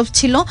পয়সা ইনভলভ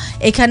ছিল,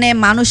 এখানে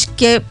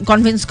মানুষকে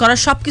কনভিন্স করা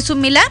সব কিছু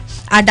মিলে।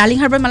 আর ডার্লিং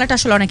হারবার মেলাটা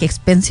আসলে অনেক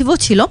এক্সপেন্সিভও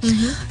ছিল।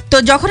 তো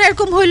যখন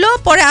এরকম হইলো,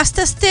 পরে আস্তে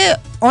আস্তে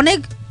অনেক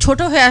ছোট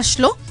হয়ে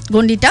আসলো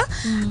গন্ডিটা।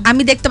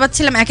 আমি দেখতে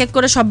পাচ্ছিলাম এক এক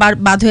করে সব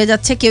বাদ হয়ে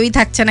যাচ্ছে, কেউই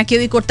থাকছে না,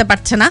 কেউই করতে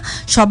পারছে না,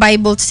 সবাই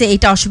বলছে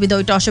এইটা অসুবিধা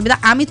ওইটা অসুবিধা।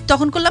 আমি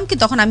তখন করলাম কি,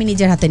 তখন আমি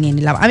নিজের হাতে নিয়ে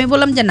নিলাম। আমি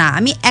বললাম যে না,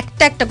 আমি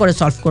একটা একটা করে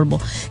সলভ করব,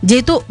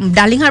 যেহেতু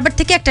ডার্লিং হারবার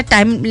থেকে একটা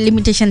টাইম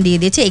লিমিটেশন দিয়ে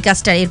দিয়েছে, এই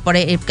কাজটা এরপরে,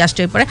 এই কাজটা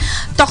এরপরে।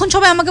 তখন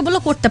সবাই আমাকে বললো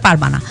করতে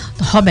পারবা না,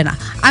 তো হবে না।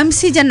 আমি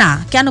সি যে না,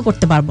 কেন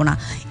করতে পারবো না।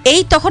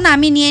 এই তখন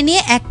আমি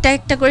নিয়ে একটা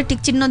একটা করে টিক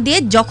চিহ্ন দিয়ে,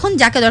 যখন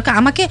যাকে দরকার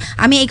আমাকে,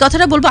 আমি এই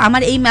কথাটা বলবো,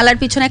 আমার এই মেলার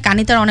পিছনে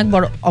কানিতার অনেক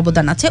বড়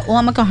অবদান আছে। ও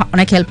আমাকে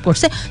অনেক হেল্প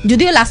করছে,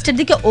 যদিও লাস্টের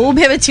দিকে ও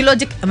ভেবেছিল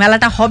যে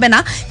মেলাটা হবে না,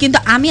 কিন্তু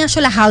আমি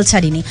আসলে হাল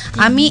ছাড়িনি।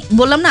 আমি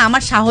বললাম না,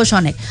 আমার সাহস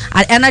অনেক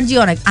আর এনার্জি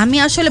অনেক। আমি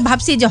আসলে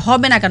ভাবছি যে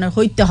হবে না কেন,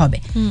 হইতে হবে,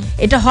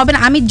 এটা হবে না।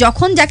 আমি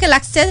যখন যাকে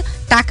লাগছে,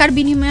 টাকার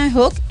বিনিময়ে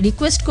হোক,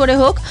 রিকোয়েস্ট করে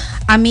হোক,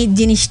 আমি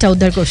জিনিসটা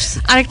উদ্ধার করছি।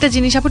 আরেকটা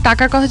জিনিস আপু,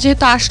 টাকার কথা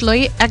যেহেতু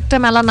আসলোই, একটা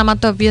মেলা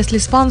নামাতে অবভিয়াসলি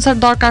স্পন্সর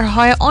দরকার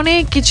হয়,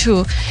 অনেক কিছু।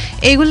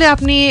 এইগুলো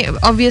আপনি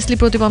অবভিয়াসলি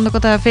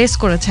প্রতিবন্ধকতা ফেস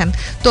করেছেন,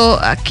 তো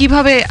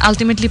কিভাবে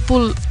আলটিমেটলি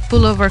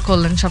পুল ওভার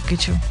করলেন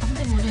সবকিছু?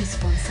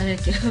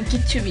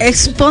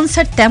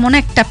 স্পন্সর তেমন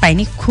একটা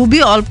পাইনি, খুবই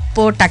অল্প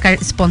টাকার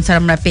স্পন্সর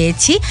আমরা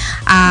পেয়েছি।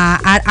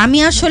 আর আমি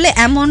আসলে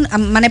এমন,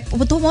 মানে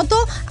প্রথমত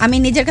আমি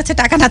নিজের কাছে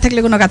টাকা না থাকলে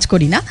কোনো কাজ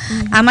করি না,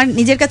 আমার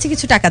নিজের কাছে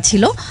কিছু টাকা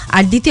ছিল।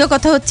 আর দ্বিতীয়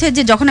কথা হচ্ছে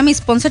যে যখন আমি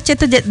স্পন্সর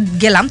চেতে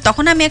গেলাম,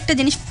 তখন আমি একটা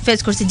জিনিস ফেস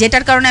করছি,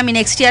 যেটার কারণে আমি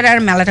নেক্সট ইয়ার আর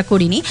মেলাটা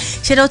করিনি।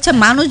 সেটা হচ্ছে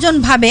মানুষজন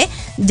ভাবে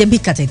যে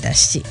ভিক্ষা চাইতে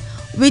আসছি,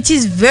 which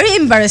is very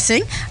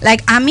embarrassing.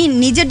 Like আমি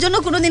নিজের জন্য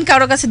কোনোদিন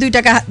কারোর কাছে 2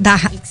 টাকা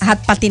হাত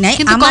পাতি নাই,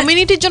 কিন্তু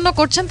কমিউনিটির জন্য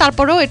করছেন,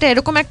 তারপরেও এটা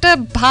এরকম একটা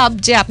ভাব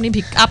যে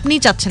আপনি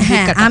চাচ্ছেন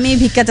ভিক্ষাটা। আমি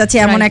ভিক্ষা চাচ্ছি,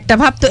 এমন একটা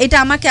ভাব। তো এটা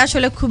আমাকে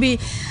আসলে খুবই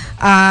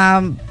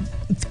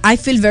আই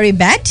ফিল ভেরি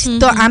ব্যাড।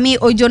 তো আমি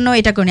ওই জন্য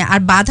এটা করি। আর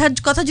বাধার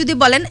কথা যদি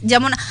বলেন,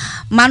 যেমন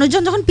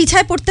মানুষজন যখন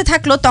পিছায় পড়তে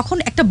থাকলো, তখন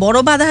একটা বড়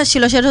বাধা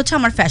ছিল, সেটা হচ্ছে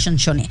আমার ফ্যাশন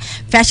শো নিয়ে।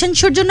 ফ্যাশন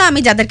শোর জন্য আমি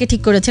যাদেরকে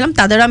ঠিক করেছিলাম,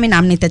 তাদেরও আমি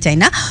নাম নিতে চাই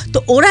না, তো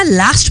ওরা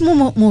লাস্ট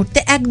মুহূর্তে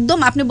একদম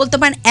আপনি বলতে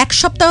পারেন 1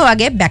 সপ্তাহ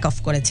আগে ব্যাক অফ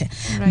করেছে।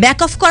 ব্যাক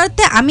অফ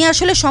করাতে আমি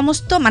আসলে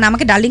সমস্ত, মানে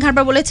আমাকে ডার্লিং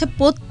হারবার বলেছে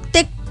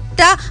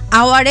প্রত্যেকটা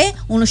আওয়ারে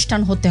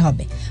অনুষ্ঠান হতে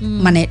হবে,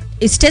 মানে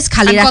স্টেজ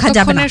খালি রাখা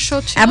যাবে না,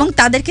 এবং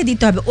তাদেরকে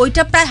দিতে হবে।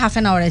 ওইটা প্রায় হাফ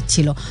অ্যান আওয়ারের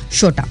ছিল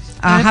শোটা।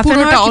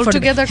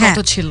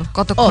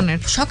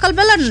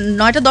 সকালবেলা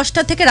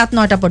 9টা-10টা থেকে রাত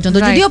 9টা পর্যন্ত,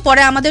 যদিও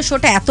পরে আমাদের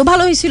শোটা এত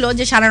ভালো হয়েছিল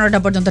যে 9:30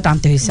 পর্যন্ত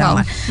টানতে হয়েছে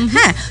আমার।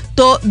 হ্যাঁ,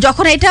 তো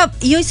যখন এটা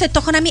হয়েছে,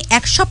 তখন আমি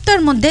 1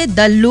 সপ্তাহের মধ্যে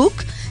দ্য লুক,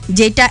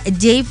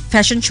 যেই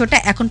ফ্যাশন শোটা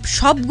এখন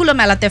সবগুলো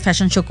মেলাতে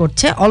ফ্যাশন শো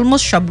করছে,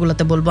 অলমোস্ট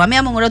সবগুলোতে বলবো আমি,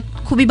 এবং ওরা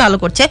খুবই ভালো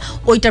করছে,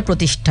 ওইটার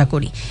প্রতিষ্ঠা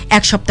করি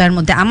 1 সপ্তাহের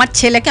মধ্যে। আমার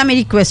ছেলেকে আমি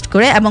রিকোয়েস্ট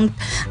করে, এবং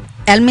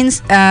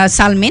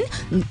সালমিন,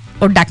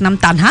 ওর ডাকনাম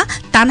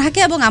তানহাকে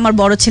এবং আমার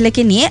বড়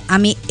ছেলেকে নিয়ে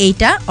আমি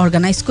এইটা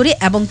অর্গানাইজ করি।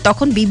 এবং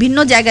তখন বিভিন্ন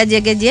জায়গায়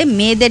যেয়ে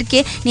মেয়েদেরকে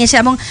নিয়ে এসে,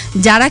 এবং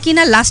যারা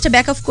কিনা লাস্টে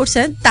ব্যাক অফ করছে,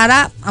 তারা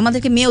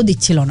আমাদেরকে মেয়েও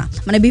দিচ্ছিল না,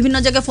 মানে বিভিন্ন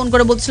জায়গায় ফোন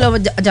করে বলছিল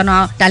যেন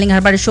ডার্লিং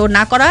হারবারের শো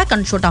না করা হয়,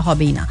 কারণ শোটা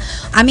হবেই না।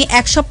 আমি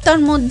 1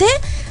 সপ্তাহের মধ্যে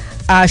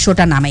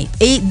শোটা নামাই,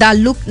 এই দ্য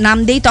লুক নাম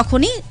দেই,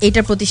 তখনই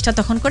এইটার প্রতিষ্ঠা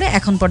তখন করে,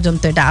 এখন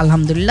পর্যন্ত এটা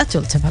আলহামদুলিল্লাহ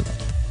চলছে ভালো।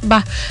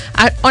 বাহ,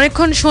 আর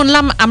অনেকক্ষণ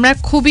শুনলাম, আমরা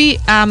খুবই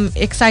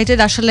এক্সাইটেড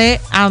আসলে।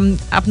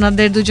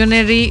 আপনাদের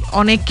দুজনেরই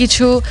অনেক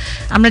কিছু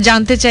আমরা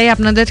জানতে চাই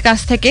আপনাদের কাছ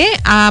থেকে।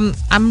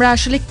 আমরা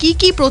আসলে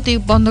কি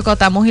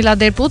প্রতিবন্ধকতা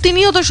মহিলাদের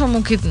প্রতিনিয়ত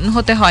সম্মুখীন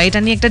হতে হয়, এটা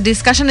নিয়ে একটা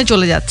ডিসকাশনে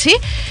চলে যাচ্ছি।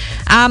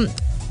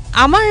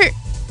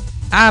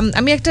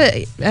 আমি একটা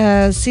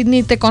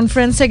সিডনিতে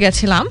কনফারেন্সে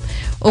গেছিলাম,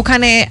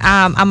 ওখানে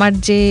আমার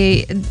যে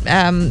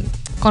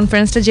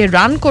কনফারেন্সটা যে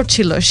রান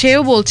করছিল,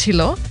 সেও বলছিল,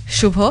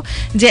 শুভ,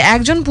 যে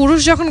একজন পুরুষ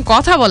যখন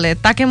কথা বলে,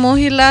 তাকে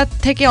মহিলা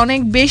থেকে অনেক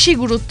বেশি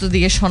গুরুত্ব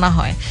দিয়ে শোনা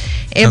হয়।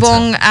 এবং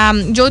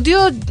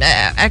যদিও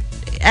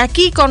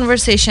একই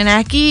কনভারসেশন,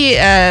 একই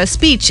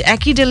স্পিচ,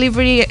 একই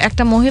ডেলিভারি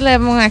একটা মহিলা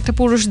এবং একটা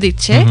পুরুষ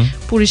দিচ্ছে,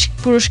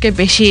 পুরুষকে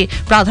বেশি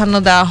প্রাধান্য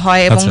দেওয়া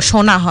হয় এবং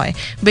শোনা হয়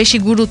বেশি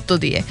গুরুত্ব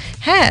দিয়ে।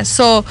 হ্যাঁ,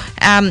 সো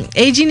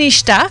এই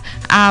জিনিসটা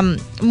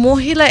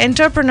মহিলা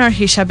এন্টারপ্রেনার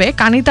হিসাবে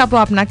কানিতা আপু,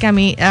 আপনাকে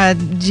আমি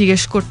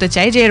জিজ্ঞেস করতে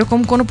চাই যে এরকম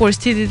কোনো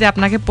পরিস্থিতিতে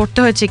আপনাকে পড়তে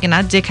হয়েছে কিনা,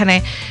 যেখানে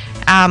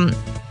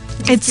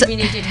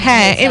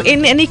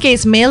in any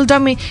case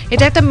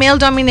এটা একটা মেল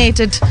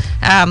ডমিনেটেড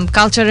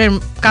কালচারের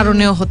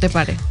কারণেও হতে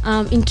পারে।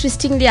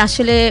 ইন্টারেস্টিংলি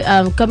আসলে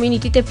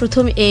কমিউনিটিতে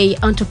প্রথম এই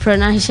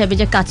এন্টারপ্রেনার হিসেবে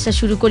যে কাজটা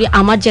শুরু করি,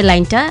 আমার যে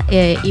লাইনটা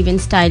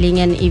ইভেন্ট স্টাইলিং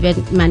অ্যান্ড ইভেন্ট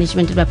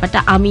ম্যানেজমেন্টের ব্যাপারটা,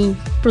 আমি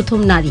প্রথম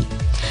নারী,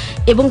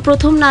 এবং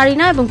প্রথম নারী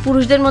না, এবং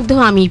পুরুষদের মধ্যেও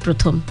আমিই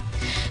প্রথম।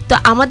 তো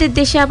আমাদের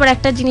দেশে আবার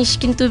একটা জিনিস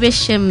কিন্তু বেশ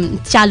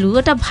চালু,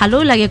 ওটা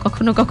ভালোও লাগে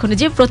কখনো কখনো,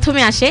 যে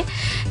প্রথমে আসে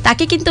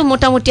তাকে কিন্তু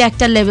মোটামুটি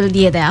একটা লেভেল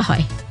দিয়ে দেওয়া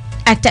হয়,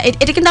 একটা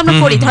এটা কিন্তু আমরা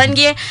করি, ধরেন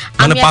গিয়ে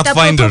আমি একটা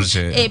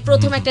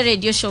প্রথম একটা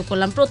রেডিও শো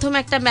করলাম, প্রথম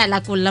একটা মেলা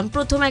করলাম,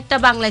 প্রথম একটা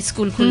বাংলা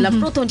স্কুল খুললাম,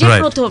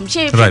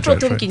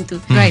 প্রথম কিন্তু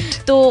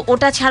তো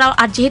ওটা ছাড়াও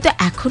আর যেহেতু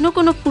এখনো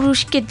কোনো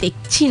পুরুষকে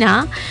দেখছি না,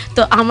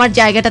 তো আমার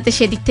জায়গাটাতে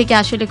সেদিক থেকে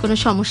আসলে কোনো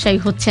সমস্যাই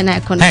হচ্ছে না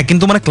এখন। হ্যাঁ,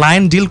 কিন্তু মানে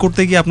ক্লায়েন্ট ডিল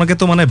করতে গিয়ে আপনাকে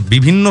তো মানে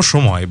বিভিন্ন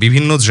সময়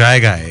বিভিন্ন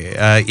জায়গায়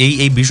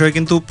এই বিষয়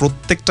কিন্তু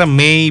প্রত্যেকটা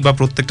মেয়ে বা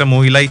প্রত্যেকটা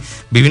মহিলাই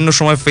বিভিন্ন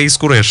সময় ফেস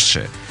করে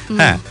এসছে।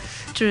 হ্যাঁ,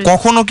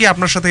 কখনো কি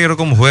আপনার সাথে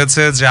এরকম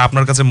হয়েছে যে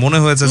আপনার কাছে মনে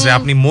হয়েছে যে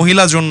আপনি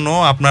মহিলা জন্য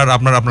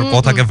আপনার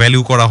কথাকে ভ্যালু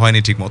করা হয়নি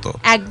ঠিকমতো?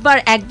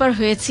 একবার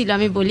হয়েছিল,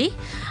 আমি বলি।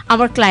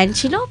 আমার ক্লায়েন্ট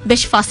ছিল,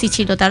 বেশ ফাসি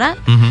ছিল তারা।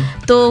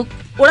 তো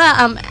ওরা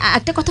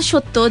একটা কথা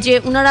সত্য যে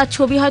ওনারা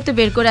ছবি হয়তো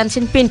বের করে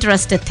আনছেন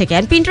পিন্টারেস্টের থেকে,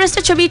 এন্ড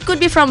পিন্টারেস্টের ছবি it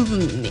could be from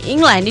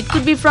England, it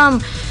could be from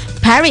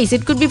Paris,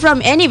 it could be from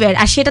anywhere,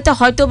 আর সেটাতে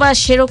হয়তো বা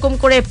সেরকম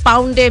করে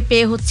পাউন্ডে পে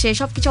হচ্ছে,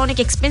 সবকিছু অনেক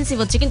এক্সপেন্সিভ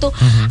হচ্ছে, কিন্তু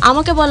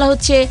আমাকে বলা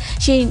হচ্ছে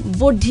সেই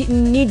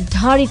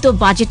নির্ধারিত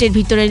বাজেটের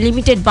ভিতরে,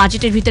 লিমিটেড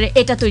বাজেটের ভিতরে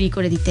এটা তৈরি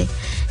করে দিতে,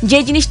 যে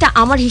জিনিসটা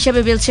আমার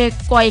হিসাবে বলছে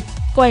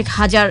কয়েক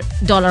হাজার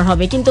ডলার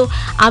হবে, কিন্তু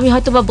আমি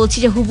হয়তো বা বলছি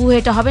যে হুবহু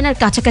এটা হবে না,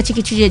 কাছাকাছি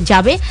কিছু যে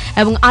যাবে,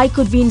 এবং I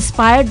could be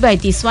inspired by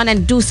this one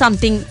and do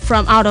something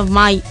from out of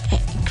my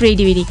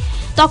creativity.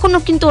 তখনও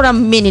কিন্তু ওরা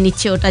মেনে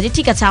নিচ্ছে ওটা, যে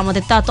ঠিক আছে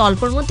আমাদের তা তো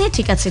অল্পর মধ্যে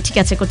ঠিক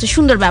আছে করছে,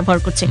 সুন্দর ব্যবহার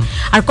করছে।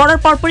 আর করার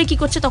পরপরই কি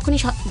করছে, তখনই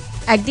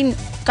একদিন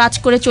কাজ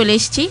করে চলে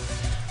এসেছি,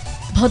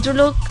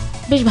 ভদ্রলোক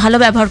বেশ ভালো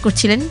ব্যবহার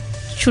করছিলেন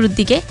শুরুর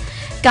দিকে,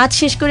 কাজ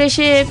শেষ করে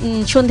এসে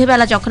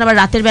সন্ধেবেলা যখন আবার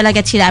রাতের বেলা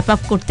গেছি র্যাপ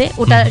আপ করতে,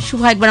 ওটা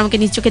শুভ একবার আমাকে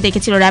নিজ চোখে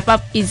দেখেছিল, wrap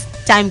up is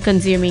time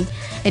consuming,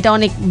 এটা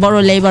অনেক বড়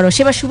লেবারও।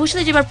 সেবার শুভর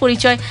সাথে যেবার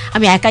পরিচয়,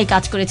 আমি একাই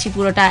কাজ করেছি,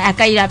 পুরোটা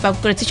একাই র্যাপ আপ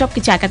করেছি, সব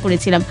কিছু একা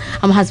করেছিলাম,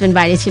 আমার হাজব্যান্ড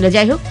বাইরে ছিল।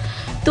 যাই হোক,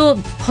 তো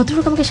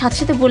ভদ্রলোক আমাকে সাথে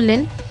সাথে বললেন,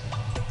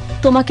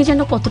 তোমাকে যেন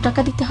কত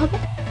টাকা দিতে হবে।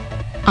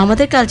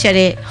 আমাদের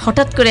কালচারে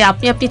হঠাৎ করে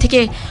আপনি থেকে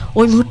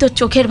ওই মুহূর্তে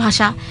চোখের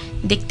ভাষা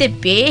দেখতে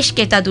বেশ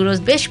কেতাদুরস,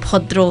 বেশ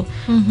ভদ্র,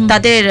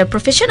 তাদের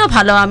প্রফেশনও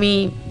ভালো, আমি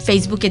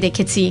ফেসবুকে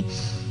দেখেছি।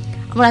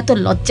 আমার এত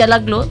লজ্জা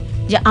লাগলো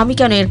যে আমি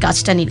কেন এর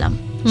কাজটা নিলাম।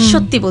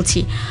 সত্যি বলছি,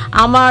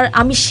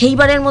 আমি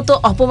সেইবারের মতো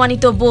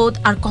অপমানিত বোধ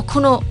আর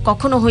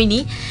কখনো হয়নি,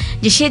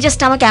 যে সে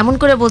জাস্ট আমাকে এমন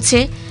করে বলছে,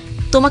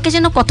 তোমাকে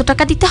যেন কত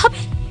টাকা দিতে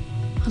হবে।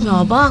 আমি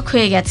অবাক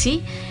হয়ে গেছি,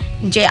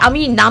 যে আমি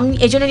নাম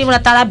এজন্য নিব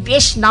না, তারা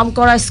বেশ নাম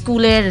করা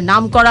স্কুলের,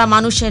 নাম করা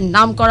মানুষের,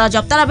 নাম করা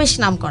জব, তারা বেশ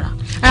নাম করা।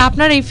 আর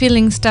আপনার এই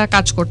ফিলিংসটা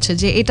কাজ করছে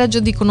যে এটা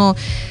যদি কোনো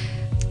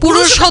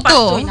পুরুষ হতো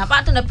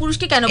না,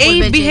 পুরুষকে কেন বলবে, এই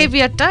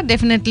বিহেভিয়ারটা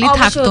ডেফিনেটলি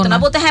থাকতো না।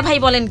 বলতে হ্যাঁ ভাই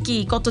বলেন কি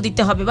কত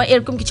দিতে হবে, বা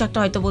এরকম কিছু একটা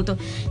হয়তো বলতো।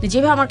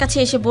 যেভাবে আমার কাছে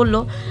এসে বললো,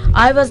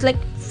 I was like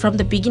from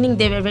the beginning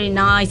they were very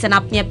nice, and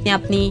আপনি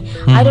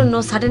I don't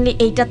know, suddenly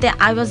এইটাতে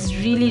I was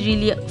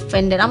really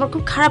offended, আমার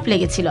খুব খারাপ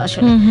লেগেছিল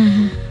আসলে।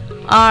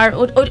 আর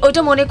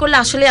ওইটা মনে করলে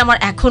আসলে আমার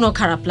এখনো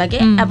খারাপ লাগে।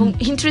 এবং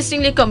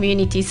interestingly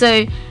community, so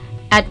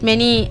at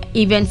many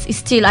events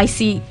still I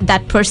see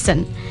that person,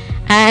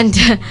 and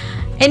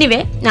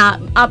anyway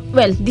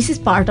well this is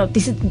part of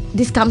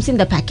this comes in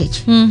the package.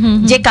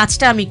 যে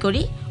কাজটা আমি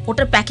করি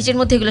ওটার প্যাকেজের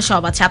মধ্যে এগুলো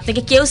সব আছে।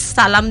 আপনাকে কেউ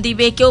সালাম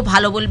দিবে, কেউ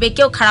ভালো বলবে,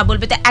 কেউ খারাপ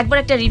বলবে। তো একবার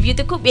একটা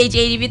রিভিউতে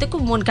এই রিভিউতে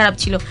খুব মন খারাপ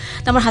ছিল,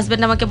 তো আমার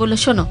হাজব্যান্ড আমাকে বললো,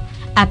 শোনো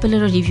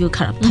অ্যাপেলেরও রিভিউ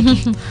খারাপ থাকে,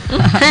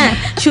 হ্যাঁ,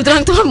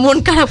 সুতরাং তোমার মন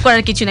খারাপ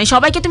করার কিছু নাই,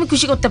 সবাইকে তুমি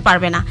খুশি করতে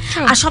পারবে না।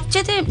 আর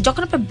সবচেয়ে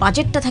যখন আপনার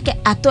বাজেটটা থাকে,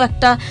 এত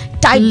একটা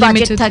টাইট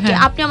বাজেট থাকে,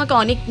 আপনি আমাকে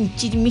অনেক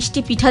মিষ্টি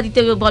পিঠা দিতে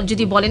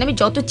যদি বলেন, আমি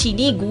যত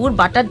চিনি, গুড়,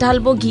 বাটার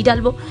ঢালবো, ঘি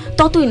ঢালবো,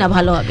 ততই না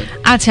ভালো হবে।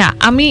 আচ্ছা,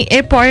 আমি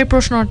এর পরের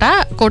প্রশ্নটা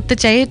করতে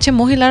চাই হচ্ছে,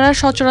 মহিলারা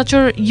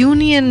সচরাচর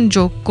ইউনিয়ন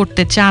যোগ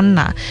করতে চান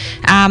না,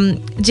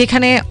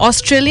 যেখানে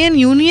অস্ট্রেলিয়ান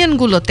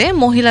ইউনিয়নগুলোতে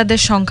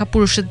মহিলাদের সংখ্যা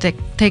পুরুষের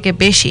থেকে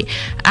বেশি।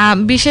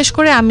 বিশেষ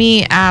করে আমি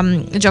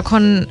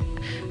যখন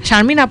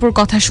শারমিন আপুর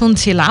কথা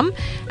শুনছিলাম,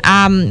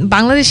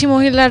 বাংলাদেশি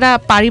মহিলারা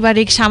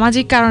পারিবারিক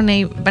সামাজিক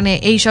কারণেই মানে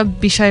এইসব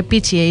বিষয়ে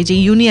পিছিয়ে, এই যে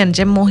ইউনিয়ন,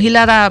 যে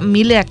মহিলারা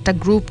মিলে একটা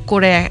গ্রুপ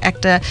করে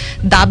একটা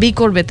দাবি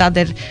করবে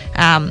তাদের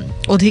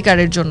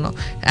অধিকারের জন্য।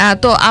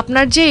 তো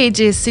আপনার যে এই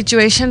যে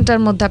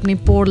সিচুয়েশনটার মধ্যে আপনি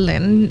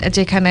পড়লেন,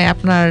 যেখানে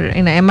আপনার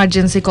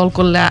এমার্জেন্সি কল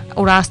করলে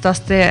ওরা আস্তে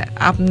আস্তে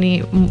আপনি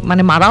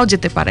মানে মারাও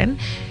যেতে পারেন,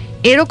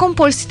 এরকম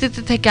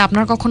পরিস্থিতিতে থেকে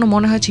আপনার কখনো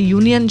মনে হয়েছে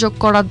ইউনিয়ন যোগ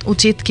করা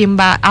উচিত,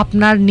 কিংবা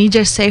আপনার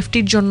নিজের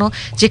সেফটির জন্য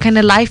যেখানে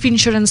লাইফ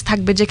ইন্স্যুরেন্স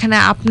থাকবে, যেখানে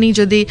আপনি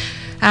যদি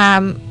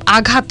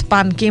আঘাত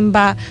পান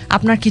কিংবা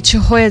আপনার কিছু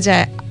হয়ে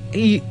যায়,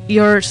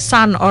 your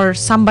son or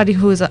somebody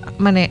who is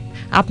মানে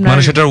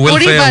আপনার সেটার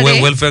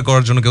ওয়েলফেয়ার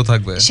করার জন্য কেউ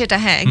থাকবে, সেটা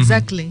হ্যাঁ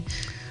এক্স্যাক্টলি।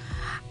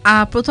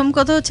 প্রথম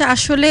কথা হচ্ছে,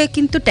 আসলে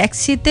কিন্তু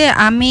ট্যাক্সিতে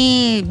আমি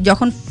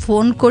যখন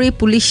ফোন করি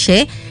পুলিশে,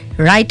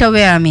 রাইট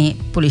অ্যাওয়ে আমি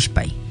পুলিশ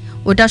পাই।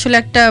 ওটা আসলে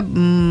একটা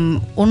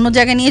অন্য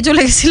জায়গায় নিয়ে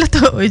চলে গেছিলো,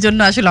 তো ওই জন্য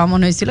আসলে অমন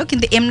হয়েছিল।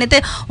 কিন্তু এমনিতে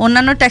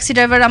অন্যান্য ট্যাক্সি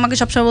ড্রাইভার আমাকে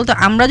সবসময় বলতো,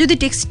 আমরা যদি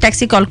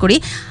ট্যাক্সি কল করি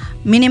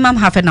মিনিমাম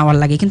হাফ অ্যান আওয়ার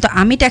লাগে, কিন্তু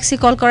আমি ট্যাক্সি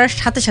কল করার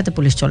সাথে সাথে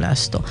পুলিশ চলে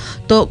আসতো।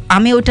 তো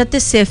আমি ওইটাতে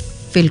সেফ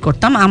ফিল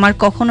করতাম। আমার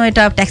কখনো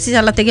এটা ট্যাক্সি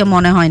চালাতে গিয়ে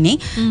মনে হয়নি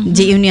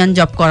যে ইউনিয়ন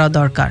জব করা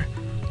দরকার।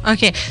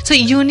 ওকে, সো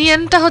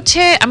ইউনিয়নটা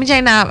হচ্ছে আমি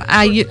জানি না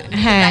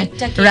হ্যাঁ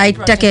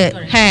রাইটটাকে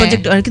হ্যাঁ।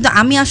 প্রজেক্ট, কিন্তু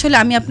আমি আসলে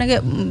আমি আপনাকে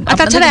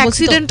তাছাড়া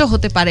অ্যাক্সিডেন্টও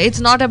হতে পারে,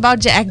 ইটস নট অ্যাবাউট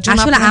যে একজন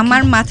আসলে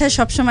আমার মাথায়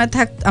সবসময়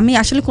আমি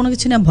আসলে কোনো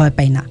কিছু নিয়ে ভয়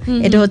পাই না,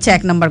 এটা হচ্ছে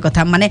এক নম্বর কথা।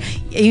 মানে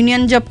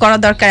ইউনিয়ন জব করা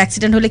দরকার,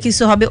 অ্যাক্সিডেন্ট হলে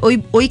কিছু হবে,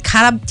 ওই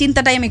খারাপ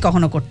চিন্তাটাই আমি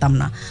কখনো করতাম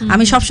না।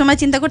 আমি সবসময়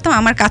চিন্তা করতাম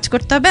আমার কাজ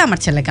করতে হবে, আমার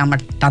ছেলেকে আমার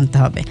টানতে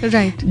হবে,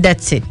 right,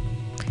 that's it.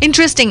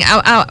 Interesting,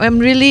 I am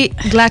really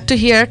glad to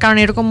hear, কারণ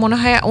এরকম মনে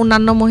হয়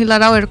অন্যান্য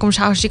মহিলারাও এরকম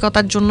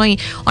সাহসিকতার জন্যই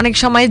অনেক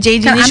সময় যেই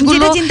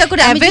জিনিসগুলো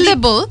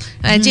অ্যাভেলেবল,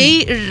 যেই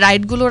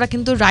রাইটগুলো ওরা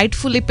কিন্তু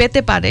রাইটফুলি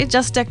পেতে পারে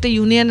জাস্ট একটা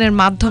ইউনিয়নের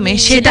মাধ্যমে,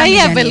 সেটাই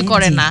অ্যাভেল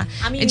করে না,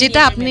 যেটা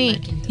আপনি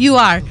ইউ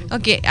আর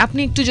ওকে। আপনি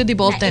একটু যদি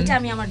বলতেন। এটা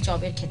আমি আমার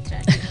জবের ক্ষেত্রে,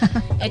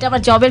 এটা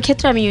আমার জবের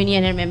ক্ষেত্রে আমি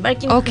ইউনিয়নের মেম্বার,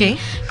 কিন্তু ওকে,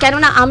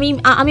 কেননা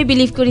আমি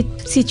বিলিভ করি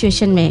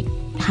situation may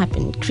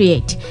happen,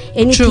 create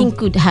anything True.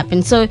 could happen.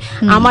 So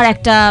আমার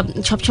একটা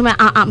সবসময়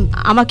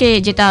আমাকে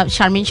যেটা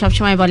শারমিন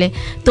সবসময় বলে,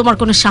 তোমার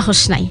কোনো সাহস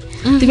নাই,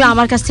 তুমি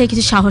আমার কাছ থেকে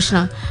কিছু সাহস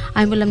নাও।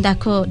 আমি বললাম,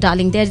 দেখো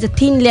darling, there is a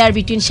thin layer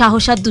between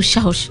সাহস আর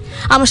দুঃসাহস।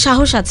 আমার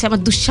সাহস আছে,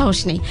 আমার দুঃসাহস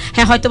নেই।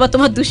 হ্যাঁ, হয়তো বা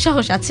তোমার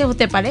দুঃসাহস আছে,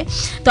 হতে পারে।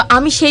 তো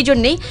আমি সেই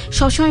জন্যেই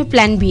সবসময়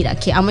প্ল্যান বি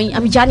রাখি।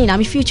 আমি জানি না,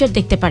 আমি ফিউচার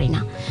দেখতে পারি না,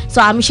 সো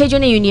আমি সেই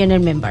জন্য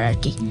ইউনিয়নের মেম্বার আর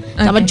কি।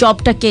 আমার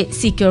জবটাকে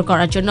সিকিউর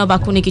করার জন্য বা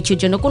কোনো কিছুর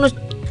জন্য, কোনো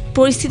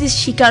পরিস্থিতির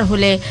শিকার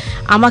হলে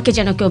আমাকে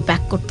যেন কেউ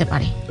ব্যাক করতে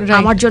পারে,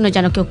 আমার জন্য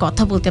যেন কেউ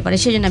কথা বলতে পারে,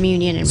 সেজন্য আমি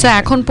ইউনিয়নের। সো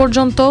এখন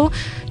পর্যন্ত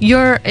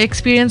your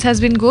experience has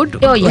been good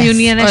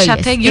ইউনিয়নের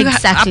সাথে,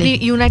 আপনি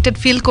ইউনাইটেড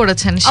ফিল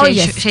করেছেন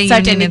সেই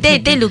ইউনিয়নে,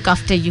 they look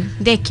after you,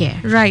 they care,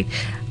 right.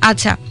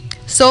 আচ্ছা,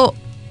 সো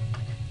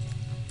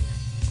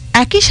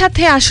একই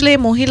সাথে আসলে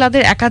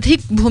মহিলাদের একাধিক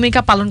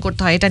ভূমিকা পালন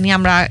করতে হয়, এটা নিয়ে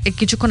আমরা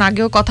কিছুক্ষণ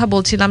আগেও কথা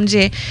বলছিলাম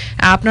যে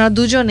আপনারা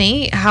দুজনেই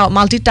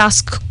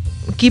মাল্টিটাস্ক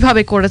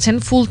কিভাবে করেছেন,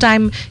 ফুল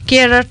টাইম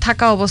কেয়ারার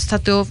থাকা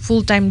অবস্থাতেও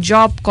ফুল টাইম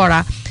জব করা,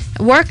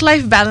 ওয়ার্ক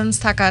লাইফ ব্যালেন্স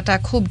থাকাটা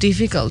খুব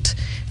ডিফিকাল্ট।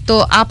 তো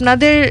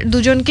আপনাদের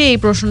দুজনকে এই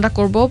প্রশ্নটা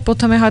করব,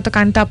 প্রথমে হয়তো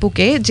কান্তা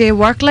আপুকে, যে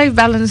ওয়ার্ক লাইফ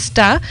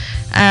ব্যালেন্সটা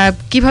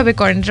কিভাবে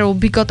করেন, এটার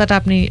অভিজ্ঞতাটা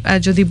আপনি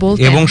যদি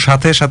বলতেন। এবং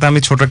সাথে সাথে আমি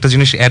ছোট একটা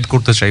জিনিস অ্যাড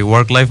করতে চাই,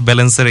 ওয়ার্ক লাইফ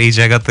ব্যালেন্সের এই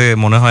জায়গাতে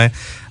মনে হয়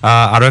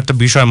আরো একটা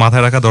বিষয়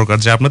মাথায় রাখা দরকার,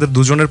 যে আপনাদের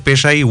দুজনের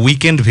পেশাই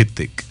উইকেন্ড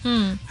ভিত্তিক।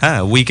 হ্যাঁ,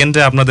 উইকেন্ডে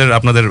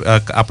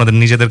আপনাদের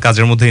নিজেদের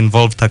কাজের মধ্যে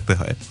ইনভলভ থাকতে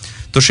হয়।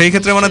 তো সেই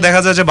ক্ষেত্রে মানে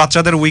দেখা যায় যে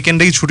বাচ্চাদের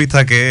উইকেন্ডেই ছুটি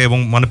থাকে এবং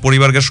মানে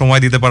পরিবারকে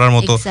সময় দিতে পারার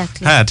মতো।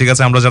 হ্যাঁ, ঠিক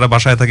আছে, আমরা যারা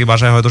বাসায় থাকি,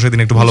 বাসায় হয়তো সেদিন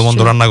একটু ভালো মন্দ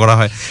রান্না করা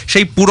হয়,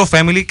 সেই পুরো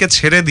ফ্যামিলিকে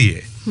ছেড়ে দিয়ে,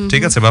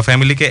 ঠিক আছে, বা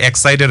ফ্যামিলিকে এক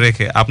সাইডে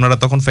রেখে আপনারা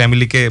তখন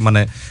ফ্যামিলিকে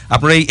মানে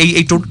আপনারা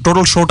এই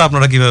টোটাল শোটা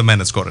আপনারা কিভাবে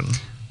ম্যানেজ করেন?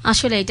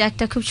 আসলে এটা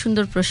একটা খুব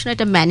সুন্দর প্রশ্ন,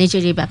 এটা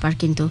ম্যানেজারের ব্যাপার।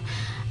 কিন্তু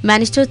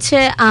ম্যানেজটা হচ্ছে,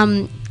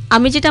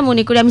 আমি যেটা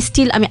মনে করি,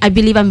 I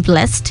believe I am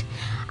blessed.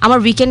 আমার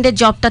উইকেন্ডের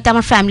জবটাতে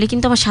আমার ফ্যামিলি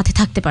কিন্তু আমার সাথে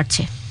থাকতে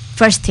পারছে,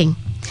 ফার্স্ট থিং।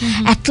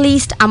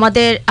 অ্যাটলিস্ট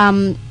আমাদের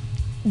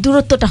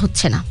দূরত্বটা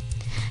হচ্ছে না,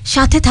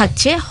 সাথে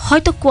থাকছে।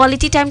 হয়তো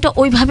কোয়ালিটি টাইমটা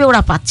ওইভাবে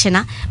ওরা পাচ্ছে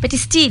না, but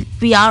still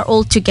we are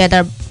all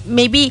together.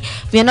 Maybe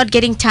we are not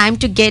getting time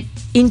to get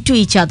into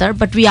each other,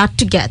 but we are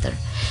together.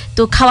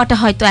 তো খাওয়াটা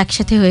হয়তো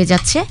একসাথে হয়ে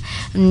যাচ্ছে,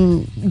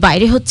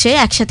 বাইরে হচ্ছে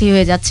একসাথে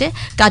হয়ে যাচ্ছে,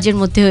 কাজের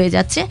মধ্যে হয়ে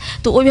যাচ্ছে।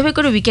 তো ওইভাবে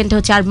করে উইকেন্ড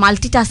হচ্ছে। আর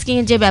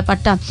মাল্টিটাস্কিংয়ের যে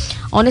ব্যাপারটা,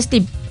 অনেস্টলি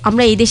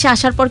আমরা এই দেশে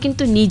আসার পর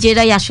কিন্তু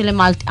নিজেরাই আসলে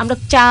আমরা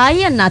চাই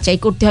আর না চাই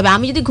করতে হবে।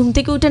 আমি যদি ঘুম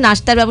থেকে উঠে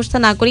নাস্তার ব্যবস্থা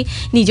না করি,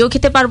 নিজেও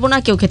খেতে পারবো না,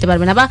 কেউ খেতে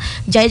পারবে না, বা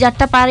যাই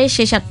যারটা পারে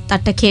সে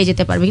তারটা খেয়ে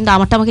যেতে পারবে, কিন্তু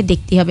আমারটা আমাকে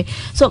দেখতেই হবে।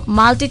 সো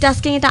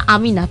মাল্টিটাস্কিং এটা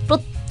আমি না,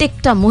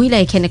 প্রত্যেকটা মহিলা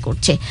এখানে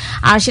করছে।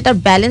 আর সেটার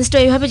ব্যালেন্সটা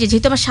এইভাবে যে,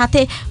 যেহেতু আমার সাথে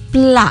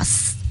প্লাস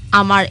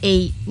আমার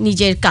এই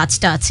নিজের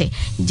কাজটা আছে,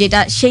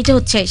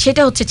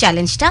 সেটা হচ্ছে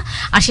চ্যালেঞ্জটা।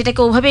 আর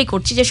সেটাকে ওভাবেই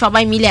করছি যে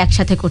সবাই মিলে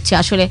একসাথে করছে।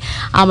 আসলে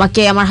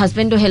আমাকে আমার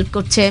হাজব্যান্ডও হেল্প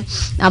করছে,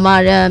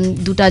 আমার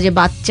দুটা যে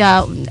বাচ্চা,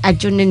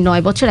 একজনের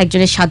 9 বছর,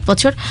 একজনের 7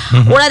 বছর,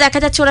 ওরা দেখা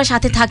যাচ্ছে ওরা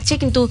সাথে থাকছে।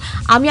 কিন্তু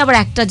আমি আবার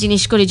একটা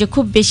জিনিস করি যে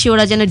খুব বেশি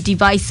ওরা যেন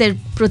ডিভাইসের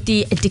প্রতি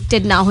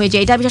অ্যাডিক্টেড না হয়ে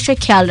যায়, এটা আমি সবসময়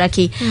খেয়াল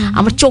রাখি।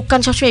 আমার চোখ কান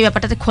সবসময় এই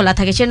ব্যাপারটাতে খোলা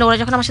থাকে। সেজন্য ওরা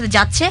যখন আমার সাথে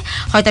যাচ্ছে,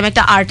 হয়তো আমি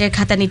একটা আর্টের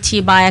খাতা নিচ্ছি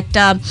বা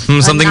একটা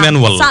সামথিং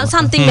ম্যানুয়াল,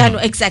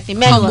 এক্স্যাক্টলি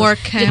ম্যানুয়াল,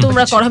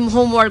 তোমরা করো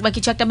হোমওয়ার্ক বা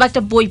কিছু একটা, বা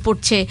একটা বই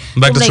পড়ছে,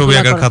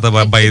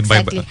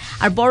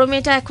 আর বড়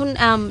মেয়েটা এখন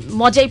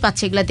মজাই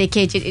পাচ্ছে এগুলা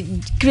দেখে, যে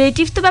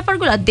ক্রিয়েটিভ তো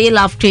ব্যাপারগুলো, they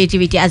love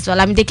creativity as well.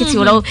 আমি দেখেছি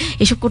ওরাও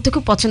এসব করতে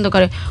খুব পছন্দ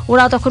করে।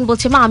 ওরাও তখন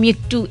বলছে, মা আমি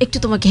একটু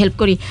তোমাকে হেল্প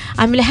করি।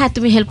 আমি বলি, হ্যাঁ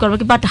তুমি হেল্প করবে,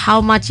 but how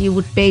much you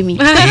would pay me.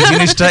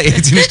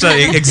 এই জিনিসটা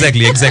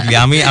এক্স্যাক্টলি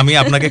আমি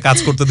আপনাকে কাজ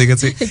করতে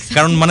দেখেছি।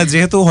 কারণ মানে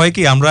যেহেতু হয়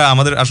কি, আমরা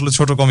আমাদের আসলে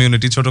ছোট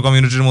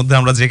কমিউনিটির মধ্যে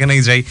আমরা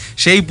যেখানেই যাই,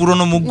 সেই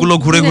পুরনো মুখগুলো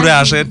ঘুরে ঘুরে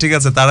আসে, ঠিক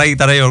আছে,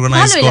 তারাই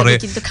অর্গানাইজ করে,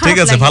 ঠিক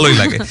আছে, ভালোই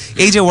লাগে।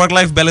 এই যে ওয়ার্ক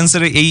লাইফ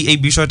ব্যালেন্সের এই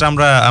বিষয়টা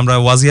আমরা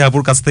ওয়াজিয়া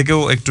আপুর কাছ থেকেও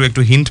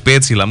একটু হিন্ট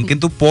পেয়েছিলাম।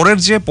 কিন্তু পরের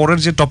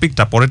যে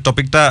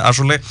টপিকটা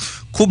আসলে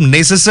খুব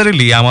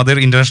নেসেসারিলি আমাদের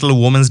ইন্টারন্যাশনাল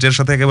ওমেন্স ডে এর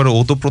সাথে একেবারে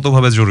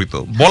ওতপ্রোতভাবে জড়িত।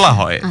 বলা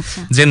হয়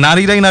যে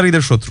নারীরাই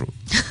নারীদের শত্রু,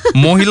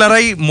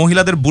 মহিলারাই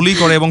মহিলাদের বুলি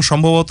করে, এবং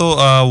সম্ভবত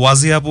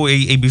ওয়াজিয়া আপু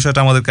এই বিষয়টা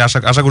আমাদেরকে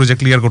আশা করি যে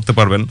ক্লিয়ার করতে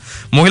পারবেন।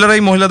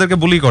 মহিলারাই মহিলাদেরকে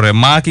বুলি করে,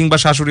 মা কিংবা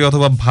শাশুড়ি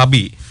অথবা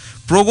ভাবি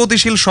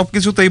প্রগতিশীল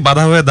সবকিছুতেই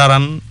বাধা হয়ে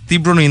দাঁড়ান,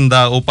 তীব্র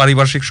নিন্দা ও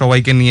পারিপার্শ্বিক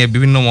সবাইকে নিয়ে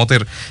বিভিন্ন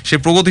মতের সেই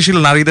প্রগতিশীল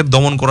নারীদের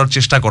দমন করার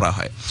চেষ্টা করা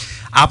হয়।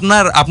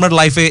 আপনার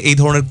লাইফে এই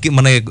ধরনের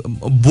মানে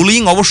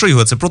বুলিং অবশ্যই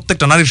হয়েছে,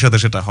 প্রত্যেকটা নারীর সাথে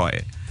সেটা হয়।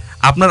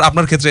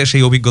 আপনার ক্ষেত্রে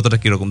সেই অভিজ্ঞতাটা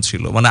কিরকম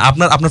ছিল? মানে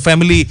আপনার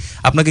ফ্যামিলি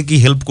আপনাকে কি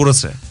হেল্প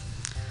করেছে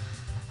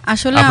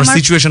আসলে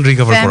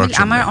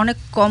আমার অনেক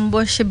কম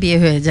বয়সে বিয়ে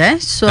হয়ে যায়,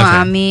 সো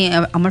আমি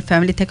আমার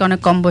ফ্যামিলি থেকে অনেক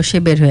কম বয়সে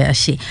বের হয়ে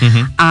আসি।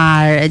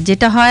 আর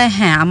যেটা হয়,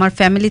 হ্যাঁ, আমার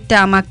ফ্যামিলিতে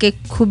আমাকে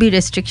খুবই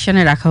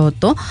রেস্ট্রিকশনে রাখা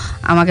হতো।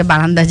 আমাকে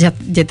বারান্দায়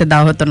যেতে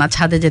দেওয়া হতো না,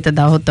 ছাদে যেতে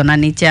দেওয়া হতো না।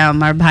 নিচে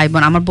আমার ভাই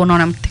বোন, আমার বোন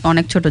আমার থেকে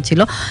অনেক ছোট ছিল,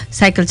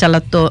 সাইকেল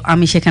চালাতো,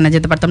 আমি সেখানে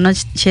যেতে পারতাম না,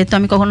 সেহেতু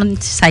আমি কখনো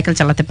সাইকেল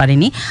চালাতে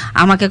পারিনি।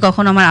 আমাকে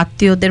কখনো আমার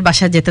আত্মীয়দের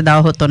বাসায় যেতে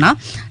দেওয়া হতো না।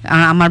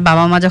 আমার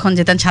বাবা মা যখন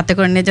যেতেন ছাতে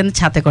করে নিয়ে যেতেন,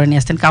 ছাতে করে নিয়ে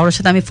আসতেন। কারোর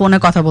সাথে আমি ফোনে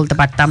কথা বলতে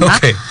পারতাম না।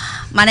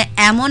 মানে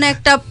এমন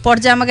একটা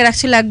পর্যায়ে আমাকে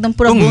রাখছিল একদম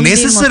পুরো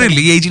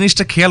নেসেসারিলি। এই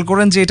জিনিসটা খেয়াল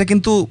করেন যে এটা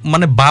কিন্তু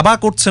মানে বাবা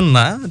করছেন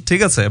না,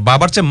 ঠিক আছে,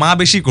 বাবার চেয়ে মা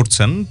বেশি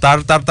করছেন,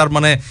 তার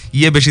মানে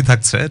বেশি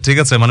থাকছে, ঠিক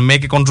আছে, মানে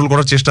মেয়েকে কন্ট্রোল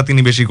করার চেষ্টা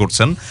তিনি বেশি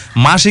করছেন।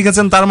 মা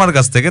শিখেছেন তার মার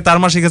কাছ থেকে, তার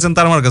মা শিখেছেন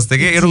তার মার কাছ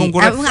থেকে, এরকম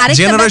করে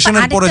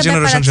জেনারেশনের পরে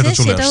জেনারেশন সেটা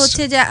চলে আসছে। সেটা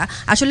হচ্ছে যে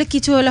আসলে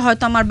কিছু হলে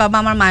হয়তো আমার বাবা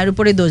আমার মায়ের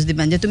উপরেই দোষ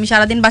দিবেন যে তুমি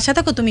সারাদিন বাসায়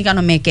থাকো, তুমি কেন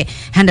মেয়েকে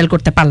হ্যান্ডেল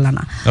করতে পারলা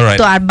না।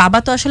 তো আর বাবা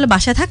তো আসলে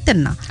বাসায় থাকতেন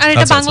না। আর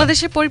এটা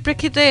বাংলাদেশের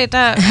পরিপ্রেক্ষিতে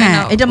এটা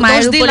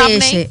মায়ের উপরে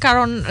এসে,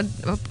 কারণ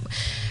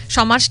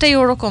সমাজটাই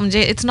ওরকম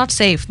যে ইটস নট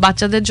সেফ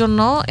বাচ্চাদের জন্য,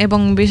 এবং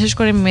বিশেষ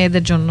করে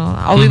মেয়েদের জন্য,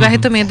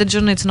 অবিবাহিত মেয়েদের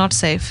জন্য ইটস নট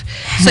সেফ।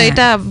 সো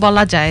এটা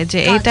বলা যায় যে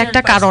এটা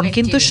একটা কারণ,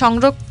 কিন্তু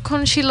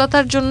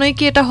সংরক্ষণশীলতার জন্যই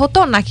কি এটা হতো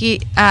নাকি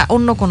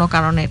অন্য কোনো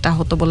কারণে এটা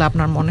হতো বলে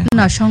আপনার মনে হয়?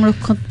 না,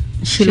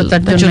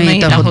 সংরক্ষণশীলতার জন্য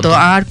এটা হতো,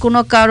 আর কোনো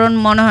কারণ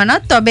মনে হয় না।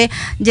 তবে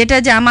যেটা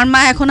যে আমার মা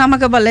এখন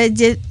আমাকে বলে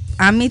যে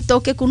আমি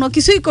তোকে কোনো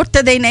কিছুই করতে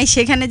দেই নাই,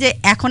 সেখানে যে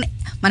এখন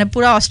মানে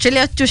পুরো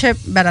অস্ট্রেলিয়া চুষে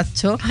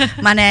বেড়াচ্ছ,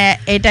 মানে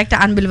এটা একটা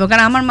আনবিলিভেবল।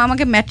 কারণ আমার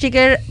মামাকে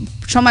ম্যাট্রিকের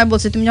সময়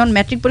বলছে তুমি যখন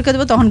ম্যাট্রিক পরীক্ষা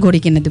দেবো তখন ঘড়ি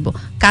কিনে দেবো,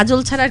 কাজল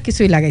ছাড়া আর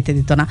কিছুই লাগাইতে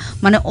দিত না।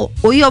 মানে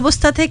ওই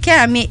অবস্থা থেকে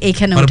আমি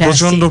এইখানে উঠে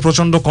আসছি।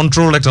 প্রচন্ড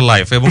কন্ট্রোল একটা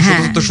লাইফ। এবং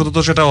শুধু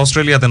তো সেটা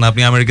অস্ট্রেলিয়াতে না,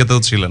 আপনি আমেরিকাতেও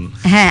ছিলেন।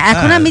 হ্যাঁ,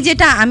 এখন আমি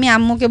যেটা আমি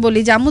আম্মুকে বলি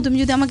যে আম্মু তুমি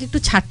যদি আমাকে একটু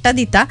ছাড়টা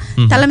দিতা,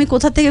 তাহলে আমি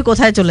কোথা থেকে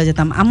কোথায় চলে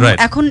যেতাম। আম্মু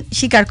এখন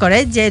স্বীকার করে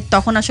যে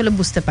তখন আসলে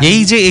বুঝতে পারে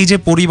এই যে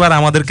পরিবার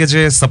আমাদেরকে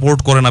যে সাপোর্ট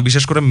করে না,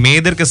 বিশেষ করে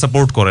মেয়েদেরকে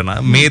সাপোর্ট করে না,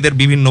 মেয়েদের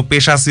বিভিন্ন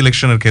পেশা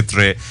সিলেকশনের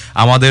ক্ষেত্রে,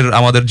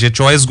 আমাদের যে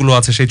চয়েস গুলো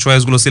আছে সেই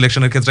চয়েস গুলো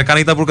সিলেকশনের ক্ষেত্রে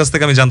কানিতাপুর কাছ থেকে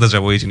আমি জানতে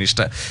চাবো এই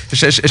জিনিসটা।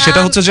 সেটা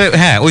হচ্ছে যে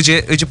হ্যাঁ, ওই যে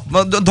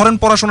ধরেন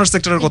পড়াশোনার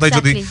সেক্টরের কথাই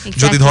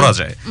যদি ধরা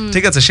যায়,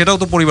 ঠিক আছে, সেটাও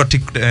তো পরিবার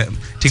ঠিক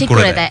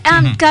করে দেয়।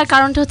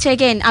 কারণটা হচ্ছে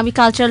এগেইন আমি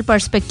কালচারাল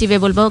পার্সপেক্টিভে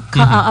বলবো,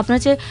 আপনার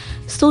যে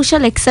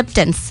সোশ্যাল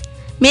অ্যাকসেপ্টেন্স,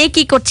 মেয়ে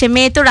কি করছে,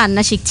 মেয়ে তো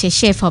রান্না শিখছে,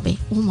 শেফ হবে,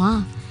 ও মা,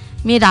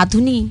 মেয়ে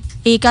রাঁধুনি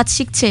এই কাজ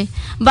শিখছে,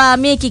 বা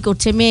মেয়ে কি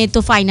করছে, মেয়ে তো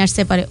ফাইন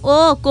আর্টসে পারে, ও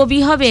কবি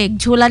হবে,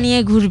 ঝোলা নিয়ে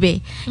ঘুরবে,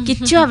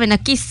 কিচ্ছু হবে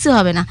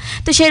না।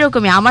 তো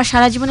সেরকমই আমার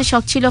সারা জীবনে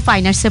শখ ছিল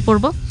ফাইন আর্টসে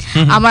পড়বো।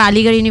 আমার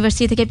আলিগড়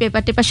ইউনিভার্সিটি থেকে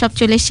পেপার টেপার সব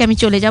চলে এসছে, আমি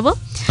চলে যাব।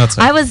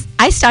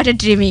 I started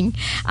dreaming.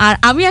 আর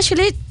আমি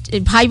আসলে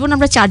ভাই বোন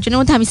আমরা চারজনের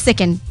মধ্যে আমি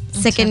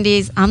second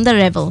is I am the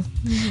rebel.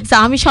 So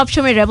আমি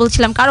সবসময় রেবেল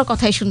ছিলাম, কারো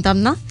কথাই শুনতাম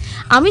না।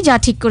 আমি যা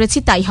ঠিক করেছি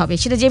তাই হবে,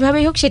 সেটা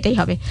যেভাবেই হোক সেটাই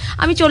হবে।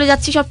 আমি চলে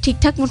যাচ্ছি সব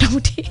ঠিকঠাক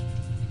মোটামুটি।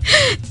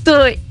 তো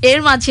এর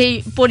মাঝেই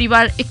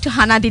পরিবার একটু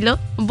হানা দিল,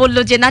 বলল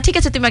যে না ঠিক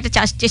আছে, তুমি একটা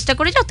চেষ্টা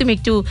করে যাও, তুমি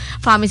একটু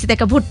ফার্মেসিতে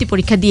একটা ভর্তি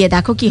পরীক্ষা দিয়ে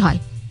দেখো কি হয়।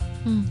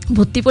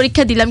 ভর্তি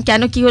পরীক্ষা দিলাম,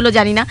 কেন কি হলো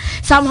জানি না,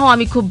 সামহাও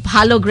আমি খুব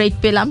ভালো গ্রেড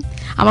পেলাম।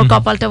 আমার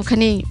কপালটা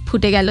ওখানেই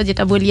ফুটে গেল,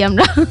 যেটা বলি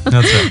আমরা।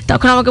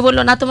 তখন আমাকে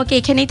বললো না, তোমাকে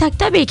এখানেই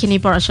থাকতে হবে,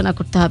 এখানেই পড়াশোনা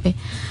করতে হবে।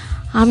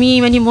 আমি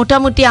মানে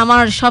মোটামুটি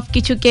আমার সব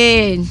কিছুকে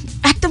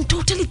একদম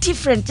totally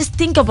different, just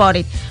think about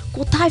it.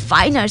 কোথায়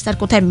ফাইন আর্টস আর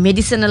কোথায়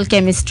medicinal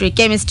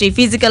chemistry,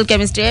 physical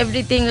chemistry,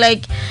 everything like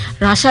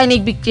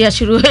রাসায়নিক বিক্রিয়া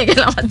শুরু হয়ে গেল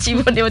আমার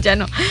জীবনেও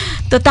যেন।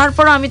 তো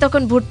তারপর আমি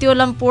তখন ভর্তি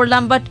হলাম,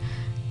 পড়লাম, বাট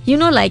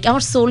লাইক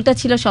আমার সোলটা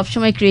ছিল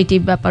সবসময় ক্রিয়েটিভ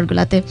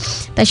ব্যাপারগুলোতে।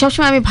 তাই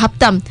সবসময় আমি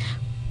ভাবতাম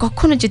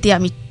কখনো যদি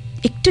আমি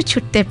একটু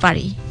ছুটতে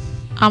পারি,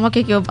 আমাকে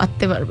কেউ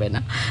বাঁধতে পারবে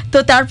না। তো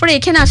তারপরে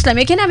এখানে আসলাম,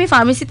 এখানে আমি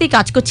ফার্মেসিতেই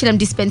কাজ করছিলাম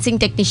ডিসপেন্সিং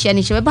টেকনিশিয়ান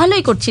হিসেবে,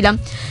 ভালোই করছিলাম।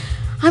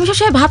 আমি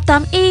সবসময়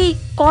ভাবতাম এই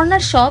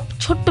কর্নার শপ,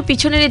 ছোট্ট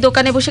পিছনের এই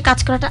দোকানে বসে কাজ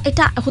করাটা,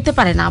 এটা হতে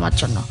পারে না আমার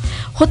জন্য,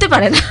 হতে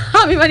পারে না।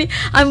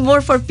 আমি মোর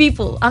ফর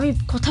পিপল, আমি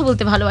কথা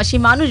বলতে ভালোবাসি,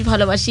 মানুষ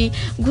ভালোবাসি,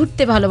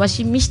 ঘুরতে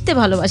ভালোবাসি, মিশতে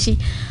ভালোবাসি।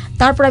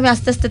 তারপর আমি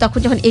আস্তে আস্তে তখন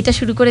যখন এটা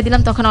শুরু করে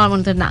দিলাম, তখন আমার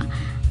মনে হতো না,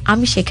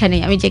 আমি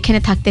সেখানেই, আমি যেখানে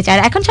থাকতে চাই।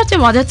 আর এখন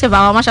সবচেয়ে মজা হচ্ছে,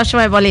 বাবা মা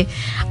সবসময় বলে,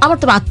 আমার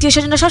তো আত্মীয়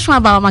স্বজনরা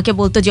সবসময় বাবা মাকে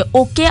বলতো যে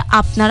ওকে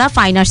আপনারা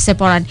ফাইন আর্টসে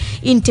পড়ান,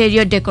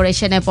 ইন্টেরিয়র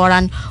ডেকোরেশনে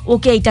পড়ান,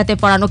 ওকে এইটাতে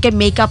পড়ান, ওকে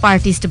মেকআপ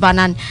আর্টিস্ট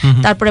বানান।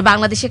 তারপরে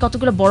বাংলাদেশে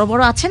কতগুলো বড়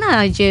বড় আছে না,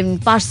 যে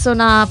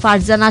পার্সোনা,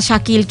 ফারজানা,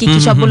 শাকিল, কি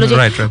সব বললো যে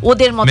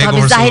ওদের মতো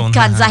হবে, জাহিদ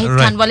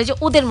খান বলে যে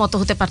ওদের মতো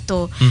হতে পারতো,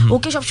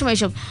 ওকে সবসময়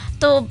এসব।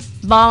 তো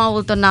বাবা মা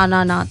বলতো না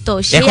না না। তো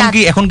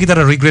এখন কি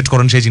তারা রিগ্রেট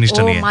করেন সেই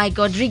জিনিসটা নিয়ে? ও মাই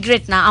গড,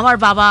 রিগ্রেট না, আমার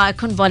বাবা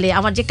এখন বলে,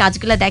 আমার যে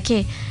কাজগুলো দেখে,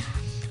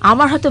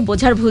 আমার হয়তো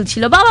বোঝার ভুল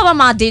ছিল, বাবা বা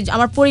মাদের,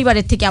 আমার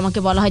পরিবারের থেকে আমাকে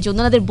বলা হয় যে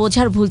ওনাদের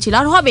বোঝার ভুল ছিল।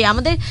 আর হবে,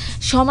 আমাদের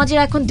সমাজের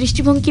এখন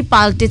দৃষ্টিভঙ্গি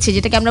পাল্টেছে,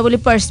 যেটাকে আমরা বলি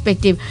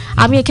পার্সপেক্টিভ।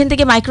 আমি এখান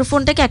থেকে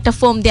মাইক্রোফোনটাকে একটা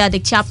ফোম দেয়া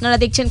দেখছি, আপনারা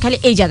দেখছেন খালি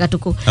এই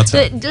জায়গাটুকু,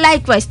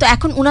 লাইকওয়াইজ। তো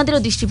এখন ওনাদেরও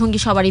দৃষ্টিভঙ্গি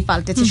সবারই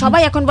পাল্টেছে।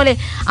 সবাই এখন বলে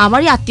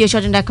আমারই আত্মীয়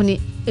স্বজন এখন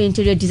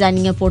ইন্টেরিয়র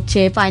ডিজাইনিং এ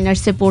পড়ছে, ফাইন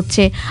আর্টসে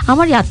পড়ছে,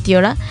 আমারই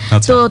আত্মীয়রা।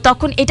 তো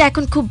তখন এটা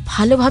এখন খুব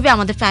ভালোভাবে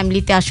আমাদের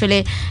ফ্যামিলিতে আসলে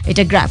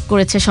এটা গ্র্যাব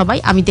করেছে সবাই,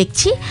 আমি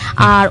দেখছি।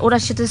 আর ওরা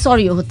সাথে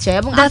সরিও হচ্ছে,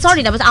 এবং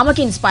সরি না,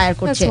 আমাকে ইন্সপায়ার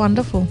করছে।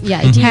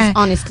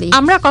 অনেস্টলি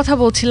আমরা কথা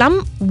বলছিলাম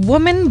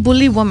ওমেন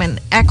বুলি ওমেন।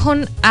 এখন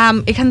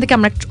এখান থেকে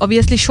আমরা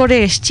অবভিয়াসলি সরে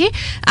এসেছি।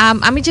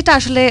 আমি যেটা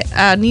আসলে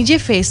নিজে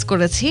ফেস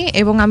করেছি,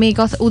 এবং আমি এই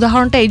কথা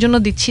উদাহরণটা এই জন্য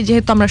দিচ্ছি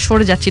যেহেতু আমরা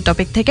সরে যাচ্ছি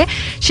টপিক থেকে,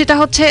 সেটা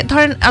হচ্ছে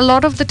ধরেন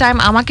লট অফ দ্য টাইম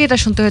আমাকে এটা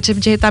শুনতে হয়েছে,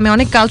 যেহেতু আমি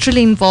অনেক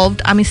কালচারালি ইনভলভড,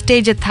 আমি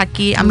স্টেজে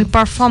থাকি, আমি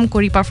পারফর্ম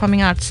করি, পারফর্মিং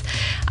আর্টস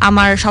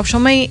আমার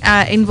সবসময়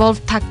ইনভলভ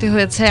থাকতে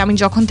হয়েছে। আমি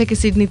যখন থেকে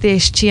সিডনিতে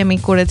এসেছি আমি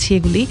করেছি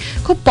এগুলি,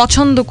 খুব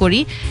পছন্দ করি।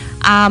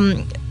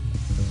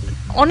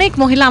 অনেক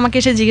মহিলা আমাকে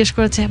এসে জিজ্ঞেস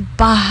করেছে,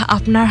 বাহ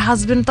আপনার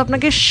হাজবেন্ড তো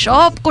আপনাকে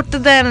সব করতে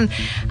দেন,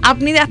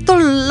 আপনি এত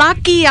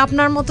লাকি,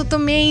 আপনার মতো তো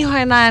মেয়েই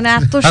হয় না,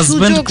 এত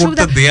সুযোগ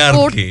সুবিধা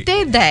করতে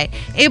দেয়।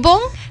 এবং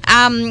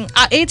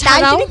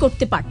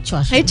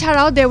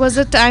এছাড়াও there was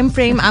a time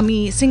frame আমি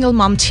সিঙ্গেল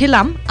মম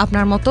ছিলাম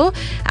আপনার মতো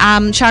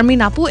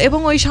শারমিন আপু, এবং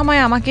ওই সময়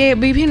আমাকে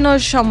বিভিন্ন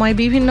সময়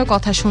বিভিন্ন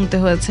কথা শুনতে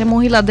হয়েছে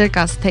মহিলাদের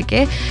কাছ থেকে,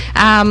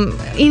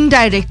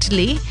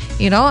 ইনডাইরেক্টলি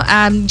ইউনো।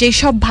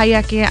 যেসব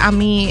ভাইয়াকে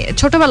আমি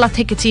ছোটবেলা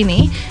থেকে চিনি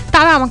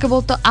তারা আমাকে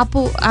বলতো,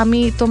 আপু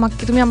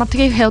তুমি আমার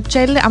থেকে হেল্প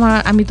চাইলে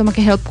আমি তোমাকে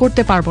হেল্প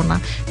করতে পারবো না,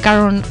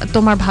 কারণ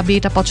তোমার ভাবি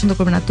এটা পছন্দ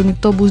করবে না, তুমি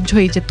তো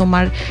বুঝছোই যে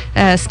তোমার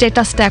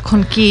স্ট্যাটাসটা এখন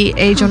কি,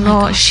 এই জন্য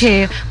সে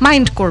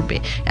মাইন্ড করবে।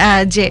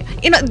 যে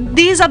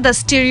দিজ আর দ্য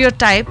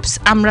স্টেরিওটাইপস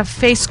আমরা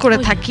ফেস করে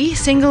থাকি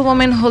সিঙ্গেল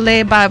ওমেন হলে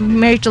বা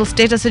ম্যারিটাল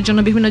স্ট্যাটাসের জন্য,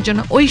 বিভিন্ন জন্য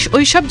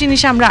ওই সব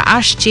জিনিসে আমরা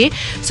আসছি।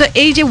 সো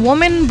এই যে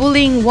ওমেন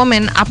বুলিং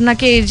ওমেন,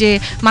 আপনাকে এই যে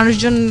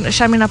মানুষজন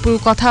শারমিন আপুর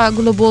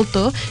কথাগুলো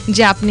বলতো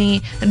যে আপনি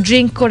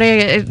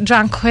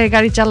ড্রাঙ্ক হয়ে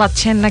গাড়ি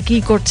চালাচ্ছেন না কি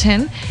করছেন,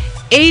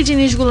 এই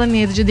জিনিসগুলো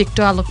নিয়ে যদি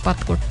একটু আলোকপাত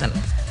করতেন।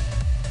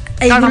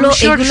 এগুলো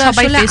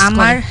আসলে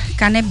আমার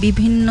কানে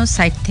বিভিন্ন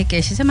সাইড থেকে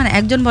এসেছে, মানে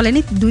একজন বলেনি,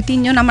 2-3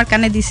 জন আমার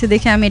কানে দিচ্ছে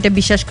দেখে আমি এটা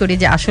বিশ্বাস করি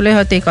যে আসলে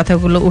হয়তো এই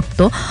কথাগুলো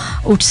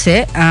উঠছে।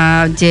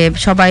 যে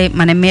সবাই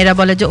মানে মেয়েরা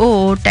বলে যে ও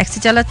ট্যাক্সি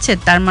চালাচ্ছে,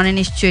 তার মানে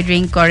নিশ্চয়ই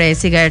ড্রিঙ্ক করে,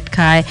 সিগারেট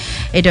খায়,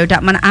 এটা ওটা।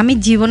 মানে আমি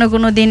জীবনে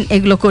কোনো দিন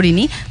এগুলো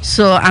করিনি।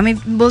 সো আমি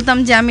বলতাম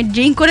যে আমি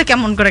ড্রিঙ্ক করে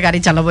কেমন করে গাড়ি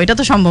চালাবো, এটা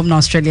তো সম্ভব না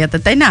অস্ট্রেলিয়াতে,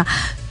 তাই না?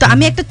 তো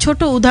আমি একটা ছোট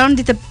উদাহরণ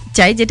দিতে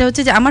চাই, যেটা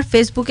হচ্ছে যে আমার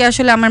ফেসবুকে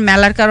আসলে আমার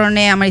মেলার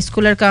কারণে, আমার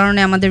স্কুলের কারণে,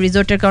 আমাদের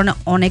রিসোর্টের কারণে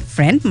অনেক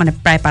ফ্রেন্ড, মানে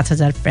প্রায়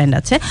 5000 ফ্রেন্ড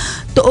আছে।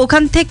 তো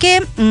ওখান থেকে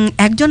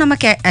একজন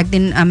আমাকে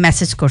একদিন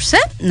মেসেজ করছে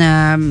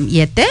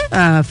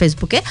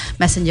ফেসবুকে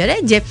মেসেঞ্জারে,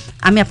 যে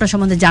আমি আপনার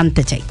সম্বন্ধে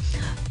জানতে চাই।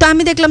 তো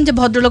আমি দেখলাম যে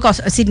ভদ্রলোক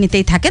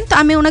সিডনিতেই থাকেন। তো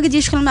আমি ওনাকে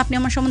জিজ্ঞেস করলাম, আপনি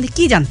আমার সম্বন্ধে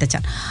কি জানতে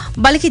চান?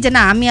 বলে কি যে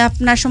না, আমি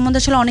আপনার সম্বন্ধে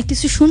আসলে অনেক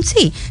কিছু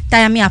শুনছি,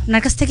 তাই আমি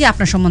আপনার কাছ থেকে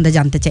আপনার সম্বন্ধে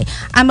জানতে চাই।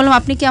 আমি বললাম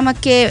আপনি কি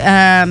আমাকে,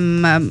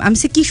 আমি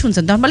সে কী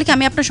শুনছেন? তখন বলে কি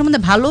আমি আপনার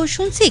সম্বন্ধে ভালো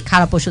শুনছি,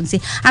 খারাপও শুনছি।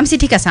 আমি সে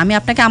ঠিক আছে, আমি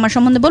আপনাকে আমার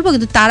সম্বন্ধে বলবো,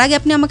 কিন্তু তার আগে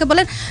আপনি আমাকে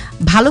বলেন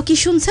ভালো কি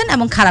শুনছেন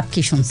এবং খারাপ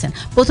কি শুনছেন।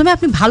 প্রথমে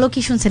আপনি ভালো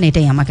কি শুনছেন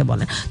এটাই আমাকে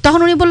বলেন। তখন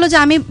উনি বললো যে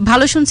আমি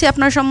ভালো শুনছি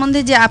আপনার সম্বন্ধে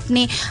যে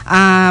আপনি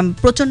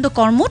প্রচণ্ড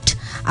কর্মঠ,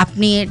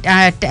 আপনি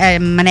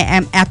মানে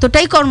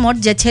এতটাই কর্মঠ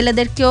যে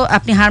ছেলেদেরকেও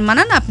আপনি হার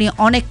মানান, আপনি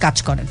অনেক কাজ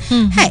করেন।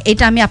 হ্যাঁ,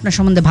 এটা আমি আপনার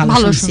সম্বন্ধে ভালো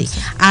শুনছি।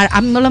 আর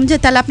আমি বললাম যে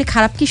তাহলে আপনি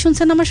খারাপ কি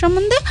শুনছেন আমার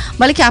সম্বন্ধে?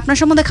 বলে কি আপনার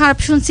সম্বন্ধে খারাপ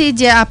শুনছি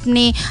যে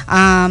আপনি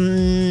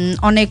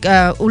অনেক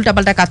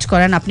উল্টাপাল্টা কাজ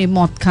করেন, আপনি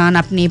মদ খান,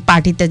 আপনি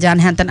পার্টিতে যান,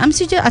 হ্যান ত্যান। আমি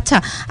যে আচ্ছা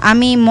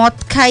আমি মদ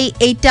খাই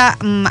এইটা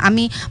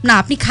আমি না,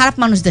 আপনি খারাপ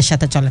মানুষদের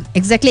সাথে চলেন।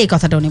 এক্স্যাক্টলি এই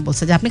কথাটা উনি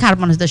বলছে যে আপনি খারাপ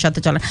মানুষদের সাথে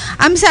চলেন।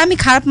 আমি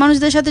খারাপ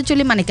মানুষদের সাথে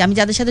চলি মানে কি, আমি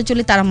যাদের সাথে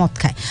চলি তারা মদ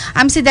খায়।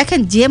 আমি দেখেন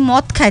যে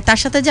মদ খায় তার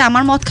সাথে যে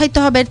আমার মদ খাইতে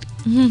হবে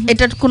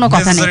এটার কোনো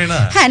কথা নেই।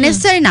 হ্যাঁ,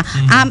 নেসেসারি না।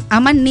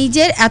 আমার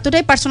নিজের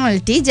এতটাই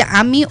পার্সোনালিটি যে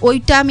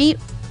আমি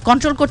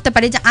কন্ট্রোল করতে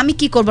পারি যে আমি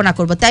কি করব না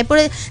করব।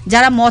 তারপরে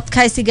যারা মদ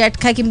খায়, সিগারেট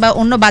খায় কিংবা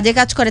অন্য বাজে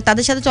কাজ করে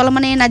তাদের সাথে চলা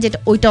মানে না যেটা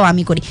ওইটাও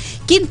আমি করি।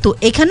 কিন্তু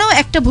এখানেও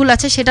একটা ভুল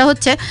আছে, সেটা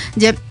হচ্ছে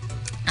যে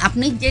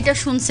আপনি যেটা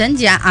শুনছেন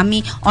যে আমি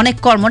অনেক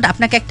কর্মঠ,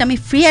 আপনাকে একটা আমি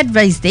ফ্রি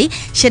অ্যাডভাইস দিই,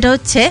 সেটা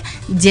হচ্ছে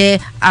যে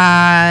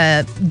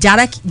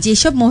যারা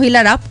যেসব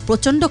মহিলারা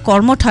প্রচণ্ড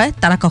কর্মঠ হয়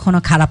তারা কখনো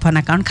খারাপ হয়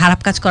না, কারণ খারাপ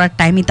কাজ করার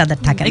টাইমই তাদের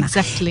থাকে না।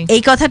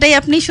 এই কথাটাই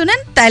আপনি শুনেন,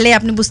 তাহলে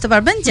আপনি বুঝতে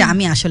পারবেন যে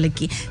আমি আসলে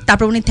কি।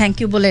 তারপর উনি থ্যাংক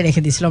ইউ বলে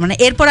রেখে দিয়েছিল, মানে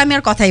এরপর আমি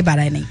আর কথাই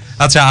বাড়াই নাই।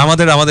 আচ্ছা,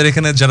 আমাদের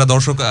এখানে যারা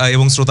দর্শক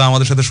এবং শ্রোতা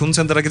আমাদের সাথে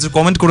শুনছেন তারা কিছু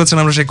কমেন্ট করেছেন,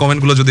 আমরা সেই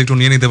কমেন্টগুলো যদি একটু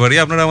নিয়ে নিতে পারি।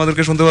 আপনারা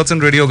আমাদেরকে শুনতে পাচ্ছেন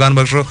রেডিও গান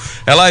বাক্স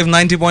লাইভ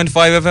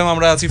 90.5 FM।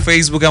 আমরা আছি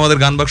ফেসবুকে আমাদের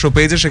গান বাক্স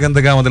পেজে, সেখান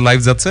থেকে আমাদের লাইভ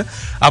যাচ্ছে।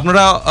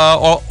 আপনারা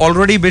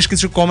অলরেডি বেশ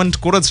কিছু কমেন্ট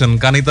করেছেন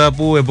কানিতা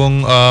আপু এবং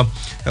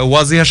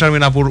ওয়াজিহা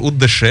শারমিন আপুর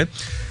উদ্দেশ্যে।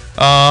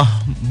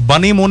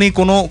 বানি মনি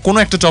কোনো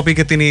একটা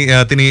টপিকে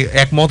তিনি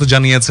একমত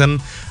জানিয়েছেন।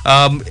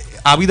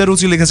 আবিদা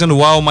রুচি লিখেছেন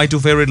wow my two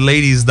favourite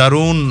ladies,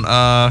 দারুন।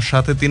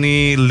 সাথে তিনি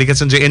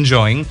লিখেছেন যে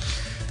এনজয়িং।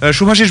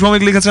 শুভাশিস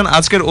ভৌমিক লিখেছেন,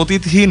 আজকের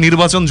অতিথি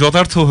নির্বাচন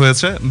যথার্থ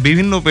হয়েছে,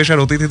 বিভিন্ন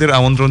পেশার অতিথিদের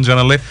আমন্ত্রণ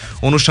জানালে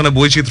অনুষ্ঠানে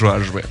বৈচিত্র্য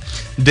আসবে।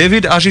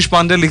 ডেভিড আশিস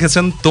পান্ডে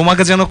লিখেছেন,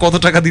 তোমাকে যেন কত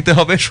টাকা দিতে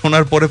হবে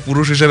শোনার পরে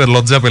পুরুষ হিসেবে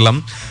লজ্জা পেলাম।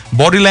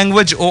 বডি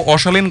ল্যাঙ্গুয়েজ ও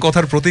অশালীন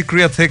কথার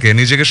প্রতিক্রিয়া থেকে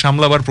নিজেকে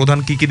সামলাবার প্রধান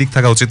কি কি দিক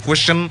থাকা উচিত?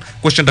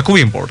 কোয়েশ্চেনটা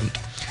খুবই ইম্পর্টেন্ট,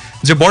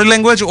 যে বডি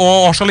ল্যাঙ্গুয়েজ ও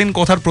অশালীন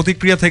কথার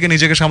প্রতিক্রিয়া থেকে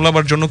নিজেকে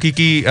সামলাবার জন্য কি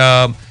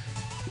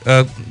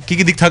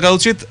কি দিক থাকা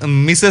উচিত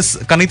মিসেস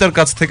কানিতার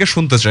কাছ থেকে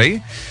শুনতে চাই।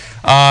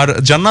 আর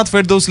জান্নাত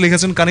ফেরদৌস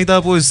লিখেছেন, কানিতা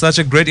আপু is such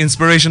a great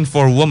inspiration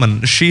for women.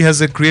 She has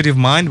a creative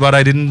mind, but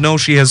I didn't know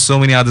she has so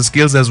many other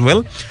skills as well.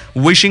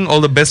 Wishing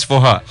all the best for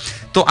her.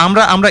 তো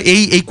আমরা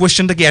এই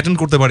কোয়েশ্চেনটা কি অ্যাটেন্ড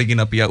করতে পারি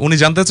কিনা পিয়া? উনি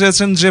জানতে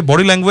চেয়েছেন যে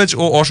বডি ল্যাঙ্গুয়েজ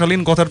ও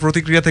অশালীন কথার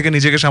প্রতিক্রিয়া থেকে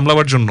নিজেকে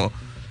সামলাবার জন্য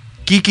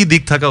কি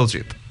দিক থাকা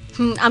উচিত।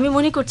 আমি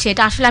মনে করছি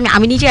এটা আসলে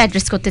আমি নিজে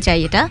অ্যাড্রেস করতে চাই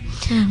এটা।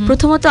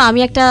 প্রথমত আমি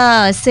একটা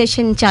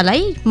সেশন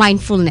চালাই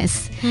মাইন্ডফুলনেস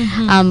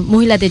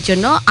মহিলাদের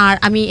জন্য, আর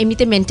আমি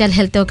এমনিতে মেন্টাল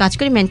হেলথেও কাজ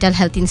করি, মেন্টাল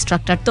হেলথ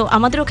ইনস্ট্রাক্টর। তো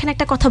আমাদের ওখানে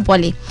একটা কথা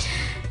বলে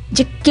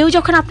যে কেউ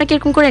যখন আপনাকে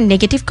এরকম করে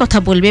নেগেটিভ কথা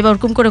বলবে বা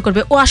ওরকম করে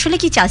করবে, ও আসলে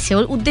কি চাচ্ছে,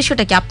 ওর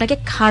উদ্দেশ্যটা কি? আপনাকে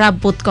খারাপ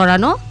বোধ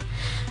করানো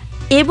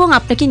এবং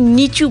আপনাকে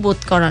নিচু বোধ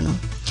করানো।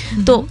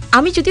 তো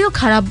আমি যদিও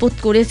খারাপ বোধ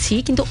করেছি,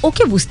 কিন্তু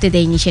ওকে বুঝতে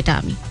দেইনি সেটা।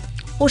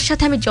 ওর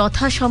সাথে আমি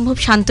যথাসম্ভব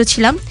শান্ত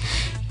ছিলাম।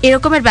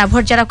 এরকমের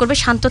ব্যবহার যারা করবে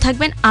শান্ত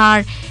থাকবেন, আর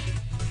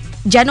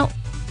যেন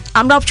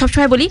আমরা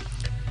সবসময় বলি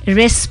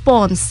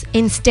রেসপন্স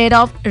ইনস্টেড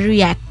অফ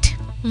রিয়্যাক্ট।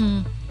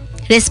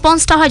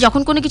 রেসপন্সটা হয়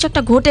যখন কোনো কিছু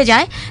একটা ঘটে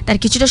যায়, তার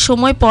কিছুটা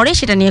সময় পরে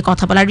সেটা নিয়ে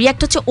কথা বলা।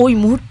 রিয়্যাক্ট হচ্ছে ওই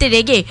মুহূর্তে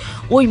রেগে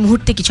ওই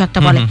মুহূর্তে কিছু একটা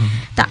বলে।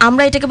 তা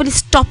আমরা এটাকে বলি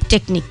স্টপ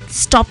টেকনিক।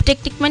 স্টপ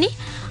টেকনিক মানে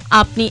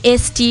আপনি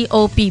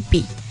STOPP।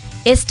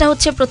 এসটা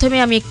হচ্ছে প্রথমে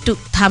আমি একটু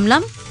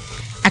থামলাম,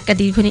 একটা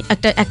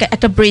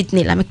একটা ব্রেথ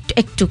নিলাম,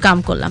 একটু কাম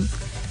করলাম।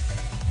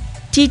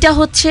 টিটা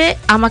হচ্ছে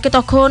আমাকে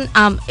তখন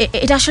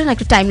এটা আসলে না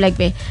একটু টাইম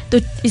লাগবে। তো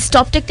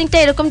স্টপ টেকনিকটা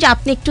এরকম যে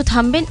আপনি একটু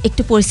থামবেন,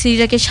 একটু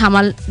পরিস্থিতিটাকে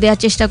সামাল দেওয়ার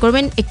চেষ্টা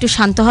করবেন, একটু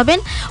শান্ত হবেন,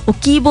 ও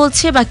কি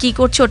বলছে বা কি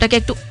করছে ওটাকে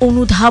একটু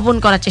অনুধাবন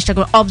করার চেষ্টা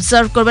করবেন,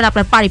 অবজার্ভ করবেন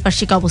আপনার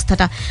পারিপার্শ্বিক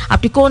অবস্থাটা,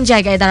 আপনি কোন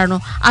জায়গায় দাঁড়ানো,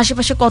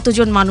 আশেপাশে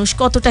কতজন মানুষ,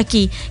 কতটা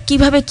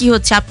কিভাবে কি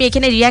হচ্ছে। আপনি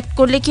এখানে রিয়্যাক্ট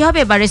করলে কি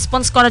হবে বা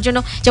রেসপন্স করার জন্য,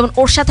 যেমন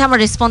ওর সাথে আমার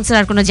রেসপন্সের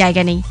আর কোনো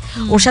জায়গা নেই,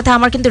 ওর সাথে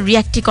আমার কিন্তু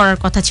রিয়্যাক্টই করার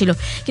কথা ছিল।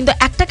 কিন্তু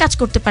একটা কাজ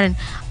করতে পারেন,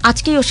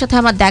 আজকেই ওর সাথে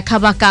আমার দেখা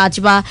বা কাজ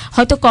বা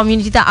হয়তো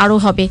কমিউনিটিতে আরও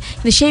হবে,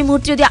 কিন্তু সেই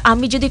মুহূর্তে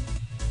যদি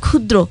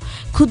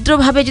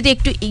ক্ষুদ্রভাবে যদি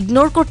একটু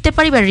ইগনোর করতে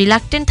পারি বা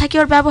রিল্যাক্টেন্ট থাকি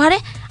ওর ব্যবহারে,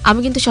 আমি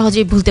কিন্তু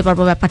সহজেই ভুলতে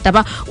পারবো ব্যাপারটা,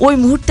 বা ওই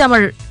মুহূর্তে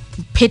আমার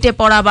ফেটে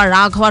পড়া বা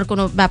রাগ হওয়ার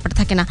কোনো ব্যাপার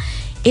থাকে না।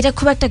 এটা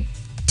খুব একটা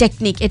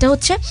টেকনিক। এটা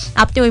হচ্ছে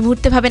আপনি ওই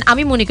মুহূর্তে ভাবেন,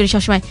 আমি মনে করি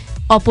সবসময়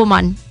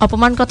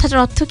অপমান কথাটার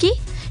অর্থ কি?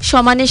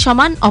 সমানে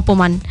সমান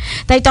অপমান।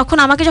 তাই তখন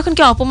আমাকে যখন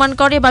কেউ অপমান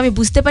করে বা আমি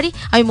বুঝতে পারি,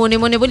 আমি মনে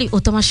মনে বলি ও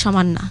তোমার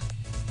সমান না,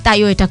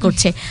 তাইও এটা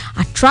করছে।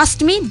 আর trust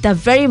me, the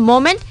very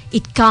moment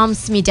it comes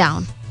me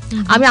down.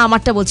 আমি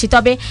আমারটা বলছি।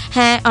 তবে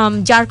হ্যাঁ,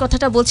 যার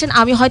কথাটা বলছেন,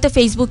 আমি হয়তো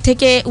ফেসবুক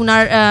থেকে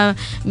উনার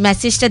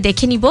মেসেজটা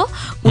দেখে নিব,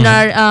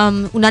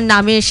 উনার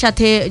নামের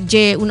সাথে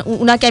যে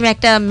উনাকে আমি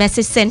একটা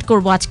মেসেজ সেন্ড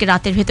করব আজকে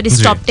রাতের ভেতরে,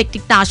 স্টপ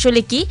টেকনিকটা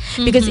আসলে কি,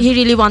 because he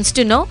really wants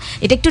to know.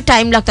 এটা একটু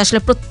টাইম লাগতো আসলে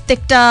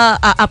প্রত্যেকটা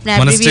আপনার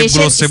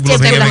অ্যাব্রিভিয়েশন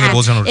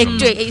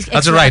একটু।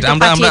 আচ্ছা রাইট,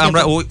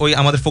 আমরা ওই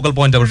আমাদের ফোকাল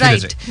পয়েন্ট আবার ফিরে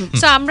যাই।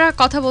 সো আমরা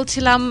কথা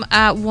বলছিলাম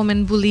ওমেন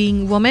বুলিং,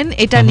 ওমেন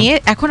এটা নিয়ে।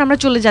 এখন আমরা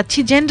চলে যাচ্ছি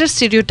জেন্ডার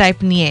স্টেরিওটাইপ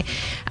নিয়ে।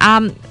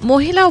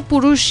 মহিলা ও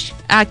পুরুষ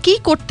কি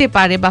করতে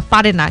পারে বা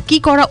পারে না, কি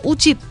করা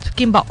উচিত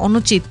কিংবা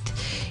অনুচিত,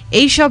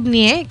 এইসব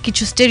নিয়ে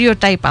কিছু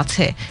স্টেরিওটাইপ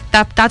আছে।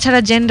 তাছাড়া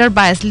জেন্ডার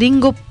বায়াস,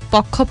 লিঙ্গ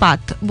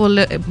পক্ষপাত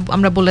বলে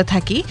আমরা বলে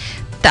থাকি,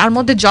 তার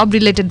মধ্যে job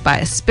related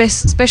bias.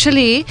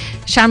 Specially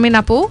Sharmin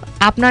আপু,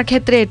 আপনার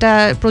ক্ষেত্রে এটা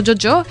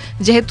প্রযোজ্য,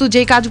 যেহেতু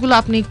যে কাজগুলো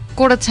আপনি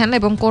করেছেন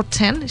এবং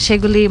করছেন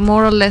সেগুলি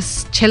মোরলেস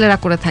ছেলেরা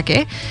করে থাকে।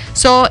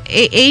 সো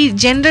এই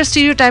জেন্ডার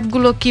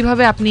স্টিরিওটাইপগুলো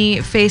কিভাবে আপনি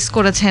ফেস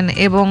করেছেন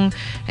এবং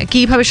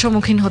কিভাবে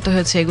সম্মুখীন হতে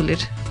হয়েছে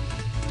এগুলির?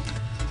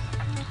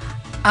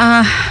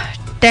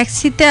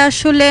 ট্যাক্সিতে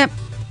আসলে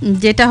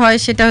যেটা হয়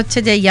সেটা হচ্ছে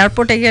যে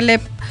এয়ারপোর্টে গেলে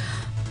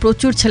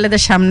প্রচুর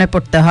ছেলেদের সামনে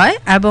পড়তে হয়,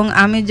 এবং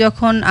আমি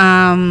যখন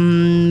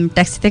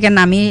ট্যাক্সি থেকে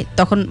নামি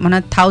তখন মানে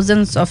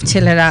থাউজেন্ডস অফ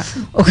ছেলেরা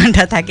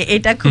ওখানটা থাকে।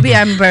 এটা খুবই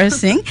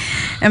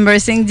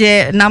এম্বারেসিং যে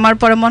নামার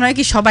পরে মনে হয়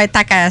কি সবাই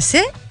তাকায় আছে,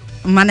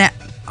 মানে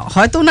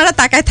হয়তো ওনারা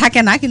তাকায়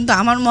থাকে না, কিন্তু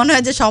আমার মনে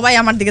হয় যে সবাই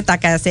আমার দিকে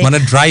তাকায় আছে, মানে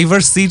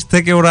ড্রাইভার সিট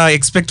থেকে ওরা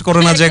এক্সপেক্ট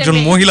করে না যে একজন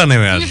মহিলা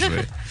নেমে আসবে।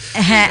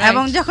 হ্যাঁ,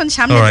 এবং যখন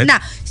সামনে না,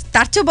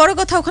 তার চেয়ে বড়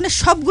কথা ওখানে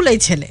সবগুলোই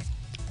ছেলে,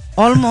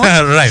 অলমোস্ট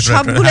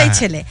সবগুলোই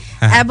ছেলে,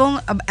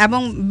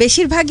 এবং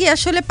বেশিরভাগই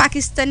আসলে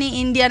পাকিস্তানি,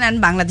 ইন্ডিয়ান এন্ড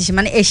বাংলাদেশি,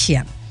 মানে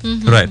এশিয়ান।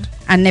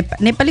 আর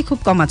নেপালি খুব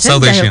কম আছে।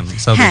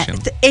 হ্যাঁ,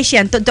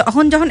 এশিয়ান। তো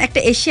যখন একটা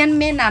এশিয়ান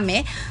মেয়ে নামে,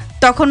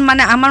 তখন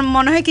মানে আমার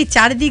মনে হয় কি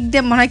চারিদিক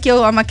দিয়ে মনে হয় কেউ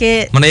আমাকে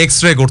মানে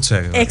এক্সরে করছে।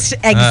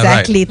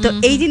 এক্স্যাক্টলি। তো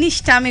এই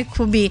জিনিসটা আমি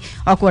খুবই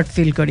অকওয়ার্ড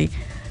ফিল করি।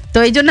 তো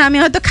এই জন্য আমি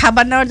হয়তো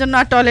খাবার নেওয়ার জন্য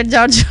আর টয়লেট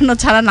যাওয়ার জন্য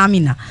ছাড়া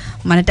নামি না,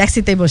 মানে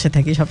ট্যাক্সিতেই বসে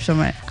থাকি সব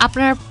সময়।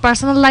 আপনার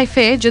পার্সোনাল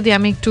লাইফে যদি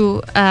আমি একটু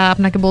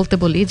আপনাকে বলতে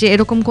বলি, যে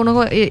এরকম কোনো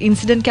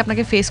ইনসিডেন্ট কি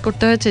আপনাকে ফেস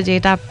করতে হয়েছে যে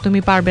এটা তুমি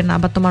পারবে না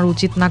বা তোমার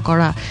উচিত না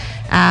করা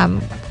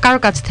কারো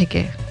কাছ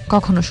থেকে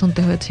কখনো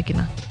শুনতে হয়েছে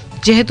কিনা,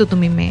 যেহেতু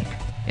তুমি মেয়ে,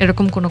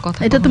 এরকম কোনো কথা?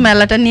 এটা তো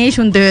মেলাটা নিয়েই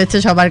শুনতে হয়েছে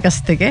সবার কাছ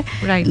থেকে,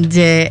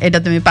 যে এটা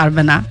তুমি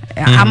পারবে না।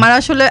 আমার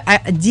আসলে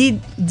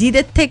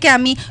জিদের থেকে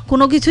আমি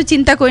কোনো কিছু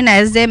চিন্তা করি না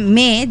এজ এ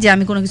মেয়ে যে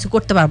আমি কোনো কিছু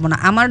করতে পারবো না।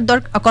 আমার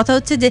কথা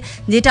হচ্ছে যে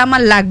যেটা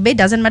আমার লাগবে,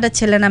 ডাজেন্ট ম্যাটার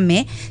ছেলে না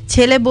মেয়ে,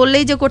 ছেলে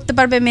বললেই যে করতে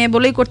পারবে, মেয়ে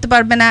বলেই করতে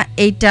পারবে না,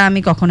 এইটা আমি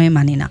কখনোই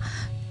মানি না।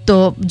 তো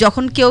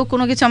যখন কেউ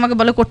কোনো কিছু আমাকে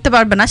বলে করতে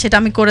পারবে না, সেটা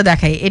আমি করে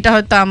দেখাই। এটা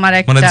হয়তো আমার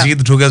একটা মানে জিদ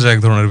ঢুকে যায় এক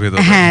ধরনের ভিতরে।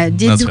 হ্যাঁ,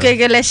 জিদ ঢুকে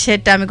গেলে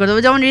সেটা আমি করে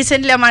দেবো। যেমন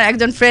রিসেন্টলি আমার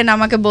একজন ফ্রেন্ড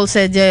আমাকে বলছে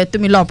যে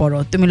তুমি ল পড়ো,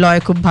 তুমি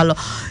লয়ে খুব ভালো।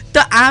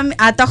 তো আমি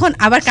তখন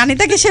আবার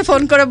কানিতাকে সে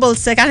ফোন করে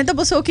বলছে, কানিতা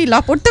বলছে ও কি ল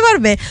পড়তে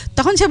পারবে?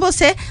 তখন সে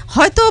বলছে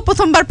হয়তো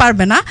প্রথমবার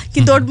পারবে না,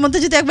 কিন্তু ওর মধ্যে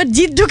যদি একবার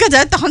জিদ ঢুকে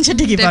যায় তখন সে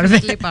ঠিকই পারবে।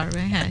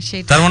 হ্যাঁ,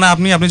 সেটা। তার মানে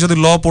আপনি যদি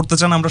ল পড়তে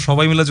চান, আমরা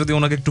সবাই মিলে যদি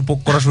ওনাকে একটু পোক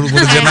করা শুরু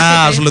করি যে না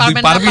আসলে তুই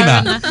পারবি না,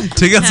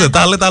 ঠিক আছে,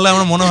 তাহলে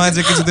আমার মনে হয়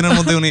যে কিছুদিনের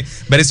মধ্যে উনি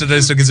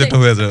ব্যারিস্টার কিছু একটা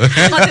হয়ে যাবে।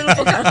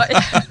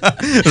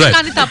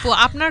 কানিতা আপু,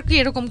 আপনার কি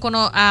এরকম কোনো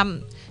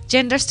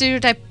জেন্ডার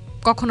স্টেরিওটাইপ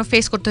কখনো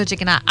ফেস করতে হচ্ছে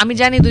কিনা? আমি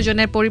জানি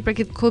দুজনের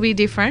পরিপ্রেক্ষিত খুবই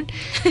different.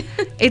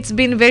 It's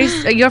been very,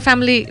 your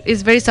family is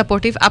very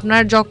supportive.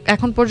 আপনার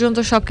এখন পর্যন্ত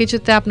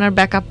সবকিছুতে আপনার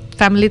ব্যাকআপ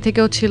ফ্যামিলি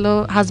থেকেও ছিল,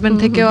 হাজবেন্ড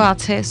থেকেও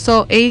আছে। সো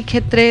এই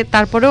ক্ষেত্রে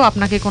তারপরেও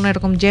আপনাকে কোনো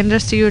এরকম জেন্ডার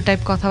স্টেরিওটাইপ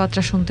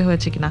কথাবার্তা শুনতে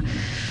হয়েছে কিনা?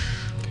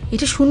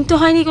 এটা শুনতে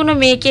হয়নি কোনো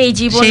মেয়েকে এই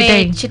জীবনে,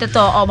 সেটা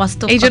তো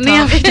অবাস্তব। এই জন্যই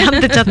আমি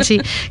জানতে চাচ্ছি,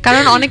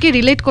 কারণ অনেকে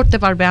রিলেট করতে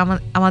পারবে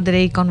আমাদের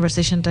এই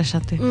কনভারসেশনটার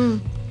সাথে।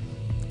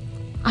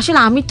 আসলে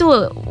আমি তো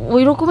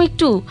ওই রকম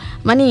একটু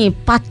মানে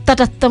পাত্তা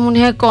টাত্তা মনে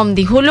হয় কম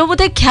দিই, হলেও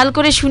বোধহয় খেয়াল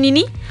করে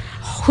শুনিনি,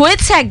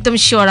 হয়েছে একদম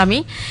শিওর আমি,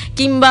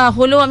 কিংবা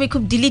হলেও আমি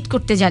খুব ডিলিট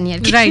করতে জানি আর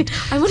কি। রাইট,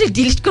 আমি বলি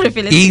ডিলিট করে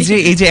ফেলেছি।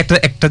 এই যে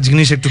একটা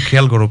জিনিস একটু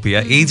খেয়াল করো পিয়া,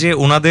 এই যে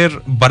ওনাদের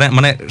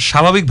মানে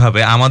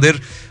স্বাভাবিকভাবে আমাদের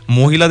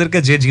মহিলাদেরকে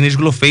যে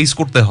জিনিসগুলো ফেস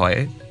করতে হয়,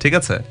 ঠিক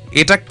আছে,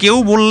 এটা কেউ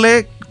বললে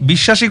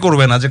বিশ্বাসই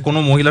করবে না যে কোনো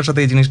মহিলার সাথে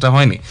এই জিনিসটা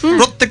হয়নি।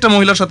 প্রত্যেকটা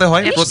মহিলার সাথে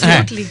হয়।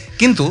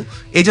 কিন্তু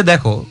এই যে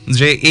দেখো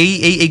যে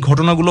এই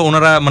ঘটনাগুলো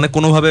ওনারা মানে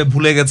কোনোভাবে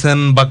ভুলে গেছেন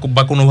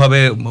বা কোনোভাবে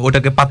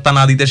ওইটাকে পাত্তা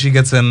না দিতে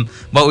শিখেছেন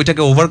বা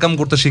ওইটাকে ওভারকাম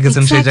করতে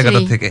শিখেছেন সেই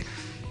জায়গাটা থেকে।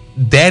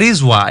 দ্যাট ইজ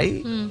ওয়াই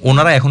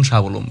ওনারা এখন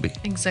স্বাবলম্বী।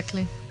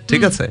 এক্স্যাক্টলি,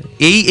 ঠিক আছে।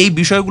 এই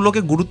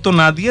বিষয়গুলোকে গুরুত্ব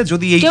না দিয়ে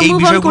যদি এই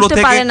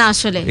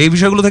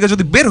বিষয়গুলো থেকে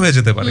যদি বের হয়ে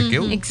যেতে পারে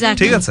কেউ,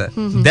 ঠিক আছে,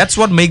 that's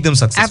what make them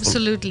successful.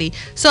 Absolutely.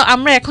 So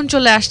আমরা এখন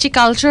চলে আসছি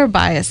কালচার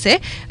বায়াসে।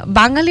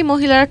 বাঙালি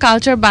মহিলার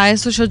কালচার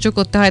বায়াসও সহ্য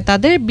করতে হয়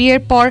তাদের।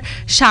 বিয়ের পর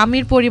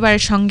স্বামীর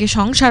পরিবারের সঙ্গে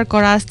সংসার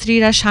করা,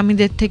 স্ত্রীরা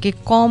স্বামীদের থেকে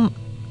কম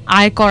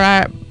আয় করা,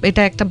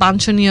 এটা একটা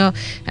বাঞ্ছনীয়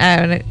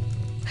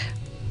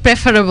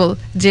প্রেফারেবল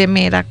যে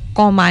মেয়েরা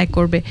কম আয়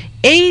করবে।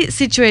 এই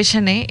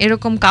সিচুয়েশনে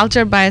এরকম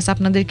কালচার বায়াস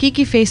আপনাদের কি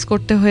কি ফেস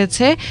করতে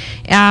হয়েছে,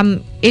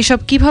 এসব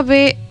কিভাবে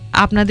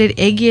আপনাদের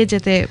এগিয়ে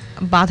যেতে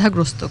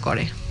বাধাগ্রস্ত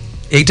করে?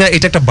 এটা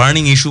একটা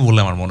বার্নিং ইস্যু বলে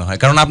আমার মনে হয়,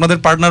 কারণ আপনাদের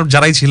পার্টনার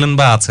যারাই ছিলেন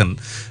বা আছেন,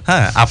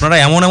 হ্যাঁ, আপনারা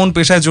এমন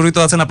পেশায় জড়িত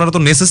আছেন, আপনারা তো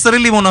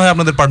নেসেসারিলি মনে হয়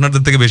আপনাদের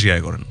পার্টনারদের থেকে বেশি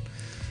আয় করেন,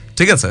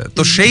 ঠিক আছে।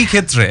 তো সেই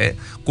ক্ষেত্রে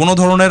কোনো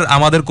ধরনের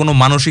আমাদের কোনো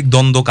মানসিক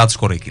দ্বন্দ্ব কাজ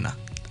করে কিনা?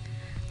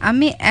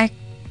 আমি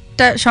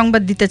একটা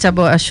সংবাদ দিতে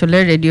চাবো আসলে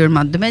রেডিওর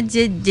মাধ্যমে,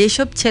 যে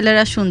যেসব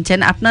ছেলেরা শুনছেন,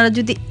 আপনারা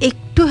যদি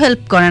একটু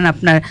হেল্প করেন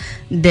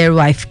আপনাদের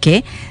ওয়াইফকে,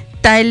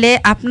 তাইলে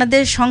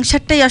আপনাদের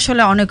সংসারটাই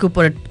আসলে অনেক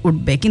উপরে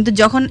উঠবে। কিন্তু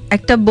যখন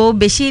একটা বউ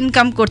বেশি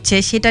ইনকাম করছে,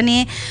 সেটা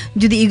নিয়ে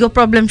যদি ইগো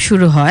প্রবলেম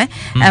শুরু হয়,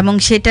 এবং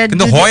সেটা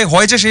কিন্তু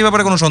হয় যে সেই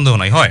ব্যাপারে কোনো সন্দেহ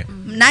নাই, হয়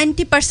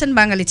 90%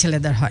 বাঙালি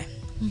ছেলেদের হয়।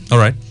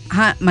 অলরাইট,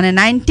 হ্যাঁ, মানে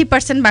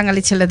 90%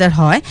 বাঙালি ছেলেদের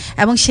হয়,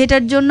 এবং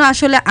সেটার জন্য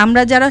আসলে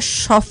আমরা যারা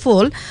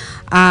সফল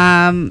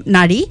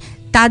নারী,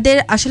 তাদের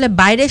আসলে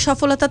বাইরে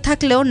সফলতা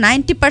থাকলেও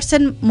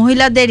 90%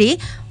 মহিলাদেরই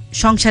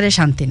সংসারে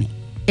শান্তি নেই।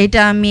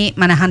 এটা আমি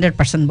মানে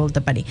 100% বলতে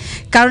পারি।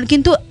 কারণ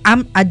কিন্তু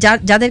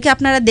যাদেরকে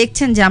আপনারা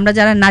দেখছেন, যে আমরা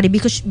যারা নারী,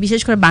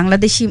 বিশেষ করে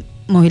বাংলাদেশি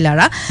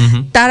মহিলারা,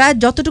 তারা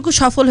যতটুকু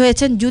সফল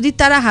হয়েছেন, যদি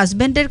তারা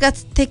হাজবেন্ডের কাছ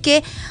থেকে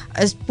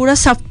পুরো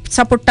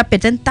সাপোর্টটা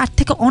পেতেন, তার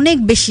থেকে অনেক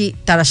বেশি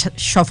তারা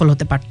সফল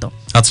হতে পারতো।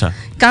 আচ্ছা,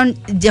 কারণ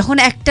যখন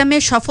একটা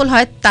মেয়ে সফল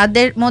হয়,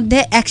 তাদের মধ্যে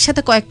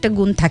একসাথে কয়েকটা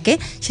গুণ থাকে,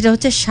 সেটা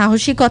হচ্ছে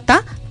সাহসিকতা,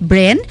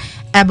 ব্রেন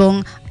এবং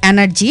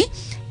এনার্জি,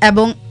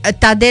 এবং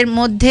তাদের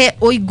মধ্যে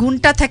ওই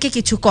গুণটা থাকে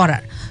কিছু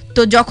করার।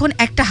 তো যখন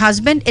একটা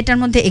হাজবেন্ড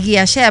এটার মধ্যে এগিয়ে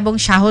আসে এবং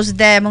সাহস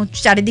দেয় এবং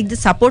চারিদিক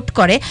দিয়ে সাপোর্ট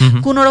করে,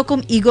 কোনো রকম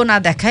ইগো না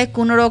দেখায়,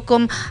 কোনো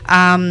রকম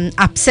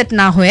আপসেট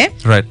না হয়ে,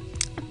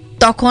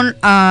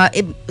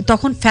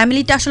 তখন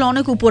ফ্যামিলিটা আসলে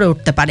অনেক উপরে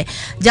উঠতে পারে।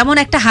 যেমন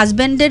একটা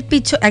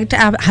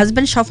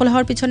হাজবেন্ড সফল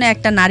হওয়ার পিছনে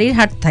একটা নারীর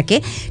হাত থাকে,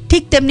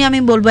 ঠিক তেমনি আমি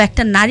বলবো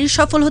একটা নারীর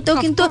সফল হতেও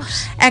কিন্তু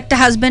একটা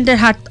হাজবেন্ডের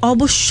হাত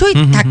অবশ্যই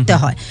থাকতে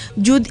হয়।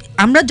 যদি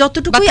আমরা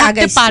যতটুকুই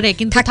আগে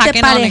থাকতে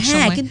পারে,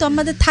 হ্যাঁ, কিন্তু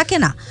আমাদের থাকে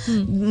না।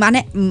 মানে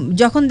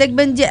যখন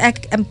দেখবেন যে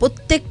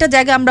প্রত্যেকটা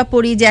জায়গায় আমরা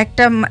পড়ি যে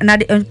একটা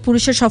নারী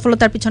পুরুষের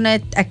সফলতার পিছনে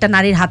একটা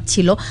নারীর হাত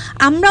ছিল,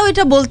 আমরাও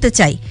এটা বলতে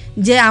চাই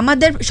যে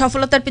আমাদের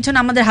সফলতার পিছনে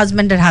আমাদের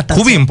হাজবেন্ডের হাত আছে।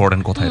 খুবই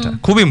ইম্পর্টেন্ট কথা এটা,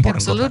 খুবই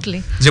ইম্পর্টেন্ট কথা Absolutely.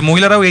 যে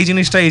মহিলারাও এই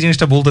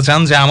জিনিসটা বলতে চান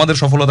যে আমাদের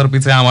সফলতার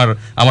পিছনে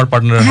আমার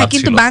পার্টনারের হ্যাঁ, হাত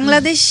কিন্তু ছিল।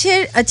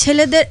 বাংলাদেশের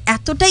ছেলেদের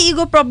এতটাই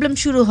ইগো প্রবলেম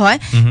শুরু হয়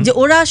যে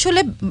ওরা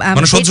আসলে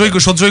মানে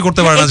সহ্যই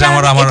করতে পারে না যে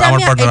আমার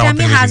পার্টনার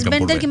আমি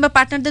হাজবেন্ডের কিংবা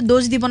পার্টনারদের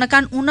দোষ দিব না,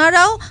 কারণ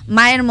ওনারাও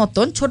মায়ের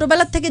মতন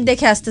ছোটবেলা থেকে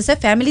দেখে আসতেছে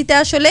ফ্যামিলিতে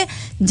আসলে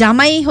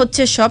জামাই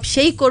হচ্ছে সব,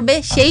 সেই করবে,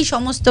 সেই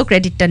সমস্ত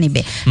ক্রেডিটটা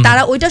নিবে।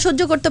 তারা ওইটা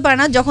সহ্য করতে পারে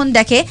না যখন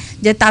দেখে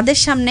যে তাদের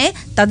সামনে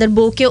তাদের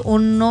বউকে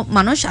অন্য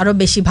মানুষ আরো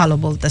বেশি ভালো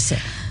বলতেছে।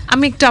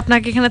 আমি একটু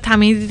আপনাকে এখানে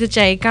থামিয়ে দিতে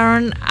চাই,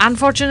 কারণ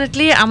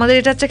আনফরচুনেটলি আমাদের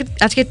এটা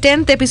আজকে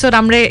 10th এপিসোড।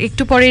 আমরা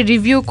একটু পরে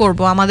রিভিউ করব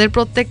আমাদের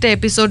প্রত্যেকটা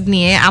এপিসোড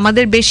নিয়ে।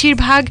 আমাদের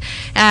বেশিরভাগ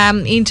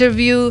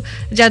ইন্টারভিউ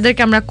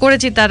যাদেরকে আমরা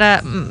করেছি তারা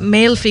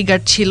মেল ফিগার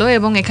ছিল,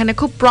 এবং এখানে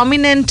খুব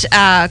প্রমিনেন্ট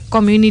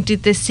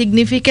কমিউনিটিতে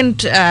সিগনিফিক্যান্ট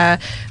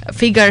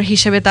ফিগার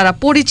হিসেবে তারা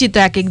পরিচিত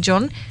এক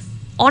একজন।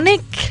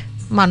 অনেক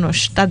মানুষ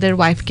তাদের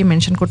ওয়াইফকে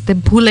মেনশন করতে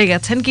ভুলে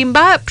গেছেন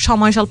কিংবা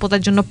সময়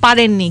স্বল্পতার জন্য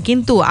পারেননি,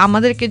 কিন্তু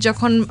আমাদেরকে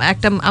যখন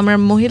আমরা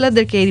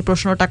মহিলাদেরকে এই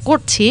প্রশ্নটা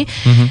করছি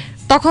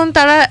তখন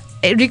তারা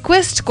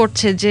রিকোয়েস্ট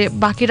করছে যে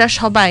বাকিরা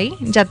সবাই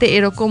যাতে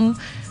এরকম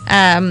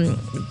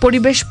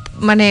পরিবেশ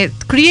মানে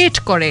ক্রিয়েট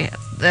করে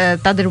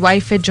তাদের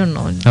ওয়াইফের জন্য,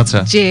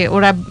 যে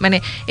ওরা মানে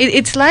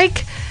ইটস লাইক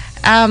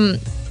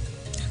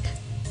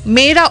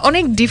মেয়েরা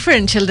অনেক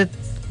ডিফারেন্ট ছেলেদের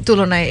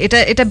তুলনায়।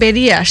 এটা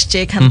বেরিয়ে আসছে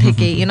এখান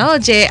থেকে, ইউনো,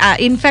 যে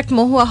ইনফ্যাক্ট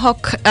মহুয়া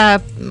হক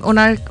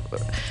ওনার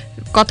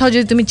কথা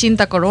যদি তুমি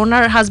চিন্তা করো,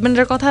 ওনার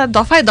হাজবেন্ডের কথা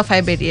দফায়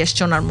দফায় বেরিয়ে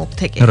আসছে ওনার মুখ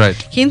থেকে,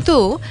 কিন্তু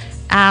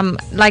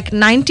লাইক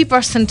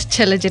 90%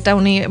 ছেলে যেটা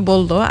উনি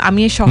বললো,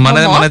 আমি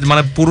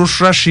মানে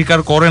পুরুষরা স্বীকার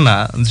করে না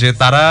যে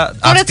তারা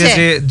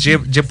আজকে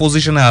যে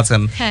পজিশনে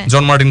আছেন।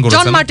 জন মার্টিন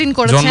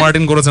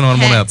করেছেন আমার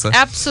মনে আছে,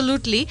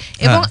 অ্যাবসলিউটলি,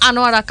 এবং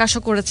আনোয়ার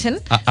আকাশও করেছেন,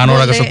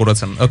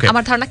 ওকে,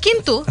 আমার ধারণা।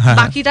 কিন্তু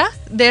বাকিরা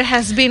there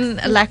has been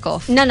lack of.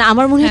 না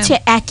আমার মনে হচ্ছে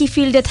একই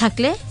ফিল্ডে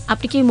থাকলে,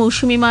 আপনি কি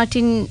মৌসুমী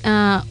মার্টিন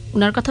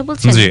উনার কথা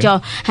বলছেন?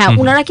 হ্যাঁ,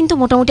 উনারা কিন্তু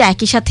মোটামুটি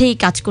একই সাথেই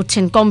কাজ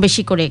করছেন কম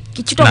বেশি করে,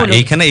 কিছুটা হলো।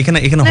 এখানে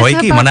হয়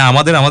কি, মানে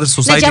আমাদের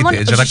সোসাইটিতে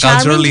যেটা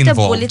কালচারালি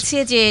ইনভলভড বলেছে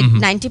যে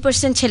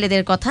 90%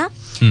 ছেলেদের কথা,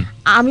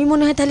 আমি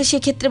মনে হয় তাহলে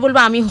সেই ক্ষেত্রে বলবো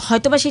আমি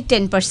হয়তোবা সেই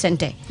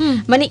 10%-এ,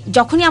 মানে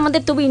যখনই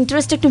আমাদের তবু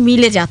ইন্টারেস্ট একটু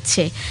মিলে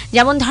যাচ্ছে।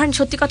 যেমন ধরেন,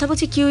 সত্যি কথা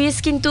বলছি, কিউএস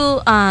কিন্তু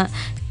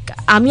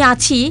আমি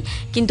আছি,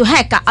 কিন্তু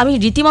হ্যাঁ আমি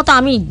রীতিমতো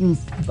আমি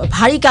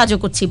ভারী কাজও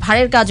করছি,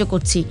 ভারের কাজও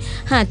করছি।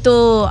 হ্যাঁ, তো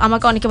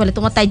আমাকে অনেকে বলে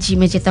তোমার তাই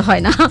জিমে যেতে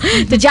হয় না।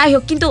 তো যাই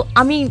হোক, কিন্তু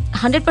আমি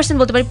 100%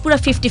 বলতে পারি পুরো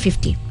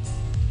 50-50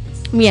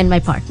 মি অ্যান্ড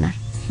মাই পার্টনার।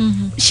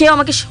 সে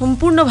আমাকে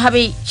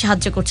সম্পূর্ণভাবেই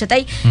সাহায্য করছে।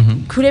 তাই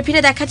ঘুরে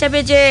ফিরে দেখা যাবে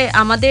যে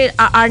আমাদের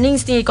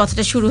আর্নিংস নিয়ে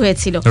কথাটা শুরু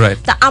হয়েছিল,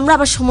 তা আমরা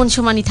আবার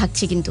সমানই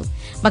থাকছি কিন্তু,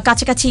 বা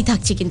কাছাকাছিই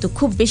থাকছি, কিন্তু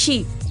খুব বেশি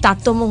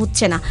তারতম্য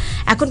হচ্ছে না।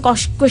 এখন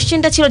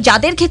কোয়েশ্চেনটা ছিল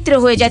যাদের ক্ষেত্রে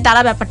হয়ে যায়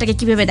তারা ব্যাপারটাকে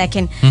কিভাবে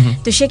দেখেন।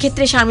 তো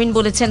সেক্ষেত্রে শারমিন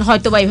বলেছেন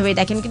হয়তোবা এইভাবেই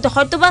দেখেন, কিন্তু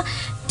হয়তোবা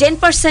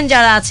 10%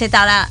 যারা আছে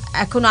তারা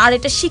এখনো, আর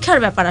এটা শিখার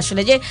ব্যাপার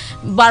আসলে, যে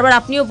বারবার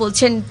আপনিও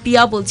বলছেন,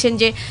 পিয়া বলছেন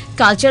যে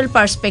কালচারাল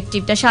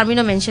পার্সপেক্টিভটা,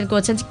 শারমিনও মেনশন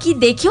করেছেন যে কি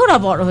দেখে ওরা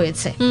বড়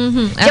হয়েছে।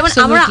 যেমন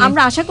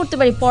আমরা আশা করতে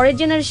পারি পরের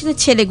জেনারেশনের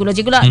ছেলেগুলো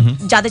যেগুলো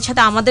যাদের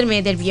সাথে আমাদের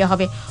মেয়েদের বিয়ে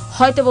হবে,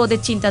 হয়তো ওদের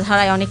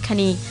চিন্তাধারায়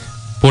অনেকখানি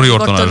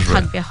পরিবর্তন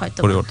থাকবে, হয়তো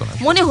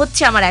মনে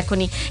হচ্ছে আমার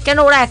এখনই। কেন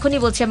ওরা এখনই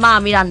বলছে মা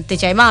আমি রাঁধতে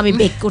চাই, মা আমি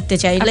বেক করতে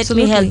চাই, লেট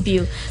মি হেল্প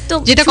ইউ। তো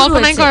যেটা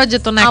কল্পনাই করা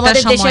যেত না একটা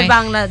সময় দেশের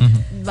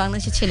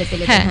বাংলাদেশের ছেলে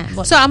পেলে।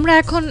 সো আমরা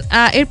এখন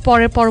এর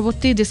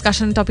পরবর্তী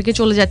ডিসকাশন টপিকে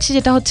চলে যাচ্ছি,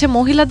 যেটা হচ্ছে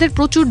মহিলাদের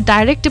প্রচুর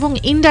ডাইরেক্ট এবং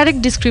ইনডাইরেক্ট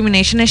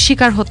ডিসক্রিমিনেশনের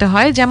শিকার হতে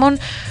হয়। যেমন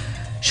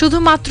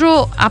শুধুমাত্র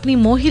আপনি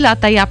মহিলা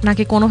তাই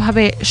আপনাকে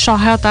কোনোভাবে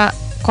সহায়তা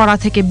করা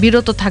থেকে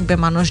বিরত থাকবে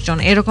মানুষজন,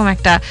 এরকম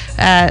একটা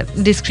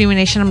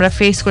ডিসক্রিমিনেশন আমরা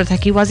ফেস করে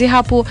থাকি। ওয়াজিহা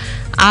আপু,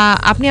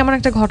 আপনি এমন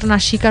একটা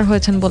ঘটনার শিকার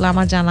হয়েছেন বলে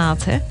আমার জানা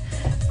আছে,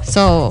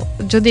 সো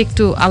যদি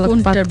একটু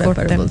আলোকপাত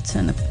করতেন।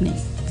 বলছেন আপনি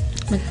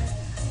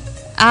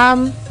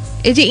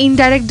এই যে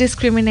ইনডাইরেক্ট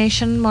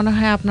ডিসক্রিমিনেশন মনে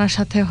হয় আপনার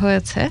সাথে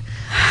হয়েছে,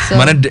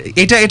 মানে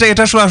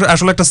এটা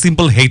আসলে একটা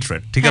সিম্পল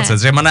হেট্রেড, ঠিক আছে,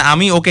 যে মানে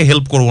আমি ওকে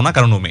হেল্প করব না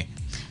কারণ ও মেয়ে।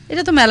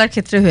 এটা তো মেলার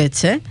ক্ষেত্রে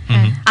হয়েছে,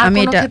 আমি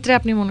এটা ক্ষেত্রে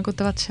আপনি মনে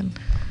করতে পারছেন?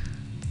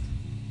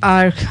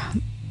 আর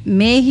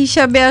মেয়ে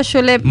হিসাবে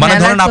আসলে মানে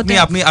ধরেন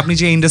আপনি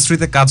যে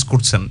ইন্ডাস্ট্রিতে কাজ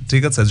করছেন,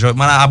 ঠিক আছে,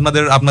 মানে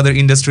আপনাদের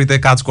ইন্ডাস্ট্রিতে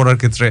কাজ করার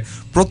ক্ষেত্রে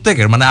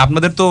প্রত্যেকের, মানে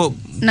আপনাদের তো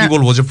কি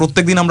বলবো, যে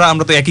প্রত্যেকদিন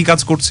আমরা তো একই কাজ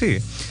করছি।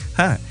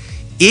 হ্যাঁ,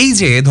 এই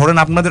যে ধরেন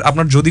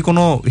আপনার যদি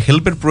কোনো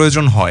হেল্পের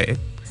প্রয়োজন হয়,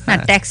 না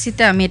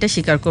ট্যাক্সিতে আমি এটা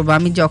স্বীকার করব,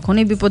 আমি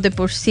যখনই বিপদে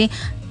পড়ছি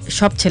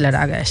সব ছেলেরা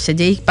আগে আসছে,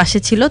 যেই পাশে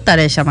ছিল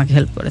তারা এসে আমাকে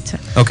হেল্প করেছে।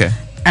 ওকে,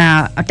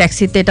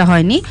 ট্যাক্সিতে এটা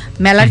হয়নি,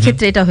 মেলার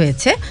ক্ষেত্রে এটা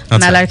হয়েছে।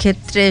 মেলার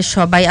ক্ষেত্রে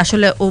সবাই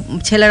আসলে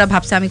ছেলেরা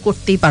ভাবছে আমি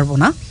করতেই পারবো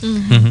না,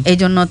 এই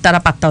জন্য তারা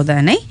পাত্তাও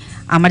দেয় নাই।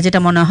 আমার যেটা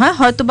মনে হয়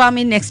হয়তোবা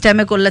আমি নেক্সট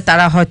টাইমে করলে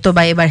তারা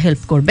হয়তোবা এবার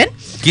হেল্প করবেন।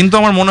 কিন্তু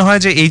আমার মনে হয়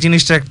যে এই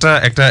জিনিসটা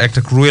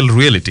একটা ক্রুয়েল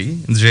রিয়েলিটি,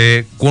 যে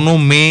কোনো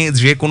মেয়ে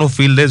যে কোনো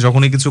ফিল্ডে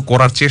যখনই কিছু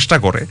করার চেষ্টা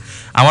করে,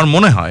 আমার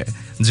মনে হয়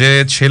যে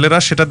ছেলেরা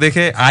সেটা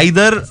দেখে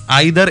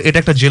আইদার এটা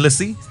একটা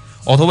জেলেসি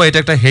অথবা এটা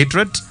একটা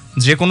হেট্রেড,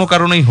 যে কোনো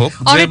কারণেই হোক,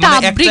 যে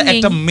মানে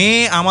একটা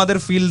মেয়ে আমাদের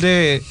ফিল্ডে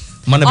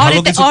মানে ভালো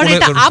কিছু করে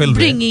ফেলবে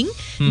আপব্রিঙ্গিং,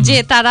 যে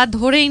তারা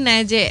ধরেই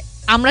নেয় যে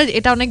আমরা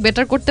এটা অনেক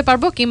বেটার করতে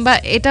পারবো, কিংবা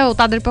এটাও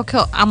তাদের পক্ষে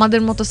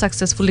আমাদের মতো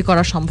সাকসেসফুলি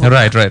করা সম্ভব।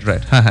 Right right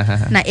right.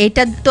 না,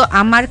 এটা তো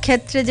আমার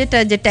ক্ষেত্রে যেটা,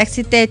 যে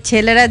ট্যাক্সিতে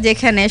ছেলেরা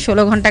যেখানে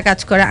 16 ঘন্টা কাজ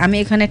করে, আমি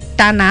এখানে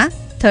টানা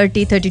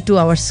 32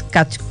 আওয়ার্স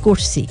কাজ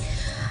করছি,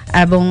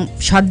 এবং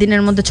 7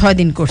 দিনের মধ্যে 6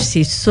 দিন করছি।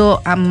 সো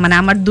মানে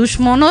আমার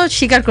দুশ্মনও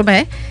স্বীকার করবে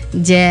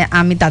যে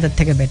আমি তাদের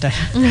থেকে বেটার।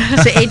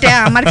 সো এটা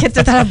আমার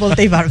ক্ষেত্রে তারা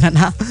বলতেই পারবে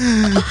না।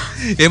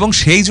 এবং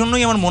সেই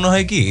জন্যই আমার মনে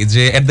হয় কি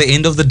যে at the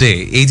end of the day,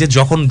 এই যে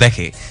যখন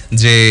দেখে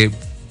যে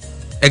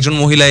একজন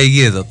মহিলা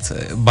এগিয়ে যাচ্ছে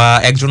বা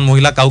একজন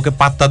মহিলা কাউকে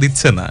পাত্তা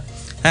দিচ্ছে না,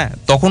 হ্যাঁ,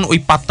 তখন ওই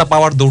পাত্তা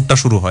পাওয়ার দৌড়টা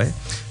শুরু হয়।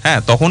 হ্যাঁ,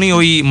 তখনই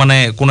ওই মানে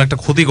কোন একটা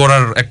ক্ষতি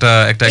করার একটা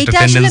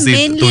টেন্ডেন্সি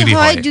তৈরি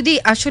হয়। যদি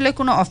আসলে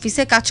কোনো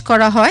অফিসে কাজ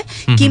করা হয়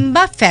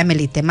কিংবা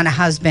ফ্যামিলিতে, মানে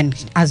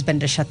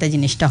হাজবেন্ডের সাথে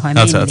জিনিসটা হয়,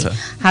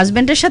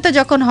 হাজবেন্ডের সাথে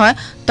যখন হয়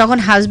তখন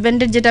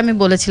হাজবেন্ডের, যেটা আমি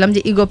বলেছিলাম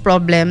যে ইগো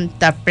প্রবলেম,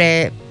 তারপরে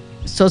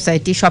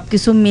সোসাইটি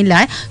সবকিছু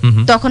মিলায়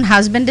তখন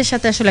হাজবেন্ডের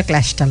সাথে আসলে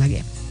ক্ল্যাশটা লাগে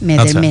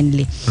মেয়েদের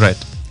মেইনলি।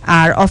 রাইট।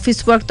 আর অফিস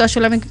ওয়ার্ক তো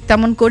আসলে আমি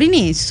তেমন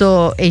করিনি, সো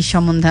এই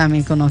সম্বন্ধে আমি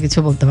কোনো কিছু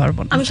বলতে পারবো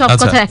না। আমি সব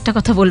কথা একটা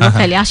কথা বলবো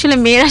খালি, আসলে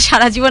মেয়েরা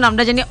সারা জীবন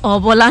আমরা জানি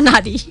অবলা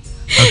নারী,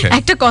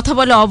 একটা কথা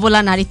বলে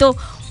অবলা নারী, তো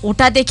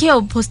ওটা দেখে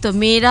অভ্যস্ত।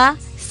 মেয়েরা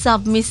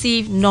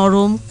সাবমিসিভ,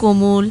 নরম,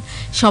 কোমল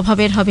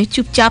স্বভাবের হবে,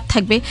 চুপচাপ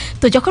থাকবে।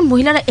 তো যখন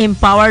মহিলারা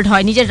এম্পাওয়ার্ড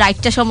হয়, নিজের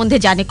রাইটটা সম্বন্ধে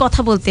জানে,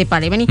 কথা বলতে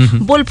পারে, মানে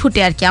বল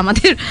ফুটে আর কি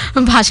আমাদের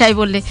ভাষায়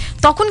বললে,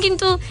 তখন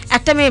কিন্তু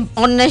একটা মেয়ে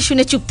অন্যায়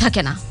শুনে চুপ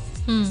থাকে না,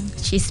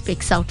 she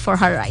speaks out for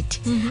her right.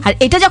 আর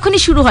এটা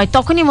যখনই শুরু হয়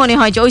তখনই মনে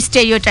হয় যে ওই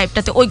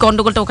স্টেরিওটাইপটাতে, ওই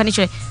গন্ডগোলটা ওখানে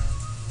শুরু,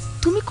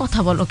 তুমি কথা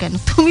বলো কেন,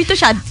 তুমি তো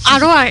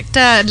আরো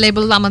একটা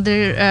লেভেল আমাদের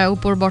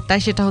উপর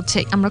বর্তায়, সেটা হচ্ছে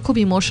আমরা খুব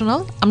ইমোশনাল,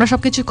 আমরা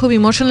সবকিছু খুব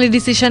ইমোশনালি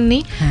ডিসিশন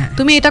নিই।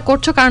 তুমি এটা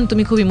করছো কারণ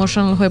তুমি খুব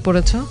ইমোশনাল হয়ে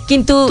পড়েছো,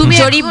 কিন্তু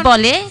জরিপ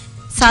বলে,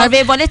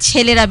 সার্ভে বলে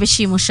ছেলেরা বেশি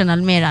ইমোশনাল,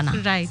 মেয়েরা না।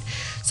 রাইট।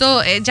 সো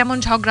যেমন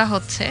ঝগড়া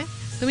হচ্ছে,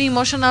 তুমি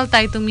ইমোশনাল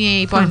তাই তুমি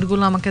এই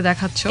পয়েন্টগুলো আমাকে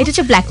দেখাচ্ছো, এটা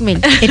হচ্ছে ব্ল্যাকমেইল।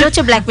 এটা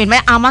হচ্ছে ব্ল্যাকমেইল,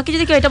 মানে আমাকে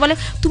যদি কেউ এটা বলে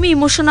তুমি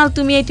ইমোশনাল,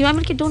 তুমি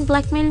আমি কি ডোন্ট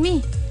ব্ল্যাকমেইল মি,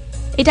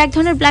 এটা এক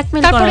ধরনের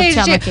ব্ল্যাকমেইল করা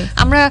হচ্ছে আমাকে।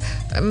 আমরা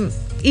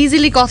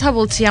ইজিলি কথা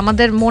বলছি,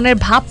 আমাদের মনের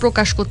ভাব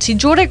প্রকাশ করছি,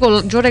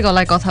 জোরে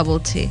গলায় কথা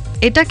বলছি,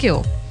 এটাকেও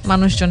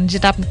মানুষজন,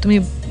 যেটা তুমি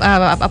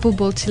আপু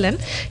বলছিলেন,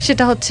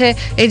 সেটা হচ্ছে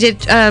এই যে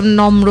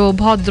নম্র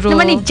ভদ্র,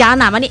 মানে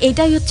জানা, মানে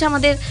এটাই হচ্ছে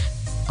আমাদের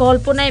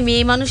কল্পনায়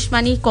মেয়ে মানুষ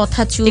মানে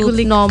কথা চুপ,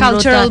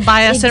 কালচারাল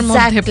বায়াসের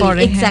মধ্যে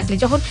পড়ে। এক্স্যাক্টলি।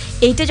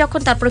 যখন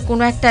তারপরে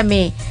কোনো একটা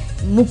মেয়ে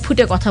মুখ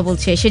ফুটে কথা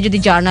বলছে, সে যদি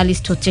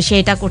জার্নালিস্ট হচ্ছে, সে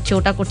এটা করছে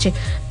ওটা করছে,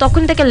 তখন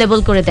এটাকে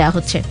লেবেল করে দেওয়া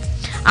হচ্ছে।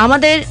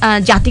 আমাদের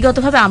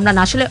জাতিগতভাবে আমরা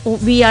না, আসলে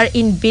we are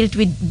in built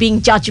with being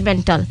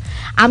judgmental.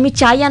 আমি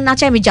চাই আর না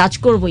চাই আমি জাজ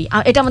করবই,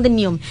 এটা আমাদের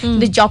নিয়ম।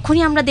 কিন্তু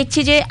যখনই আমরা দেখছি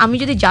যে আমি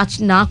যদি জাজ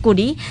না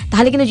করি,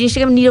 তাহলে কিন্তু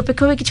জিনিসটাকে আমি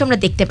নিরপেক্ষভাবে কিছু আমরা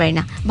দেখতে পাই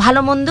না, ভালো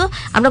মন্দ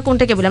আমরা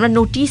কোনটাকে বলি, আমরা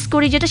নোটিস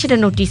করি যেটা, সেটা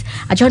নোটিস।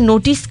 আর যখন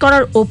নোটিস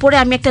করার ওপরে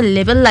আমি একটা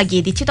লেভেল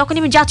লাগিয়ে দিচ্ছি, তখনই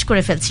আমি জাজ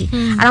করে ফেলছি।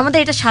 আর আমাদের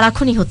এটা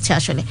সারাক্ষণই হচ্ছে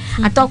আসলে।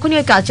 আর তখনই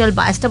ওই কালচারাল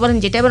বায়াসটা বলেন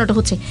যেটা, এবার ওটা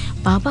হচ্ছে,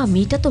 বাবা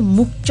মেয়েটা তো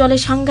মুখ চলে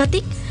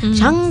সাংঘাতিক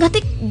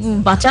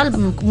বাচাল,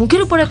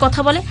 মুখের উপরে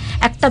কথা বলে,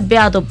 একটা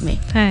বেয়াদব মেয়ে,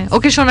 হ্যাঁ,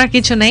 ওকে শোনার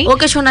কিছু নেই,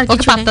 ওকে শোনার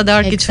কিছু, পাত্তা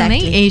দেওয়ার কিছু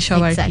নেই, এই সব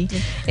আর কি।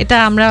 এটা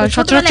আমরা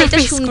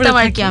সচরাচর শুনতাম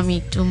আর কি। আমি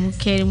একটু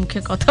মুখে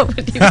কথা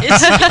বলি,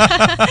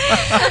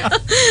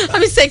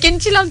 আমি সেকেন্ড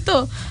ছিলাম তো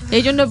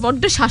এই জন্য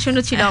বড্ড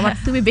শাসনও ছিল আমার,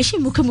 তুমি বেশি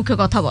মুখে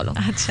কথা বলো।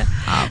 আচ্ছা,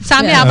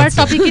 আমি আবার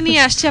টপিকে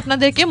নিয়ে আসছি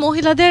আপনাদেরকে।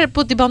 মহিলাদের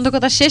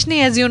প্রতিবন্ধকতা শেষ নেই,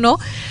 অ্যাজ ইউ নো,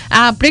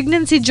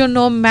 প্রেগন্যান্সির জন্য,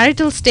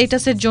 ম্যারিটাল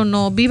স্ট্যাটাসের জন্য,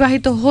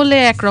 বিবাহিত হলে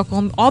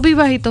একরকম,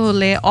 অবিবাহিত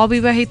হলে,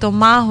 অবিবাহিত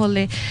মা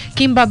হলে,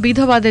 কিংবা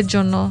বিধবাদের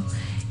জন্য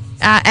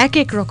এক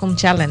এক রকম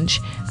চ্যালেঞ্জ।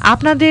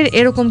 আপনাদের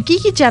এরকম কি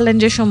কি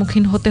চ্যালেঞ্জের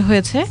সম্মুখীন হতে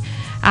হয়েছে?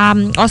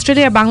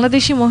 অস্ট্রেলিয়ার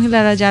বাংলাদেশি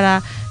মহিলারা যারা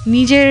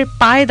নিজের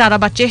পায়ে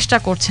দাঁড়াবার চেষ্টা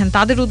করছেন,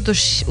 তাদের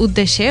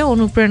উদ্দেশ্যে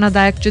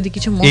অনুপ্রেরণাদায়ক যদি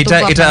কিছু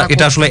মন্তব্য।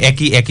 এটা আসলে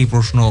একই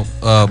প্রশ্ন,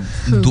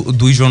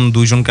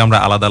 দুইজনকে আমরা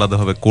আলাদা আলাদা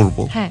ভাবে করব,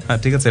 হ্যাঁ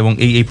ঠিক আছে, এবং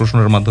এই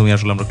প্রশ্নের মাধ্যমে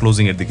আসলে আমরা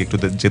ক্লোজিং এর দিকে একটু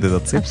যেতে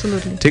যাচ্ছি।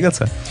 ঠিক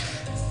আছে,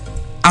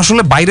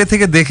 আসলে বাইরে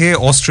থেকে দেখে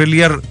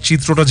অস্ট্রেলিয়ার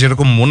চিত্রটা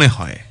যেরকম মনে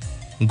হয়,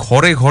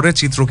 ঘরে ঘরে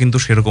চিত্র কিন্তু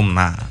সেরকম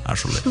না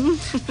আসলে।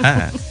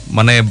 হ্যাঁ,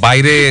 মানে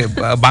বাইরে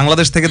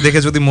বাংলাদেশ থেকে দেখে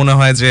যদি মনে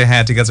হয় যে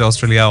হ্যাঁ ঠিক আছে,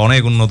 অস্ট্রেলিয়া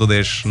অনেক উন্নত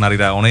দেশ,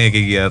 নারীরা অনেক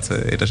এগিয়ে আছে,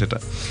 এটা সেটা,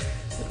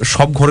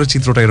 সব ঘরের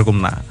চিত্রটা এরকম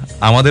না।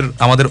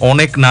 আমাদের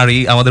অনেক নারী,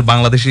 আমাদের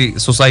বাংলাদেশি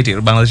সোসাইটির,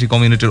 বাংলাদেশি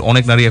কমিউনিটির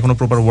অনেক নারী এখনো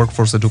প্রপার ওয়ার্ক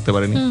ফোর্সে ঢুকতে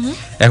পারেনি,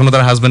 এখনো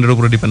তারা হাজবেন্ডের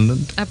উপরে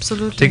ডিপেন্ডেন্ট,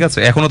 ঠিক আছে,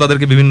 এখনো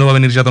তাদেরকে বিভিন্নভাবে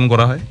নির্যাতন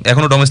করা হয়,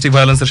 এখনো ডোমেস্টিক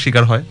ভায়োলেন্সের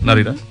শিকার হয়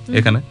নারীরা।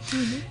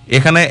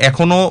 এখানে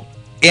এখনো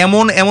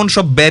এমন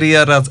সব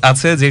ব্যারিয়ার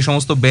আছে, যে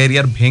সমস্ত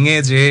ব্যারিয়ার ভেঙে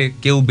যে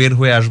কেউ বের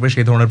হয়ে আসবে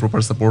সেই ধরনের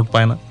প্রপার সাপোর্ট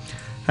পায় না।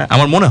 হ্যাঁ,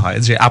 আমার মনে হয়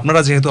যে আপনারা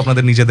যেহেতু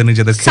আপনাদের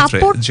নিজেদের ক্ষেত্রে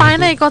সাপোর্ট পায়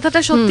না, এই কথাটা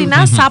সত্যি না।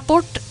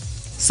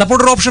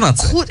 সাপোর্টের অপশন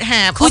আছে,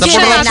 হ্যাঁ,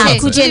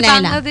 খুঁজে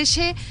নেয় না।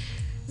 বাংলাদেশে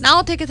নাও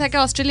থেকে থাকে,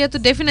 অস্ট্রেলিয়া তো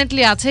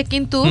ডেফিনেটলি আছে,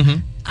 কিন্তু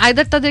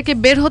আইদার তাদেরকে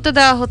বের হতে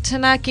দেওয়া হচ্ছে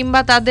না কিংবা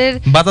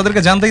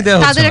তাদেরকে জানতেই দেওয়া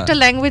হচ্ছে না, তাদের একটা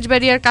ল্যাঙ্গুয়েজ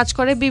ব্যারিয়ার কাজ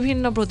করে,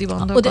 বিভিন্ন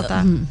প্রতিবন্ধকতা।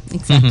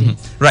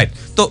 রাইট।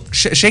 তো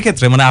সেই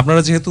ক্ষেত্রে মানে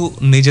আপনারা যেহেতু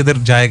নিজেদের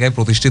জায়গায়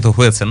প্রতিষ্ঠিত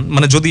হয়েছেন,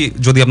 মানে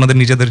যদি আপনাদের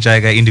নিজেদের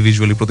জায়গায়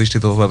ইন্ডিভিজুয়ালি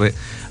প্রতিষ্ঠিতভাবে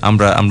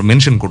আমরা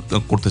মেনশন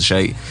করতে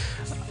চাই,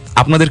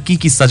 আপনাদের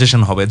কি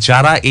সাজেশন হবে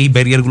যারা এই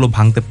ব্যারিয়ারগুলো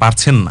ভাঙতে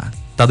পারছেন না,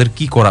 তাদের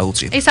কি করা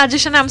উচিত? এই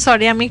সাজেশনে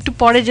আমি একটু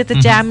পরে যেতে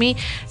চাই। আমি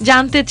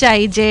জানতে চাই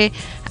যে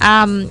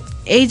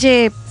এই যে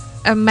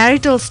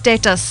ম্যারিটাল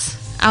স্ট্যাটাস,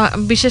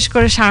 বিশেষ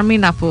করে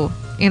শারমিন আপু,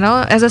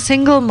 as a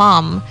single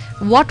mom,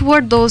 what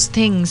were those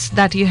things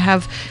that you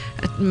have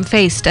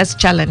faced as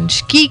challenge?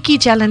 কি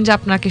চ্যালেঞ্জ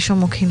আপনাকে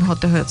সম্মুখীন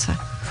হতে হয়েছে?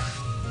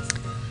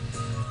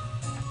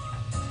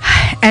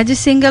 As a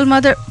single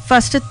mother,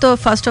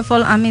 first of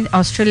all আমি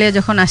অস্ট্রেলিয়া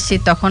যখন আসছি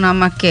তখন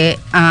আমাকে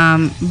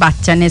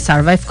বাচ্চা নিয়ে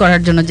সার্ভাইভ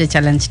করার জন্য যে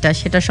চ্যালেঞ্জটা,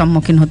 সেটা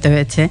সম্মুখীন হতে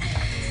হয়েছে।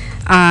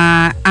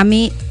 আমি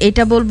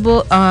এটা বলবো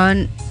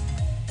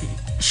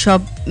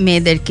সব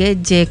মেয়েদেরকে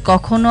যে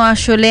কখনো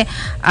আসলে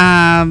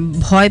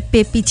ভয়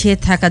পেয়ে পিছিয়ে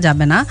থাকা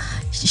যাবে না,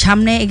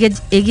 সামনে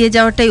এগিয়ে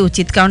যাওয়াটাই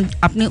উচিত। কারণ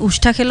আপনি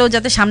উষ্টা খেলেও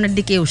যাতে সামনের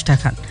দিকে উষ্টা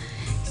খান,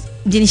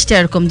 জিনিসটা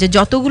এরকম যে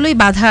যতগুলোই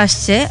বাধা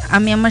আসছে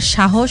আমি আমার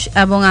সাহস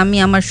এবং আমি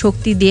আমার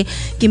শক্তি দিয়ে,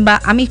 কিংবা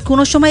আমি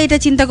কোনো সময় এটা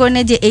চিন্তা করি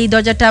না যে এই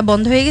দরজাটা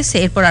বন্ধ হয়ে গেছে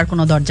এরপর আর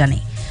কোনো দরজা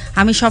নেই।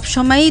 আমি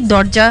সবসময়ই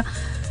দরজা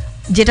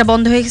যেটা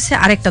বন্ধ হয়ে গেছে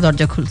আরেকটা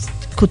দরজা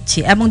খুঁজছি,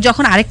 এবং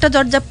যখন আরেকটা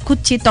দরজা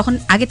খুঁজছি তখন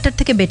আগেরটার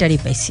থেকে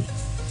বেটারই পাইছি।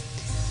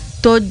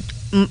 তো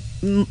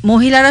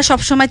মহিলারা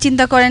সবসময়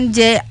চিন্তা করেন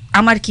যে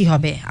আমার কি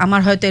হবে,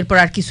 আমার হয়তো এরপর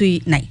আর কিছুই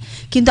নাই,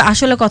 কিন্তু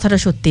আসলে কথাটা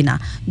সত্যি না।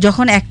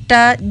 যখন একটা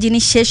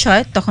জিনিস শেষ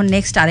হয় তখন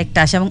নেক্সট আরেকটা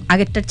আসে এবং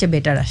আগেরটার চেয়ে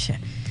বেটার আসে।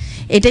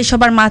 এটাই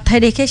সবার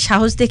মাথায় রেখে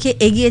সাহস দেখে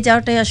এগিয়ে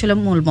যাওয়াটাই আসলে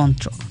মূল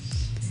মন্ত্র।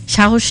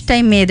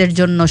 সাহসটাই মেয়েদের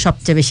জন্য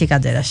সবচেয়ে বেশি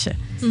কাজের আসে।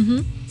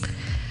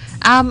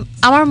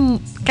 আমার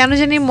কেন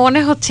জানি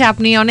মনে হচ্ছে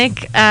আপনি অনেক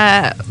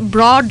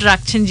ব্রড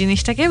রাখছেন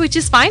জিনিসটাকে, which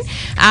is fine.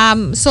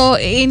 So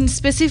in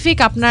specific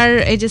আপনার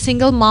এই যে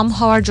সিঙ্গেল মম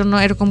হওয়ার জন্য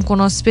এরকম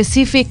কোনো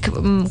স্পেসিফিক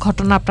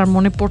ঘটনা আপনার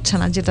মনে পড়ছে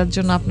না যেটার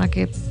জন্য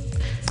আপনাকে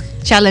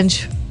চ্যালেঞ্জ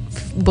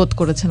বোধ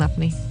করেছেন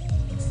আপনি?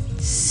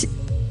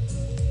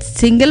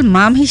 সিঙ্গেল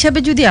মাম হিসাবে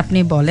যদি আপনি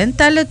বলেন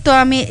তাহলে তো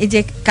আমি এই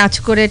যে কাজ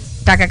করে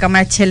টাকা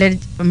কামায় ছেলের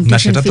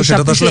সেটা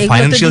তো আসলে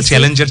ফাইনান্সিয়াল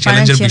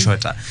চ্যালেঞ্জের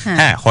বিষয়টা।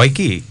 হ্যাঁ, হয়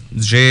কি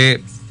যে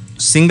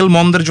সিঙ্গেল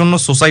মমদের জন্য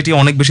সোসাইটি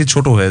অনেক বেশি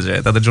ছোট হয়ে যায়,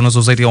 তাদের জন্য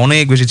সোসাইটি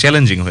অনেক বেশি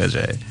চ্যালেঞ্জিং হয়ে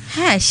যায়।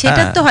 হ্যাঁ,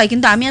 সেটা তো হয়,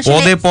 কিন্তু আমি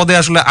আসলে পদে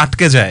আসলে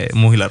আটকে যায়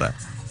মহিলারা।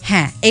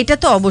 হ্যাঁ, এটা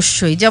তো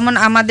অবশ্যই। যেমন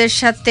আমাদের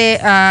সাথে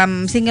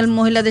সিঙ্গেল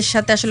মহিলাদের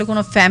সাথে আসলে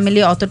কোনো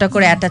ফ্যামিলি অতটা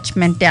করে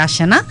অ্যাটাচমেন্টে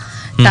আসে না,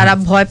 তারা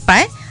ভয়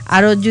পায়।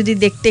 আরো যদি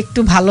দেখতে একটু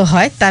ভালো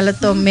হয় তাহলে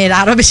তো মেয়েরা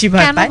আরো বেশি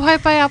ভয় পায়। কেন ভয়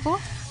পায় আপু?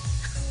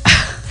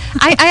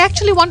 I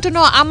actually want to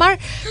know. আমার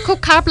খুব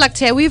খারাপ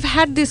লাগছে, we've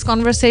had this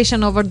conversation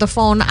over the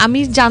phone. আমি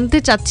জানতে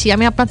চাচ্ছি,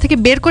 আমি আপনার থেকে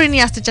বের করে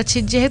নিয়ে আসতে চাচ্ছি,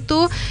 যেহেতু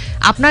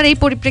আপনার এই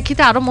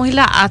পরিপ্রেক্ষিতে আরো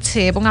মহিলা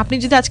আছে এবং আপনি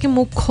যদি আজকে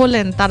মুখ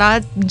খোলেন তারা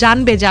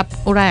জানবে যে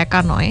ওরা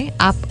একা নয়,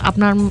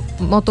 আপনার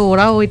মতো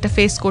ওরাও ওইটা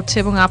ফেস করছে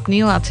এবং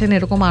আপনিও আছেন,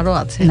 এরকম আরো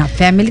আছে। না,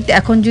 ফ্যামিলিতে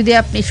এখন যদি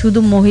আপনি শুধু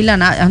মহিলা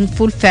না,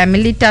 ফুল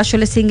ফ্যামিলিটা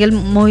আসলে সিঙ্গেল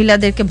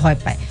মহিলাদেরকে ভয়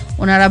পায়।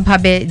 ওনারা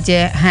ভাবে যে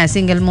হ্যাঁ,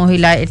 সিঙ্গেল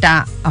মহিলা, এটা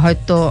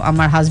হয়তো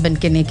আমার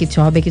হাজবেন্ডকে নিয়ে কিছু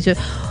হবে, কিছু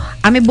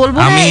আমি বলবো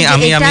না।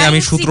 আমি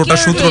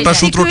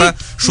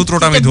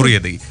সূত্রটা আমি ধরিয়ে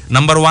দিই।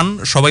 নাম্বার 1,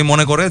 সবাই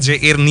মনে করে যে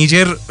এর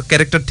নিজের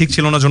ক্যারেক্টার ঠিক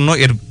ছিল না জন্য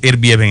এর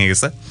বিয়ে ভেঙে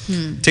গেছে,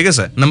 ঠিক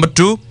আছে। নাম্বার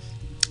 2,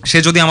 সে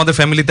যদি আমাদের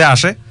ফ্যামিলিতে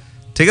আসে,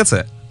 ঠিক আছে,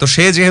 তো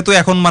সে যেহেতু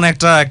এখন মানে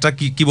একটা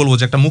কি বলবো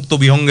যে একটা মুক্ত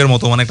বিহঙ্গের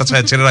মতো, মানে একটা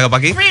ছেড়ে রাখা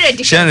পাখি,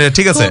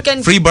 ঠিক আছে,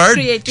 ফ্রি বার্ড,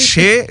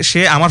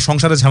 সে আমার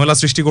সংসারে ঝামেলা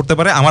সৃষ্টি করতে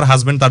পারে, আমার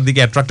হাজবেন্ড তার দিকে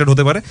অ্যাট্রাক্টেড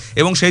হতে পারে,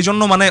 এবং সেই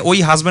জন্য মানে ওই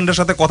হাজবেন্ডের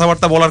সাথে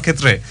কথাবার্তা বলার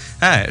ক্ষেত্রে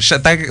হ্যাঁ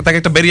তাকে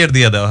একটা ব্যারিয়ার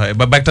দিয়ে দেওয়া হয়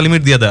বা একটা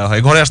লিমিট দিয়ে দেওয়া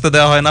হয়, ঘরে আসতে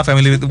দেওয়া হয় না,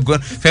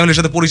 ফ্যামিলির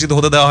সাথে পরিচিত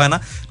হতে দেওয়া হয় না।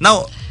 Now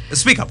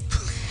speak up.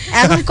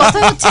 এখন কথা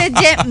হচ্ছে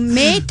যে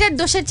মেয়েটার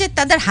দোষের চেয়ে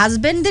তাদের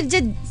হাজবেন্ডের যে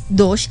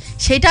দোষ,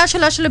 সেটা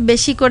আসলে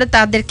বেশি করে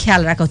তাদের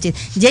খেয়াল রাখা উচিত।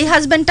 যেই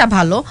হাজবেন্ডটা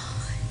ভালো,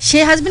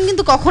 সেই হাজবেন্ড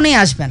কিন্তু কখনোই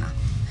আসবে না।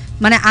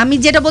 মানে আমি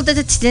যেটা বলতে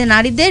চাচ্ছি যে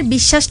নারীদের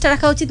বিশ্বাসটা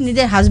রাখা উচিত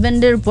নিজের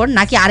হাজবেন্ডের উপর,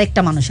 নাকি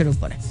আরেকটা মানুষের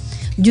উপরে।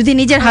 যদি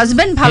নিজের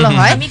হাজবেন্ড ভালো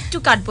হয়, আমি একটু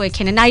কাটবো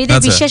এখানে, নারীদের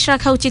বিশ্বাস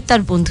রাখা উচিত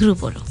তার বন্ধুর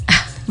উপরও,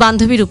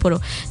 বান্ধবীর উপরও।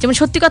 যেমন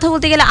সত্যি কথা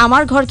বলতে গেলে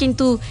আমার ঘর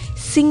কিন্তু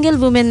সিঙ্গেল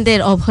উমেনদের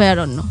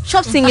অভয়ারণ্য,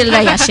 সব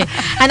সিঙ্গেলরাই আসে,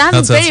 and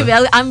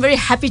I'm very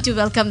happy to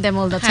welcome them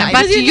all the time.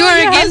 But you are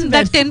again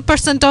the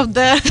 10% of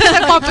the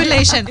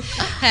population.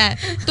 হ্যাঁ,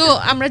 তো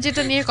আমরা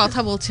যেটা নিয়ে কথা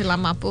বলছিলাম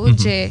আপু,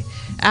 যে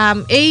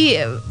এই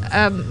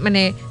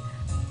মানে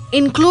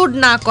ইনক্লুড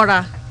না করা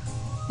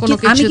কোনো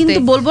কিছুতে। আমি কিন্তু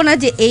বলবো না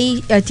যে এই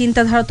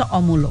চিন্তাধারা তো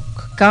অমূলক,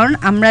 কারণ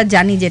আমরা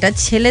জানি যেটা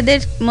ছেলেদের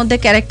মধ্যে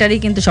ক্যারেক্টারই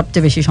কিন্তু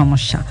সবচেয়ে বেশি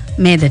সমস্যা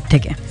মেয়েদের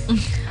থেকে।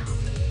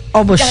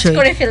 অবশ্যই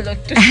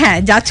হ্যাঁ,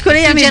 জাজ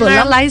করেই আমি বললাম,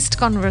 জেনারেলাইজড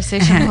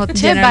কনভারসেশন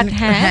হচ্ছে, বাট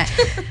হ্যাঁ,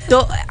 তো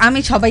আমি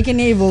সবাইকে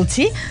নিয়েই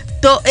বলছি।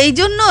 তো এই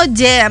জন্য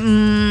যে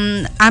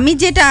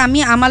আমি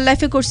আমার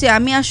লাইফে করছি,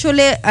 আমি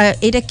আসলে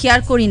এটা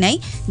কেয়ার করি নাই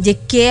যে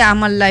কে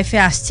আমার লাইফে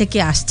আসছে কে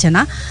আসছে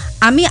না।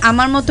 আমি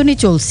আমার মতনই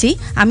চলছি।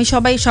 আমি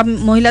সব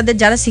মহিলাদের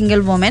যারা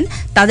সিঙ্গেল ওমেন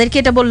তাদেরকে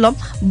এটা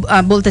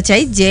বলতে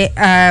চাই যে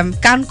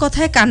কান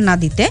কথায় কান না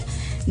দিতে,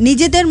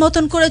 নিজেদের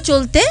মতন করে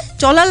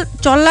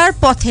চলার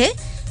পথে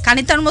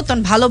কানিতার মতন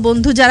ভালো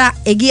বন্ধু যারা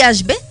এগিয়ে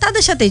আসবে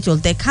তাদের সাথেই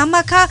চলতে,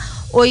 খামাখা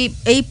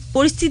এই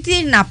পরিস্থিতি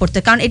না পড়তে।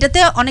 কারণ এটাতে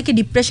অনেকে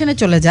ডিপ্রেশনে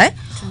চলে যায়,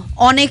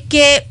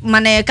 অনেকে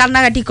মানে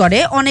কান্নাকাটি করে,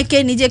 অনেকে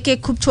নিজেকে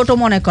খুব ছোট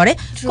মনে করে।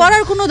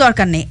 করার কোনো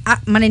দরকার নেই,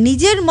 মানে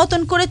নিজের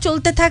মতন করে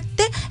চলতে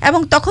থাকতে, এবং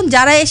তখন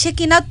যারা এসে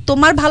কিনা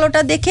তোমার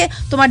ভালোটা দেখে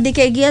তোমার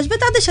দিকে এগিয়ে আসবে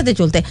তাদের সাথে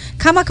চলতে।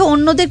 খামাখা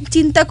অন্যদের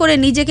চিন্তা করে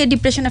নিজেকে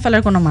ডিপ্রেশনে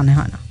ফেলার কোনো মানে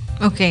হয় না।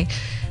 ওকে,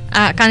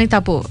 কানিতা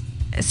আপু,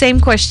 সেম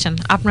কোয়েশ্চেন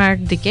আপনার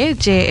দিকে,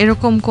 যে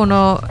এরকম কোনো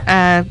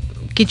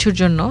কিছুর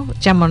জন্য,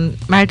 যেমন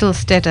ম্যারিটাল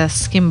স্ট্যাটাস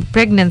কিংবা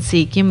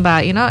প্রেগন্যান্সি কিংবা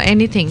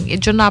এনিথিং,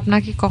 এর জন্য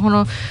আপনাকে কখনো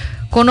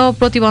কোনো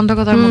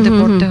প্রতিবন্ধকতার মধ্যে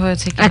পড়তে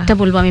হয়েছে? একটা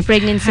বলবো, আমি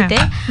প্রেগনেন্সিতে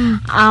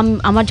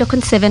আমার যখন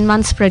 7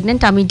 মান্থস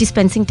প্রেগনেন্ট, আমি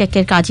ডিসপেন্সিং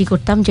টেকের কাজই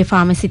করতাম যে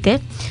ফার্মেসিতে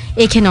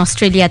এখানে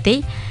অস্ট্রেলিয়াতেই।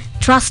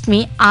 Trust me,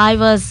 I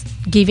was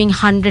giving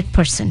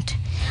 100%।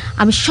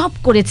 আমি সব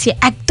করেছি,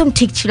 একদম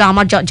ঠিক ছিল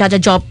আমার যা যা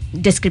জব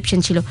ডেসক্রিপশন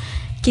ছিল।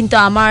 কিন্তু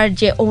আমার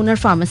যে ওনার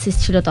ফার্মাসিস্ট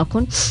ছিল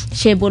তখন,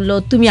 সে বলল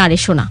তুমি আর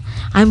এসো না।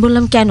 আমি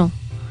বললাম কেন?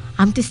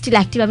 আমি তো স্টিল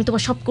অ্যাক্টিভ, আমি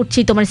তোমার সব করছি,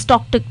 তোমার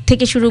স্টক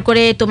থেকে শুরু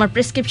করে তোমার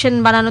প্রেসক্রিপশন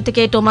বানানো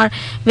থেকে তোমার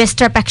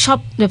ওয়েবস্টার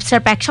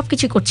প্যাক সব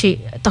কিছু করছি।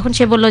 তখন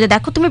সে বললো যে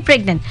দেখো তুমি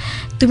প্রেগনেন্ট,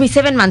 তুমি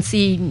 7 months,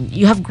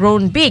 you have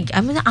grown big.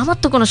 আমার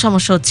তো কোনো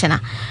সমস্যা হচ্ছে না,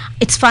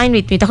 ইটস ফাইন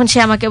উইথ মি। তখন সে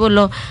আমাকে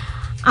বললো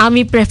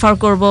আমি প্রেফার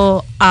করব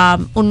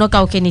অন্য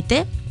কাউকে নিতে,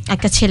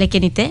 একটা ছেলেকে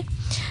নিতে।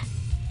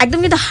 একদম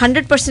কিন্তু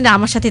 100%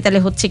 আমার সাথে তাহলে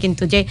হচ্ছে,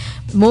 কিন্তু যে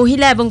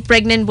মহিলা এবং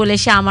প্রেগনেন্ট বলে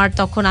সে আমার,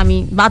 তখন আমি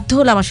বাধ্য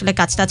হলাম আসলে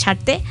কাজটা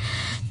ছাড়তে।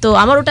 তো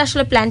আমার ওটা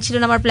আসলে প্ল্যান ছিল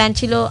না, আমার প্ল্যান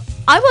ছিল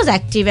I was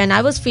active and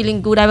I was feeling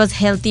good, I was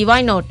healthy,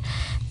 why not.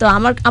 তো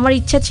আমার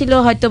ইচ্ছা ছিল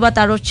হয়তো বা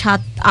তারও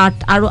 7-8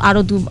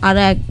 আরও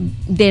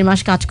 1.5 মাস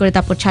কাজ করে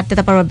তারপর ছাড়তে,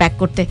 তারপর ব্যাক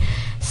করতে।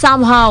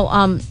 Somehow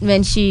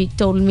when she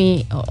told me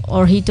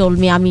or he told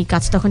me, আমি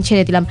কাজ তখন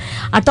ছেড়ে দিলাম।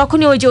 আর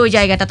তখনই ওই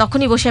জায়গাটা,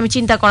 তখনই বসে আমি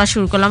চিন্তা করা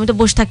শুরু করলাম, আমি তো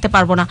বসে থাকতে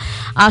পারবো না।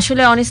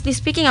 আসলে অনেস্টলি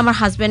স্পিকিং, আমার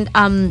হাজব্যান্ড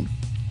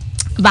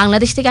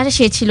বাংলাদেশ থেকে আসে,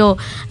 সে ছিল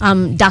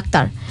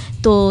ডাক্তার।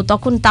 তো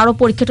তখন তারও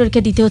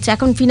পরীক্ষা দিতে হচ্ছে।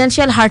 এখন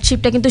ফিনান্সিয়াল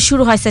হার্ডশিপটা কিন্তু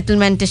শুরু হয়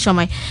সেটেলমেন্টের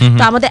সময়।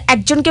 তো আমাদের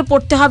একজনকে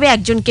পড়তে হবে,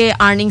 একজনকে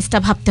আর্নিংসটা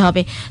ভাবতে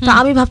হবে। তো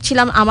আমি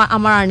ভাবছিলাম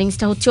আমার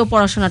আর্নিংসটা হচ্ছে ও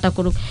পড়াশোনাটা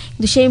করুক।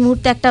 কিন্তু সেই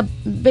মুহূর্তে একটা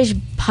বেশ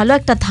ভালো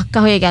একটা ধাক্কা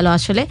হয়ে গেল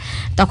আসলে।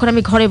 তখন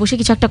আমি ঘরে বসে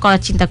কিছু একটা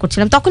করার চিন্তা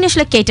করছিলাম, তখনই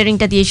আসলে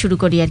কেটারিংটা দিয়ে শুরু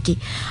করি আর কি।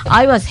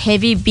 I was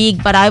heavy big,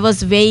 but I was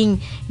weighing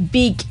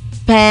big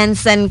pans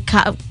and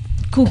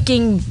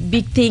cooking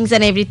big things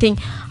and everything.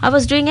 I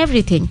was doing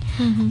everything.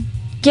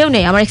 কেউ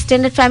নেই, আমার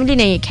এক্সটেন্ডেড ফ্যামিলি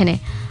নেই এখানে,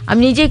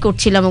 আমি নিজেই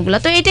করছিলাম ওগুলো।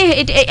 তো এটা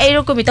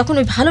এইরকমই, তখন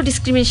ওই ভালো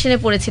ডিসক্রিমিনেশনে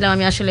পড়েছিলাম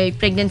আমি আসলে এই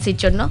প্রেগনেন্সির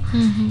জন্য।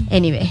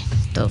 এনিওয়ে,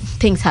 তো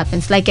things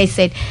happens, like I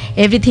said,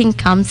 everything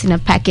comes in a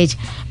package.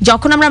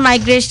 যখন আমরা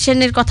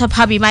মাইগ্রেশনের কথা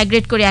ভাবি,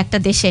 মাইগ্রেট করি একটা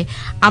দেশে,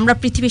 আমরা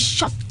পৃথিবীর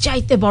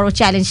সবচাইতে বড়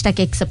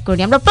চ্যালেঞ্জটাকে অ্যাকসেপ্ট করি।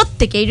 আমরা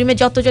প্রত্যেকে, এই রুমে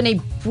যতজন, এই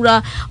পুরা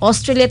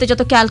অস্ট্রেলিয়াতে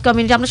যত ক্যাল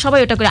কমিউনিটি, আমরা সবাই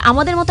ওটা করি।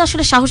 আমাদের মতো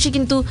আসলে সাহসী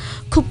কিন্তু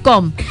খুব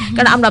কম,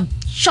 কারণ আমরা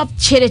সব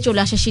ছেড়ে চলে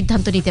আসার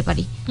সিদ্ধান্ত নিতে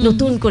পারি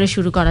নতুন করে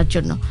শুরু করার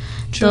জন্য।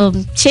 তো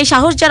সেই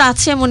সাহস যারা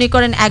আছে, মনে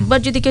করেন একবার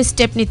যদি কেউ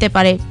স্টেপ নিতে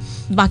পারে,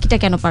 বাকিটা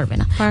কেন পারবে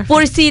না?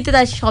 পরিস্থিতিতে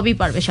তার সবই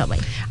পারবে সবাই।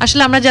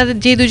 আসলে আমরা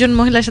যে দুজন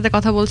মহিলার সাথে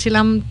কথা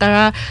বলছিলাম,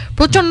 তারা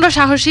প্রচন্ড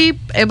সাহসী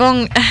এবং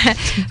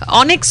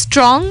অনেক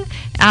স্ট্রং,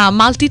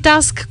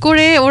 মাল্টিটাস্ক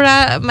করে ওরা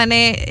মানে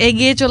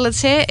এগিয়ে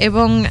চলেছে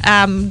এবং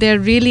দে আর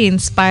রিয়েলি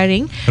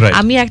ইন্সপায়ারিং।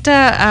 আমি একটা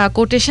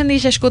কোটেশন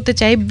দিয়ে শেষ করতে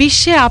চাই,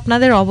 বিশ্বে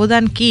আপনাদের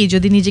অবদান কি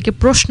যদি নিজেকে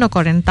প্রশ্ন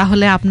করেন,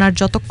 তাহলে আপনার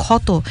যত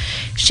ক্ষত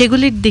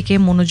সেগুলির দিকে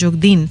মনোযোগ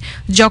দিন।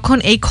 যখন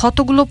এই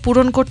ক্ষতগুলো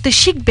পূরণ করতে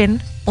শিখবেন,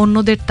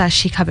 অন্যদের তা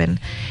শিখাবেন।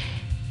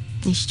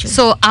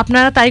 সো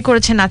আপনারা তাই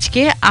করেছেন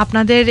আজকে।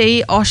 আপনাদের এই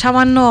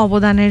অসামান্য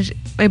অবদানের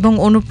এবং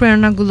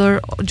অনুপ্রেরণাগুলোর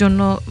জন্য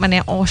মানে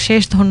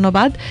অশেষ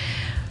ধন্যবাদ।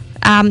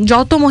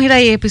 যত মহিলা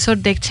এই এপিসোড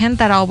দেখছেন,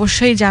 তারা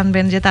অবশ্যই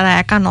জানবেন যে তারা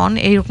একা নন।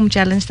 এইরকম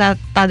চ্যালেঞ্জ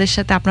তাদের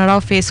সাথে আপনারাও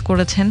ফেস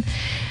করেছেন।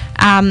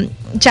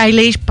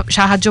 চাইলেই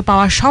সাহায্য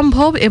পাওয়া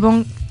সম্ভব এবং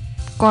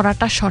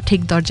করাটা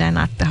সঠিক দরজায়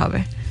নাড়তে হবে।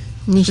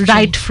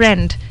 রাইট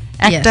ফ্রেন্ড,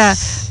 একটা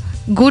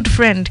good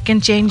friend can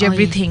change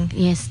everything.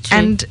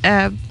 And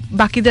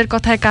বাকিদের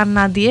কথায় কান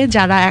না দিয়ে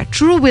যারা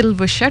ট্রু ওয়েল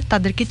উইশার,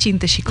 তাদেরকে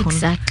চিনতে শিখুন।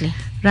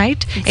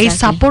 রাইট, এই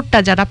সাপোর্টটা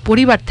যারা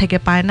পরিবার থেকে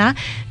পায় না,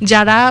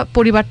 যারা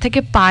পরিবার থেকে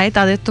পায়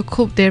তাদের তো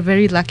খুব they are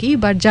very lucky,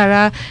 but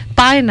যারা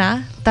পায় না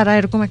তারা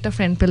এরকম একটা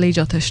ফ্রেন্ড পেলেই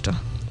যথেষ্ট।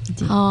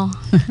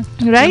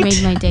 Right?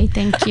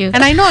 Thank you.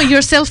 And I know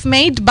you're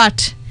self-made, but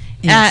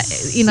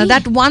you know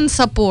that one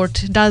support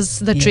does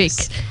the trick.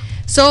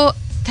 So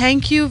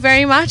thank you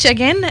very much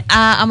again.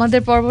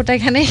 আমাদের পর্বটা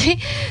এখানে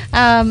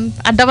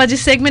আড্ডাবাজি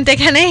সেগমেন্ট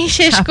এখানেই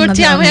শেষ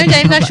করছি। আমি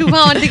জানি না শুভ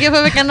আমার দিকে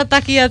এভাবে কেন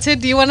তাকিয়ে আছে।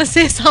 Do you want to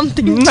say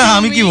something? না,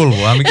 আমি কি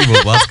বলবো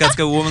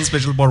আজকে ওমেন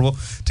স্পেশাল পর্ব,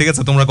 ঠিক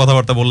আছে, তোমরা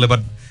কথাবার্তা বললে,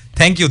 but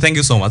thank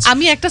you so much.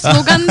 আমি একটা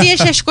স্লোগান দিয়ে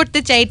শেষ করতে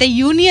চাই, এটা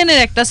ইউনিয়নের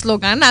একটা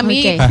স্লোগান। আমি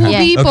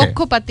খুবই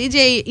পক্ষপাতী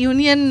যে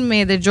ইউনিয়ন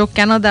মেয়েদের যোগ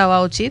কেন দেওয়া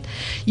উচিত।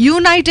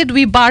 United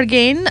we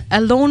bargain,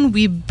 alone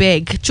we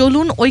beg.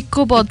 চলুন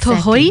ঐক্যবদ্ধ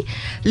হই,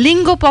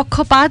 লিঙ্গ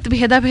পক্ষপাত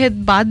ভেদাভেদ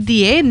বাদ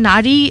দিয়ে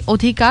নারী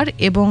অধিকার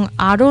এবং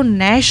আরো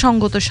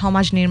ন্যায়সঙ্গত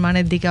সমাজ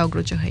নির্মাণের দিকে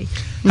অগ্রসর হই।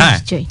 হ্যাঁ,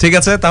 ঠিক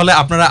আছে, তাহলে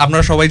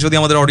আপনারা সবাই যদি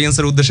আমাদের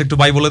অডিয়েন্সের উদ্দেশ্যে একটু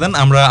বাই বলে দেন।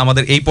 আমরা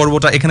আমাদের এই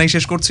পর্বটা এখানেই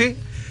শেষ করছি।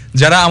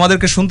 যারা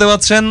আমাদেরকে শুনতে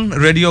পাচ্ছেন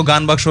রেডিও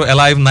গান বাক্স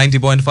অ্যালাইভ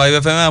 90.5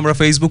 FM এ, আমরা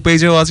ফেসবুক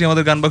পেজেও আছি,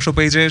 আমাদের গান বাক্স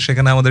পেজে,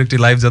 সেখানে আমাদের একটি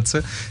লাইভ যাচ্ছে।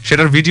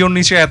 সেটার ভিডিওর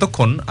নিচে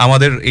এতক্ষণ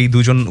আমাদের এই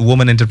দুজন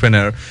ওমেন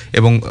এন্টারপ্রেনার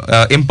এবং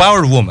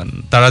এম্পাওয়ার্ড ওমেন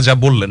তারা যা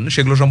বললেন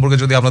সেগুলো সম্পর্কে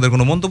যদি আপনাদের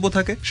কোনো মন্তব্য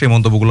থাকে, সেই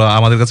মন্তব্যগুলো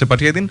আমাদের কাছে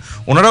পাঠিয়ে দিন।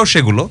 ওনারাও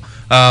সেগুলো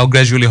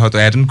গ্র্যাজুয়ালি হয়তো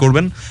অ্যাটেন্ড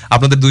করবেন।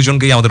 আপনাদের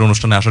দুইজনকেই আমাদের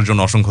অনুষ্ঠানে আসার জন্য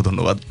অসংখ্য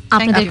ধন্যবাদ।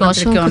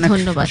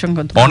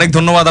 অনেক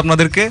ধন্যবাদ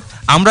আপনাদেরকে।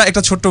 আমরা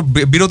একটা ছোট্ট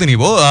বিরতি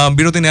নিব।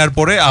 বিরতি নেওয়ার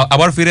পরে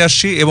আবার ফিরে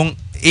আসছি এবং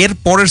এর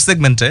পরের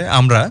সেগমেন্টে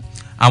আমরা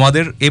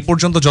আমাদের এ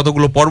পর্যন্ত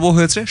যতগুলো পর্ব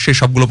হয়েছে সেই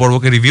সবগুলো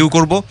পর্বকে রিভিউ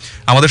করব।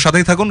 আমাদের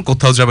সাথেই থাকুন,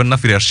 কোথাও যাবেন না,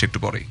 ফিরে আসছি একটু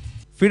পরেই।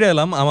 ফিরে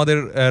এলাম আমাদের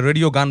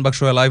রেডিও গান বাক্স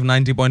অ্যালাইভ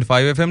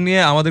 90.5 FM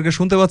নিয়ে। আমাদেরকে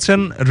শুনতে পাচ্ছেন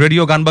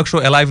রেডিও গান বাক্স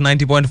অ্যালাইভ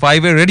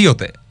 90.5 এর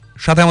রেডিওতে,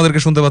 সাথে আমাদেরকে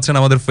শুনতে পাচ্ছেন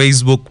আমাদের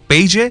ফেসবুক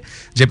পেজে,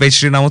 যে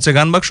পেজটির নাম হচ্ছে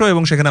গান বাক্স,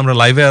 এবং সেখানে আমরা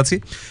লাইভে আছি।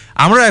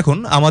 আমরা এখন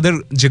আমাদের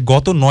যে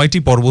গত 9টি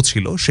পর্ব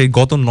ছিল সেই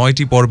গত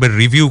 9টি পর্বের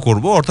রিভিউ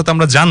করব, অর্থাৎ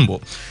আমরা জানবো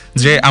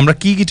যে আমরা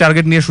কি কি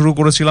টার্গেট নিয়ে শুরু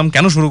করেছিলাম,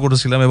 কেন শুরু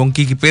করেছিলাম এবং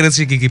কি কি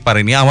পেরেছি কি কি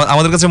পারিনি।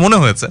 আমাদের কাছে মনে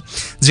হয়েছে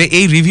যে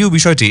এই রিভিউ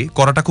বিষয়টি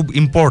করাটা খুব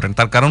ইম্পর্টেন্ট।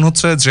 তার কারণ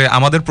হচ্ছে যে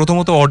আমাদের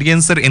প্রথমত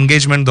অডিয়েন্সের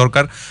এনগেজমেন্ট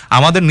দরকার,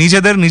 আমাদের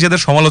নিজেদের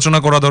সমালোচনা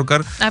করা দরকার।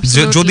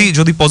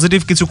 যদি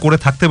পজিটিভ কিছু করে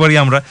থাকতে পারি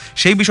আমরা,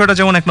 সেই বিষয়টা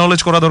যেমন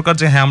অ্যাকনলেজ করা দরকার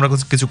যে হ্যাঁ আমরা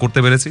কিছু করতে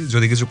পেরেছি।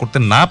 যদি কিছু করতে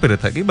না পেরে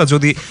থাকি বা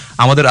যদি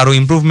আমাদের আরো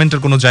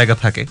ইমপ্রুভমেন্টের কোনো জায়গা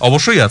থাকে,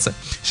 অবশ্যই আছে,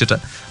 সেটা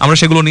আমরা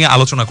সেগুলো নিয়ে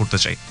আলোচনা করতে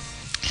চাই।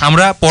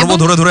 আমরা পর্ব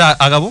ধরে ধরে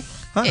আগাবো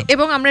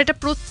এবং আমরা এটা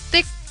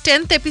প্রত্যেক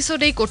 10th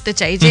এপিসোডেই করতে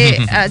চাই যে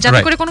যাতে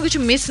করে কোনো কিছু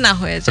মিস না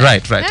হয়ে যায়।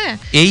 রাইট।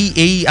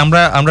 এই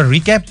আমরা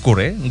রিক্যাপ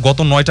করে গত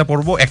 9টা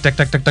পর্ব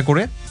একটা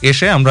করে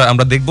এসে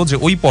আমরা দেখব যে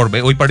ওই পর্বে,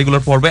 ওই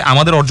পার্টিকুলার পর্বে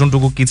আমাদের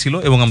অর্জনটুকু কি ছিল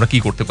এবং আমরা কি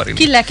করতে পারি,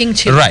 কি ল্যাকিং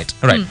ছিল। রাইট।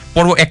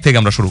 পর্ব 1 থেকে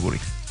আমরা শুরু করি।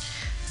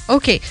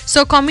 ওকে, সো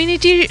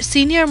কমিউনিটির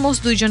সিনিয়র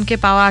মোস্ট দুইজনকে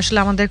পাওয়া আসলে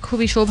আমাদের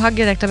খুবই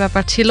সৌভাগ্যের একটা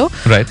ব্যাপার ছিল।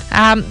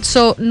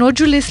 সো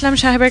নজরুল ইসলাম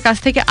সাহেবের কাছ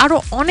থেকে আরো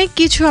অনেক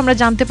কিছু আমরা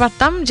জানতে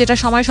পারতাম, যেটা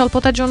সময়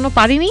স্বল্পতার জন্য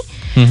পারিনি।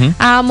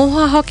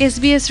 মহুয়া হক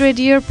SBS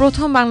রেডিওর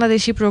প্রথম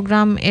বাংলাদেশি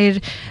প্রোগ্রাম এর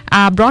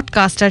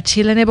ব্রডকাস্টার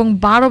ছিলেন এবং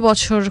 12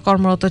 বছর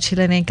কর্মরত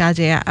ছিলেন এই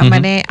কাজে।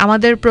 মানে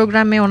আমাদের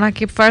প্রোগ্রামে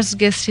ওনাকে ফার্স্ট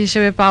গেস্ট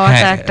হিসেবে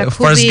পাওয়াটা একটা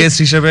খুবই, ফার্স্ট গেস্ট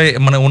হিসেবে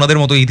মানে ওনাদের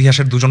মতো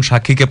ইতিহাসের দুজন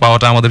সাক্ষীকে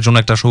পাওয়াটা আমাদের জন্য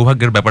একটা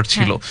সৌভাগ্যের ব্যাপার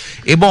ছিল।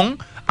 এবং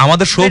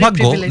আমাদের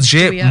সৌভাগ্য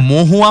যে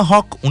মহুয়া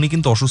হক উনি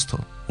কিন্তু অসুস্থ,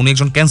 উনি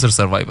একজন ক্যান্সার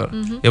সার্ভাইভার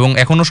এবং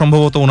এখনো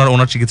সম্ভবত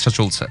ওনার চিকিৎসা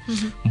চলছে,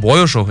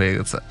 বয়সও হয়ে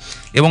গেছে।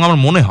 এবং আমার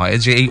মনে হয়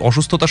যে এই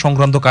অসুস্থতা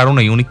সংক্রান্ত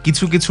কারণেই উনি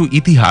কিছু কিছু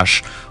ইতিহাস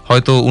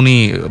হয়তো উনি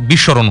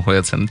বিস্মরণ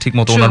হয়েছেন, ঠিক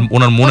মতো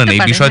ওনার মনে নেই।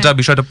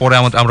 বিষয়টা পরে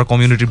আমরা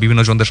কমিউনিটির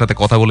বিভিন্ন জনদের সাথে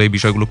কথা বলে এই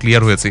বিষয়গুলো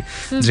ক্লিয়ার হয়েছি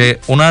যে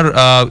ওনার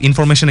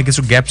ইনফরমেশনে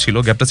কিছু গ্যাপ ছিল।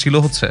 গ্যাপটা ছিল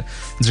হচ্ছে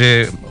যে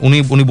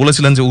উনি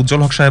বলেছিলেন যে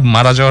উজ্জ্বল হক সাহেব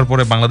মারা যাওয়ার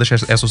পরে বাংলাদেশ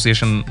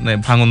অ্যাসোসিয়েশনে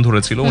ভাঙন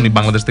ধরেছিল। উনি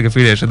বাংলাদেশ থেকে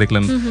ফিরে এসে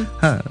দেখলেন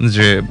হ্যাঁ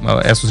যে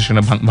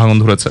অ্যাসোসিয়েশনে ভাঙন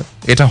ধরেছে।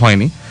 এটা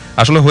হয়নি,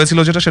 আসলে হয়েছিল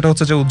সেটা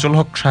হচ্ছে যে উজ্জ্বল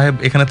হক সাহেব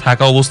এখানে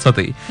থাকা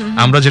অবস্থাতেই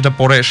আমরা যেটা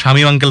পরে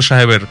শামীম আঙ্কেল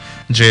সাহেবের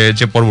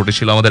যে পর্বটি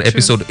ছিল আমাদের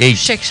এপিসোড 8,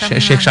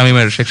 শেখ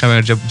শামীমের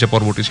যে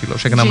পর্বটি ছিল,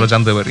 সেখানে আমরা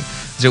জানতে পারি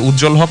যে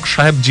উজ্জ্বল হক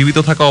সাহেব জীবিত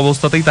থাকা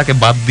অবস্থাতেই তাকে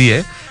বাদ দিয়ে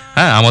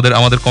হ্যাঁ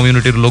আমাদের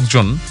কমিউনিটির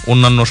লোকজন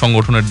অন্যান্য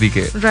সংগঠনের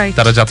দিকে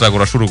তারা যাত্রা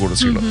করা শুরু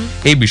করেছিল।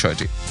 এই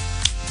বিষয়টি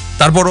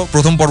তারপরও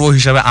প্রথম পর্ব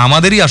হিসাবে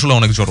আমাদেরই আসলে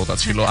অনেক জড়তা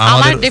ছিল।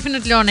 আমাদের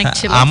ডেফিনেটলি অনেক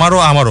ছিল,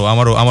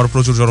 আমারও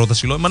প্রচুর জড়তা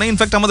ছিল, মানে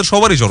ইনফ্যাক্ট আমাদের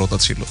সবারই জড়তা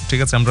ছিল। ঠিক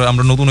আছে,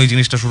 আমরা নতুন ওই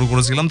জিনিসটা শুরু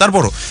করেছিলাম।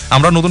 তারপরও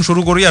আমরা নতুন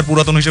শুরু করি আর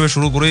পুরাতন হিসেবে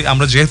শুরু করি,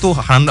 আমরা যেহেতু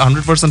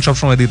 100%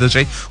 সবসময় দিতে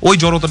চাই, ওই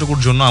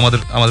জড়তাটুকুর জন্য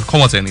আমাদের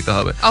ক্ষমা চেয়ে নিতে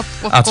হবে।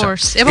 আচ্ছা,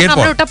 এবং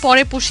আমরা ওটা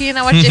পরে পুষিয়ে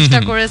নেওয়ার চেষ্টা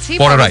করেছি,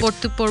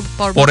 পরবর্তী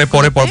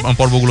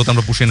পর্বগুলোতে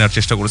আমরা পুষিয়ে নেওয়ার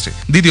চেষ্টা করেছি।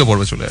 দ্বিতীয়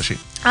পর্বে চলে আসি।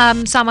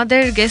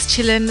 আমাদের গেস্ট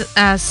ছিলেন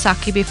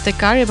সাকিব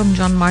ইফতেকার এবং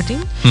জন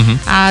মার্টিন।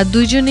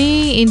 দুইজনেই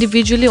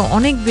ইন্ডিভিজুয়ালি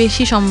অনেক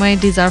বেশি সময়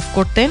ডিজার্ভ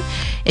করতেন।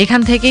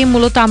 এখান থেকেই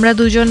মূলত আমরা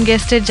দুজন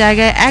গেস্টের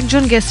জায়গায়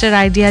একজন গেস্টের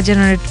আইডিয়া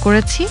জেনারেট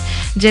করেছি,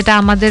 যেটা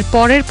আমাদের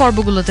পরের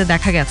পর্বগুলোতে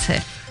দেখা গেছে।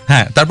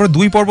 হ্যাঁ, তারপরে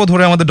 2 পর্ব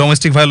ধরে আমাদের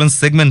ডোমেস্টিক ভায়োলেন্স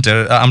সেগমেন্টের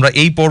আমরা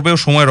এই পর্বেও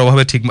সময়ের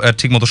অভাবে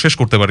ঠিক মতো শেষ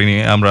করতে পারিনি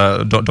আমরা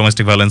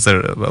ডোমেস্টিক ভায়োলেন্সের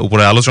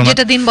উপরে আলোচনা,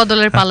 যেটা দিন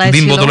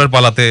বদলের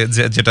পালাতে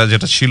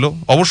যেটা ছিল।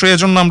 অবশ্যই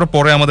এজন্য আমরা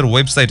পরে আমাদের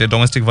ওয়েবসাইটে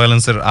ডোমেস্টিক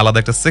ভায়োলেন্সের আলাদা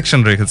একটা সেকশন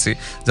রেখেছি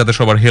যাতে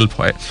সবার হেল্প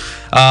হয়।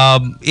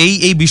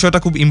 এই বিষয়টা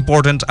খুব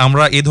ইম্পর্টেন্ট।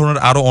 আমরা এই ধরনের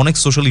আরো অনেক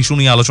সোশ্যাল ইস্যু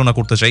নিয়ে আলোচনা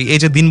করতে চাই। এই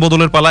যে দিন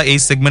বদলের পালা, এই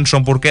সেগমেন্ট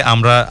সম্পর্কে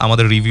আমরা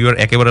আমাদের রিভিউয়ের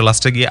একেবারে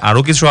লাস্টে গিয়ে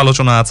আরো কিছু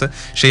আলোচনা আছে,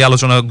 সেই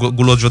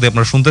আলোচনাগুলো যদি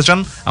আপনারা শুনতে চান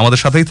আমাদের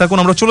সাথেই থাকুন।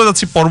 আমরা চলে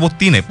যাচ্ছি পর্ব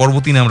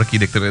 3-এ আমরা কি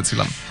দেখতে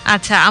পেয়েছিলাম।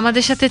 আচ্ছা,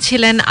 আমাদের সাথে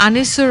ছিলেন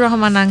আনিসুর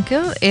রহমান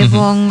আঙ্কেল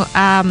এবং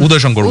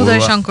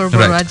উদয়শঙ্কর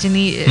বড়ুয়া,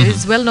 যিনি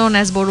ইজ ওয়েল নোন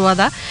অ্যাজ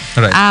বড়ুয়াদা।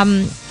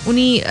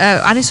 উনি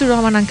আনিসুর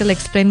রহমান আঙ্কেল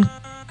এক্সপ্লেন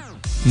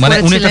মানে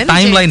উনি একটা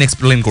টাইমলাইন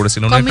এক্সপ্লেইন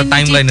করেছিলেন, উনি একটা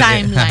টাইমলাইনে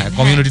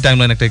কমিউনিটি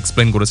টাইমলাইন একটা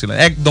এক্সপ্লেইন করেছিলেন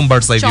একদম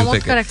বার্ডস আই ভিউ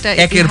থেকে,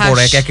 একের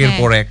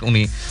পর এক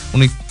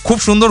উনি খুব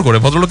সুন্দর করে।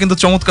 ভদ্রলোক কিন্তু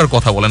চমৎকার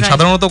কথা বলেন।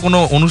 সাধারণত কোনো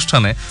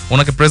অনুষ্ঠানে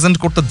ওনাকে প্রেজেন্ট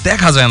করতে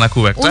দেখা যায় না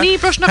খুব একটা। উনি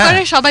প্রশ্ন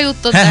করেন, সবাই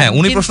উত্তর দেন। হ্যাঁ,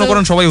 উনি প্রশ্ন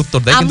করেন, সবাই উত্তর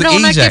দেয়, কিন্তু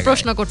এই জায়গায়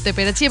প্রশ্ন করতে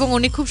পেরেছি এবং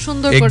উনি খুব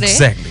সুন্দর করে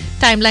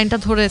টাইমলাইনটা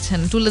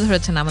তুলে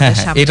ধরেছেন আমাদের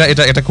সামনে।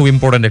 এটা খুব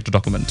ইম্পর্টেন্ট একটা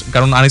ডকুমেন্ট,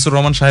 কারণ আনিসুর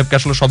রহমান সাহেবকে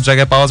আসলে সব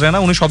জায়গায় পাওয়া যায় না।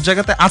 উনি সব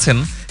জায়গাতে আছেন,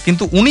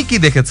 কিন্তু উনি কি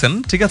দেখেছেন,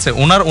 ঠিক আছে,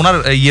 ওনার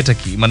ইয়েটা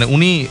কি, মানে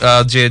উনি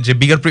যে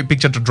বিগার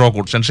পিকচারটা ড্র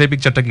করছেন সেই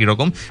পিকচারটা কি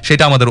রকম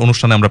সেটা আমাদের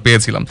অনুষ্ঠানে আমরা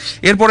পেয়েছিলাম।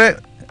 এরপরে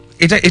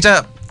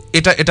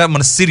এটা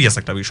মানে সিরিয়াস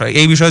একটা বিষয়।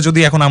 এই বিষয়ে যদি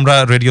এখন আমরা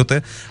রেডিওতে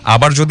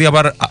আবার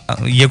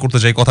ইয়ে করতে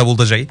যাই, কথা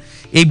বলতে যাই,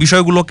 এই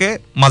বিষয়গুলোকে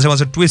মাঝে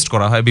মাঝে টুইস্ট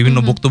করা হয়, বিভিন্ন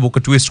বক্তব্যকে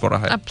টুইস্ট করা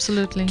হয়।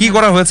 কি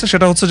করা হয়েছে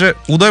সেটা হচ্ছে যে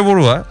উদয়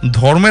বড়ুয়া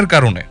ধর্মের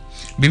কারণে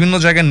বিভিন্ন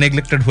জায়গায়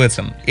নেগলেক্টেড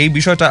হয়েছেন। এই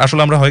বিষয়টা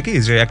আসলে আমরা হয় কি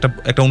যে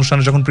একটা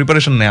অনুষ্ঠানে যখন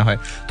প্রিপারেশন নেওয়া হয়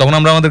তখন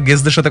আমরা আমাদের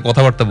গেস্টদের সাথে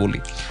কথাবার্তা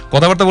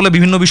বলে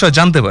বিভিন্ন বিষয়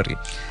জানতে পারি,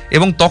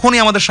 এবং তখনই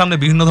আমাদের সামনে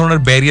বিভিন্ন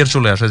ধরনের ব্যারিয়ার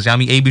চলে আসে যে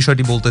আমি এই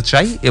বিষয়টি বলতে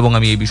চাই এবং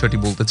আমি এই বিষয়টি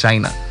বলতে চাই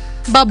না,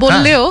 বা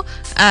বললেও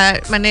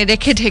মানে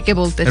রেখে ঢেকে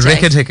বলতে চাই,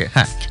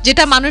 হ্যাঁ,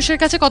 যেটা মানুষের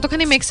কাছে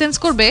কতখানি মেক সেন্স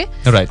করবে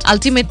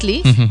আলটিমেটলি,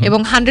 এবং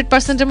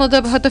 100% এর মধ্যে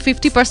হয়তো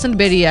 50%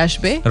 বেরিয়ে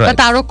আসবে বা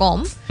তারও কম।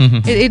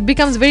 ইট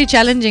বিকামস ভেরি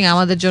চ্যালেঞ্জিং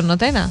আমাদের জন্য,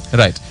 তাই না?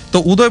 রাইট। তো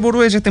উদয়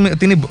বড়ুয়া যে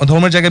তিনি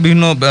ধর্মের জায়গায়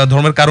বিভিন্ন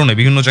ধর্মের কারণে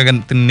বিভিন্ন জায়গায়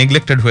তিনি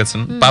নেগলেক্টেড হয়েছেন,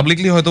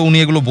 পাবলিকলি হয়তো উনি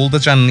এগুলো বলতে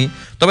চাননি,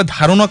 তবে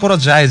ধারণা করা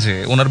যায় যে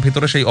ওনার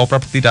ভিতরে সেই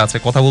অপ্রাপ্তিটা আছে।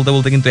 কথা বলতে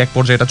বলতে কিন্তু এক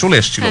পর্যায়ে এটা চলে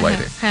এসেছিল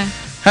বাইরে।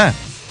 হ্যাঁ,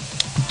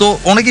 তো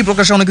অনেকেই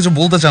প্রকাশ্যে অনেক কিছু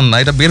বলতে চান না,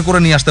 এটা বের করে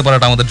নিয়ে আসতে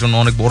পারাটা আমাদের জন্য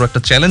অনেক বড়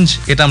একটা চ্যালেঞ্জ।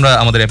 এটা আমরা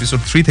আমাদের এপিসোড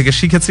 3 থেকে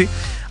শিখেছি।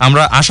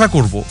 আমরা আশা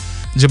করব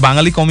যে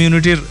বাঙালি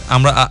কমিউনিটির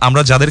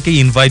আমরা যাদেরকেই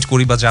ইনভাইট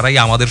করি বা যারাই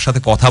আমাদের সাথে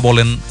কথা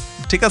বলেন,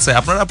 ঠিক আছে,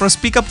 আপনারা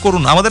স্পিক আপ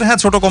করুন। আমাদের হ্যাঁ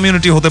ছোট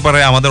কমিউনিটি হতে পারে,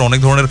 আমাদের অনেক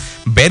ধরনের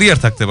ব্যারিয়ার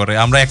থাকতে পারে,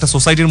 আমরা একটা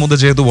সোসাইটির মধ্যে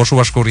যেহেতু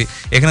বসবাস করি,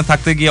 এখানে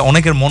থাকতে গিয়ে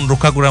অনেকের মন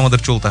রক্ষা করে আমাদের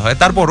চলতে হয়।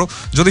 তারপরও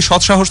যদি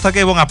সৎসাহস থাকে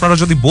এবং আপনারা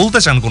যদি বলতে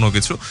চান কোনো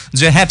কিছু,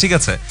 যে হ্যাঁ ঠিক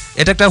আছে,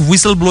 এটা একটা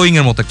হুইসেল ব্লোয়িং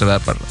এর মতো একটা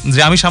ব্যাপার, যে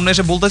আমি সামনে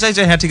এসে বলতে চাই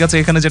যে হ্যাঁ ঠিক আছে,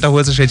 এখানে যেটা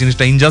হয়েছে সেই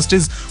জিনিসটা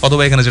ইনজাস্টিস,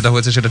 অথবা এখানে যেটা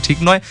হয়েছে সেটা ঠিক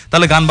নয়,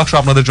 তাহলে গান বাক্স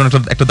আপনাদের জন্য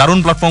একটা দারুণ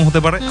প্ল্যাটফর্ম হতে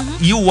পারে।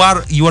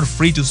 You are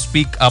free to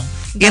speak up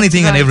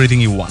anything and everything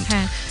you want.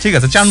 ঠিক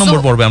আছে, 4 নম্বর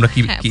পর্বে আমরা কি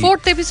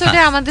 4th এপিসোডে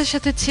আমাদের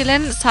সাথে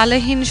ছিলেন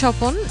সালেহিন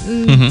স্বপন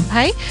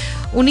ভাই।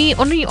 উনি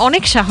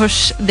অনেক সাহস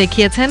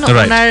দেখিয়েছেন।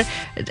 ওনার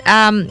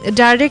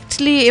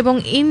ডাইরেক্টলি এবং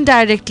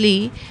ইনডাইরেক্টলি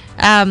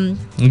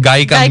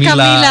গায়িকা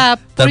মিলা,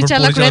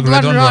 পরিচালক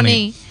রেদওয়ান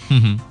রনি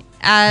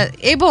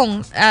এবং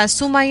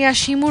সুমাইয়া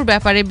শিমুর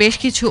ব্যাপারে বেশ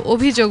কিছু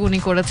অভিযোগ উনি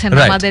করেছেন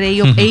আমাদের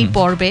এই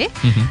পর্বে।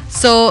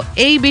 সো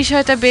এই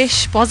বিষয়টা বেশ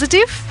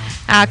পজিটিভ।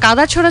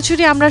 কাদা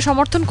ছোড়াছুড়ি আমরা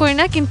সমর্থন করি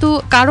না, কিন্তু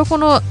কারো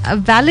কোনো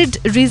ভ্যালিড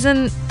রিজন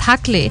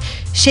থাকলে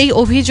সেই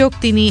অভিযোগ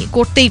তিনি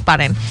করতেই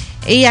পারেন।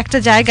 এই একটা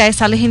জায়গায়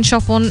সালেহিন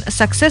স্বপন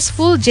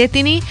সাকসেসফুল, যে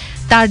তিনি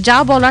তার যা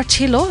বলার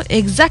ছিল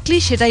এক্স্যাক্টলি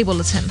সেটাই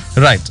বলেছেন।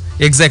 Right,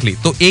 exactly.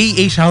 তো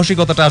এই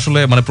সাহসিকতাটা আসলে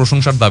মানে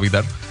প্রশংসার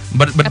দাবিদার।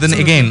 বাট দেন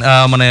এগেইন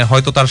মানে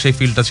হয়তো তার সেই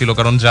ফিল্ডটা ছিল,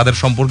 কারণ যাদের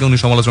সম্পর্কে উনি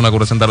সমালোচনা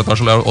করেছেন তারা তো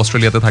আসলে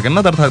অস্ট্রেলিয়াতে থাকেন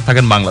না, তারা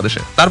থাকেন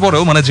বাংলাদেশে।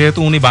 তারপরেও মানে যেহেতু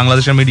উনি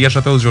বাংলাদেশের মিডিয়ার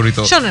সাথেও জড়িত,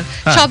 শোনেন,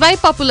 সবাই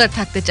পপুলার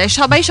থাকতে চায়,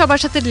 সবাই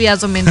সবার সাথে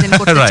লিয়াজো মেইনটেইন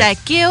করতে চায়,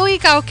 কেউই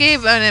কাউকে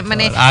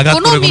মানে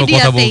কোনো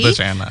মিডিয়াতেই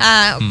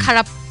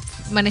খারাপ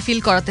মানে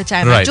ফিল করাতে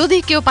চায় না, যদি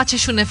কেউ পাছে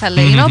শুনে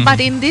ফেলে, you know. But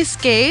in this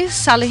case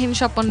Salehin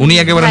Swapan উনি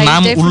একেবারে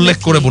নাম উল্লেখ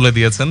করে বলে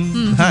দিয়েছেন,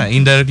 হ্যাঁ,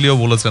 ইনডাইরেক্টলিও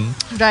বলেছেন।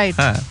 Right,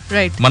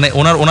 right. মানে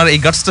ওনার এই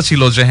গাটসটা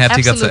ছিল যে হ্যাঁ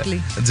ঠিক আছে,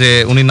 যে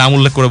উনি নাম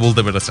উল্লেখ করে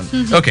বলতে পেরেছেন।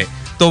 ওকে,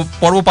 তো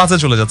পর্ব 5-এ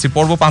চলে যাচ্ছি।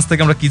 পর্ব 5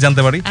 থেকে আমরা কি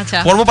জানতে পারি?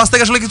 পর্ব 5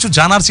 থেকে আসলে কিছু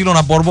জানার ছিল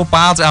না। পর্ব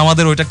 5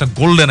 আমাদের ওইটা একটা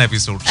গোল্ডেন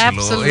এপিসোড ছিল,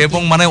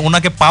 এবং মানে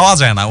ওনাকে পাওয়া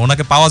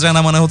যায়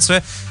না মানে হচ্ছে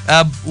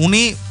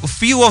উনি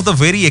few of the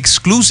very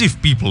exclusive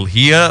people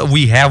here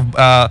we have,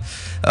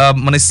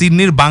 মানে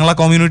সিডনির বাংলা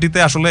কমিউনিটিতে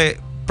আসলে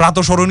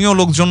প্রাতঃস্মরণীয়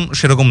লোকজন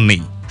সেরকম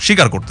নেই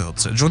স্বীকার করতে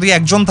হচ্ছে। যদি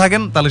একজন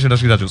থাকেন তাহলে সেটা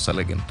সিরাজুস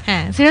সালেকিন।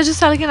 হ্যাঁ, সিরাজুস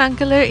সালেকিন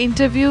আঙ্কেলের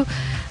interview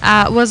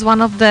was one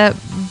of the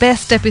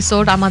best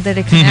episode আমাদের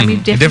এখানে, আমি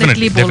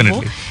ডেফিনেটলি বলবো।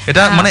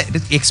 এটা মানে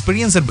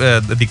এক্সপেরিয়েন্সের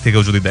দিক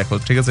থেকেও যদি দেখো,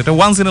 ঠিক আছে, এটা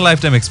once in a life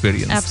time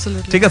experience.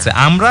 ঠিক আছে,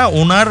 আমরা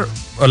ওনার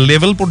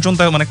লেভেল পর্যন্ত,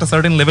 মানে একটা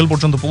সার্টেন লেভেল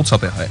পর্যন্ত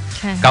পৌঁছাতে হয়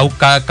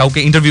কাউকে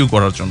ইন্টারভিউ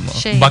করার জন্য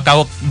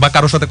বা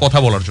কারোর সাথে কথা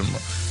বলার জন্য।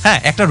 হ্যাঁ,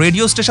 একটা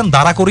রেডিও স্টেশন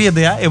দাঁড়া করিয়ে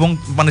দেয়া এবং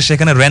মানে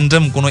সেখানে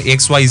র্যান্ডম কোনো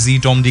XYZ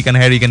টম ডিক এন্ড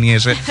হ্যারিকে নিয়ে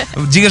এসে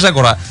জিজ্ঞাসা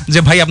করা যে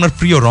ভাই আপনার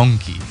প্রিয় রং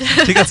কি,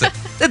 ঠিক আছে,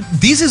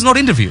 this is not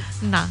interview,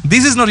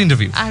 this is not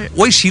interview.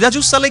 ওই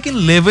সিরাজুস সালেকিন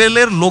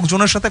লেভেলের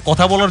লোকজনের সাথে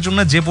কথা বলার জন্য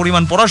যে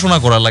পরিমাণ পড়াশোনা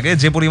করা লাগে,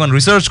 যে পরিমাণ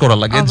রিসার্চ করা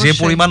লাগে, যে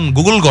পরিমাণ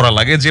গুগল করা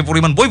লাগে, যে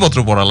পরিমাণ বইপত্র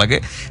পড়া লাগে,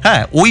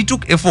 হ্যাঁ,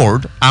 ওইটুক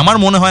এফোর্ট আমার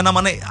মনে হয় না।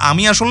 মানে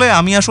আমি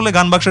আসলে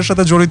গান বাক্সের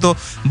সাথে জড়িত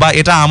বা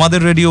এটা আমাদের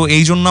রেডিও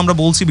এই জন্য আমরা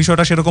বলছি,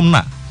 বিষয়টা সেরকম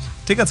না।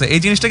 ঠিক আছে,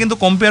 এই জিনিসটা কিন্তু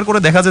কম্পেয়ার করে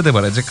দেখা যেতে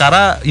পারে যে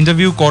কারা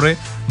ইন্টারভিউ করে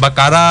বা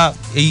কারা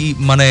এই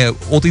মানে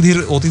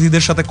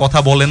অতিথিদের সাথে কথা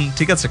বলেন,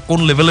 ঠিক আছে, কোন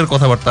লেভেলের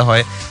কথাবার্তা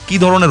হয়, কি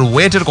ধরনের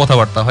ওয়েটের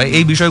কথাবার্তা হয়,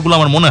 এই বিষয়গুলো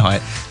আমার মনে হয়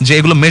যে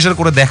এগুলো মেজার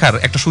করে দেখার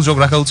একটা সুযোগ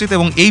রাখা উচিত।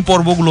 এবং এই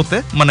পর্বগুলোতে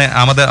মানে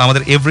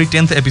আমাদের এভরি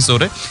 10th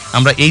এপিসোডে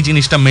আমরা এই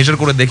জিনিসটা মেজার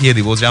করে দেখিয়ে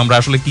দিব যে আমরা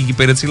আসলে কি কি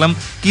পেরেছিলাম,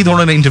 কি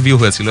ধরনের ইন্টারভিউ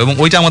হয়েছিল, এবং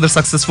ওইটা আমাদের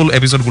সাকসেসফুল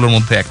এপিসোডগুলোর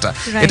মধ্যে একটা।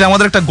 এটা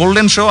আমাদের একটা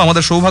গোল্ডেন শো।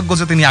 আমাদের সৌভাগ্য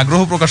যে তিনি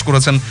আগ্রহ প্রকাশ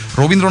করেছেন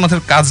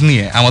রবীন্দ্রনাথের কাজ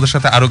নিয়ে আমাদের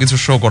সাথে আরো কিছু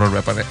শো করার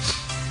ব্যাপারে।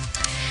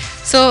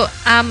 সো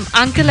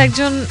আঙ্কেল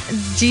একজন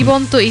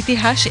জীবন্ত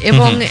ইতিহাস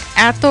এবং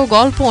এত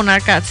গল্প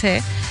ওনার কাছে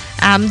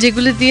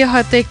যেগুলো দিয়ে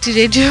হয়তো একটি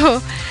রেডিও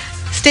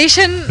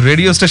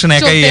স্টেশন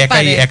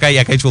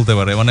একাই চলতে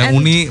পারে। মানে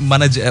উনি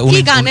মানে উনি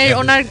গানের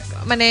ওনার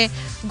মানে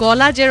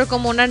গলা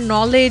যেরকম, ওনার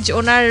নলেজ,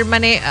 ওনার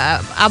মানে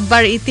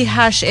আব্বার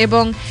ইতিহাস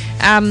এবং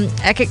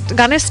এক এক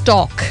গানের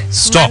স্টক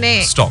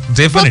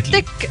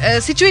প্রত্যেক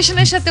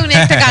সিচুয়েশনের সাথে উনি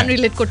একটা গান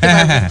রিলেট করতে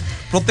পারবেন।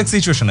 প্রত্যেক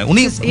সিচুয়েশনে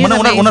উনি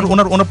মানে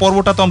ওনার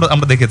পর্বটা তো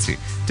আমরা দেখেছি,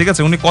 ঠিক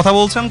আছে, উনি কথা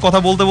বলছেন, কথা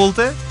বলতে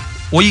বলতে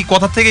ওই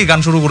কথা থেকেই গান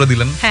শুরু করে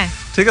দিলেন,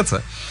 ঠিক আছে,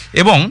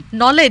 এবং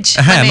নলেজ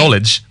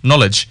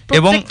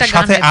এবং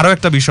সাথে আরো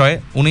একটা বিষয়,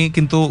 উনি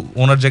কিন্তু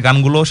ওনার যে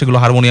গানগুলো সেগুলো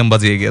হারমোনিয়াম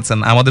বাজিয়ে গিয়েছেন।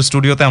 আমাদের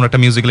স্টুডিওতে আমরা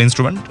একটা মিউজিক্যাল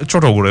ইনস্ট্রুমেন্ট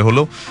ছোট করে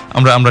হলো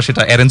আমরা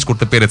সেটা অ্যারেঞ্জ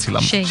করতে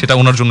পেরেছিলাম, সেটা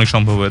ওনার জন্যই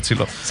সম্ভব হয়েছিল।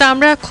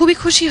 আমরা খুবই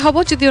খুশি হব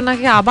যদি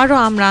ওনাকে আবারও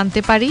আমরা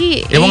আনতে পারি।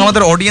 এবং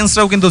আমাদের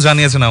অডিয়েন্সরাও কিন্তু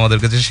জানিয়েছেন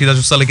আমাদেরকে যে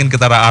সিরাজুস সালেকিনকে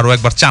তারা আরো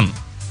একবার চান।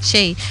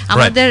 সেই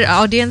আমাদের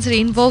অডিয়েন্সের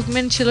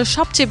ইনভলভমেন্ট ছিল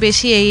সবচেয়ে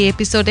বেশি এই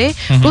এপিসোডে।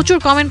 প্রচুর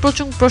কমেন্ট,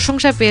 প্রচুর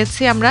প্রশংসা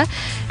পেয়েছি আমরা।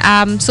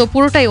 সো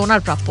পুরোটাই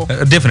ওনার প্রাপ্য,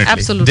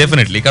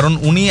 ডেফিনেটলি, কারণ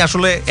উনি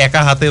আসলে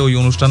একা হাতে ওই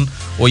অনুষ্ঠান,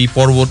 ওই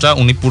পর্বটা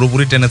উনি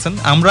পুরোপুরি টেনেছেন।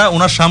 আমরা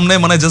ওনার সামনে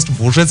মানে জাস্ট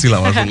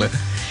বসেছিলাম আসলে,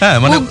 হ্যাঁ,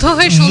 মানে মুগ্ধ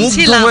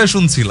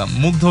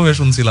হয়ে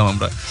শুনছিলাম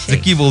আমরা যে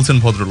কি বলছেন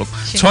ভদ্রলোক।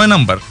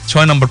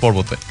 6 নম্বর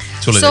পর্বতে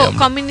চলে যাই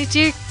আমরা।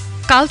 কমিউনিটির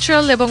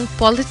কালচারাল এবং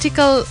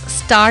পলিটিক্যাল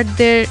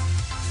স্টারদের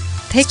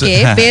থেকে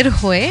বের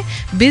হয়ে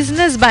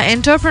বিজনেস বা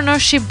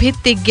এন্টারপ্রেনারশিপ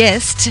ভিত্তিক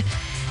গেস্ট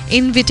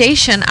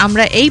ইনভিটেশন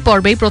আমরা এই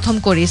পর্বেই প্রথম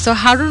করি। সো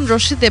হারুন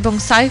রশিদ এবং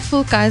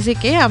সাইফুল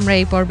কাজীকে আমরা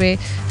এই পর্বে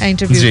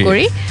ইন্টারভিউ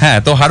করি। হ্যাঁ,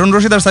 তো হারুন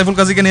রশিদ আর সাইফুল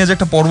কাজীকে নিয়ে যে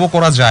একটা পর্ব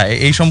করা যায়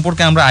এই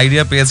সম্পর্কে আমরা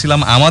আইডিয়া পেয়েছিলাম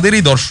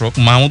আমাদেরই দর্শক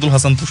মাহমুদুল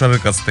হাসান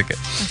তুষারের কাছ থেকে।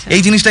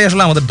 এই জিনিসটাই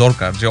আসলে আমাদের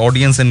দরকার, যে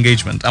অডিয়েন্স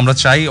এনগেজমেন্ট। আমরা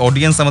চাই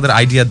অডিয়েন্স আমাদের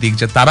আইডিয়া দিক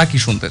যে তারা কি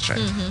শুনতে চায়,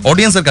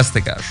 অডিয়েন্সের কাছ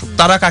থেকে আসুক,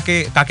 তারা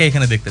কাকে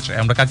এখানে দেখতে চায়,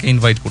 আমরা কাকে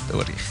ইনভাইট করতে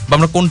পারি বা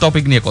আমরা কোন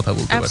টপিক নিয়ে কথা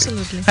বলতে পারি।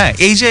 হ্যাঁ,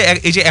 এই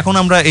যে এখন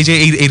আমরা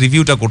এই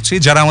রিভিউটা করছি,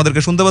 যারা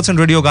আমাদেরকে শুনতে পাচ্ছেন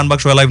রেডিও গান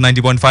বাক্স লাইভ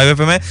 90.5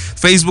 FM এ,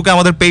 ফেসবুকে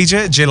আমাদের পেজে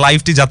যে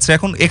লাইভটি যাচ্ছে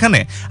এখন, এখানে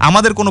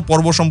আমাদের কোনো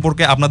পর্ব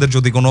সম্পর্কে আপনাদের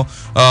যদি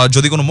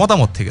কোনো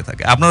মতামত থেকে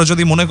থাকে, আপনারা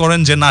যদি মনে করেন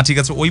যে না ঠিক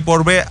আছে ওই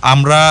পর্বে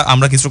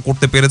আমরা কিছু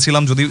করতে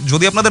পেরেছিলাম,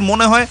 যদি আপনাদের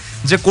মনে হয়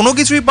যে কোনো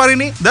কিছুই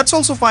পারিনি, দ্যাটস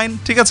অলসো ফাইন,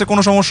 ঠিক আছে,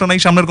 কোনো সমস্যা নেই,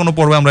 সামনের কোনো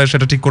পর্বে আমরা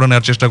সেটা ঠিক করে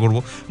নেওয়ার চেষ্টা করব।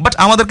 বাট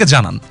আমাদেরকে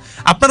জানান,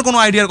 আপনার কোনো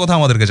আইডিয়ার কথা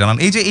আমাদেরকে জানান।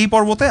 এই যে এই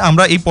পর্বতে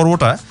আমরা এই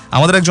পর্বটা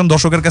আমাদের একজন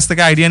দর্শকের কাছ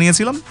থেকে আইডিয়া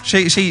নিয়েছিলাম,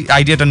 সেই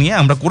আইডিয়াটা নিয়ে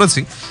আমরা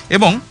করেছি।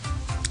 এবং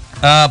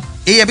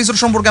এই এপিসোড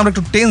সম্পর্কে আমরা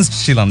একটু টেন্সড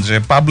ছিলাম যে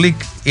পাবলিক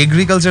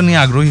এগ্রিকালচার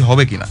নিয়ে আগ্রহী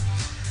হবে কিনা।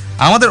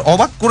 আমাদের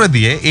অবাক করে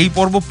দিয়ে এই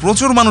পর্ব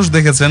প্রচুর মানুষ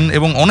দেখেছেন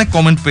এবং অনেক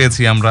কমেন্ট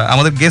পেয়েছি আমরা।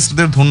 আমাদের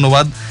গেস্টদের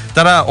ধন্যবাদ,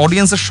 তারা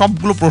অডিয়েন্সের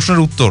সবগুলো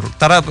প্রশ্নের উত্তর,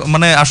 তারা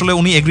মানে আসলে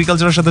উনি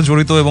এগ্রিকালচারের সাথে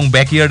জড়িত এবং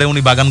ব্যাকইয়ার্ডে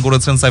উনি বাগান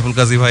করেছেন সাইফুল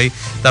কাজী ভাই,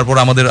 তারপর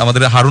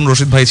আমাদের হারুন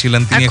রশিদ ভাই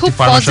ছিলেন, তিনি একটি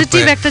ফার্মার সাথে।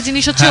 পজিটিভ একটা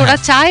জিনিস হচ্ছে ওরা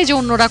চায় যে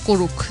অন্যরা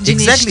করুক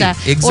জিনিসটা,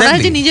 ওরা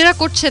যে নিজেরা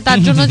করছে তার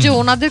জন্য যে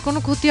ওনাদের কোনো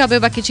ক্ষতি হবে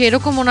বা কিছু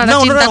এরকম ওনারা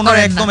চিন্তা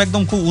করেন না।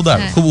 একদম খুব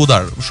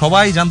উদার।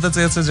 সবাই জানতে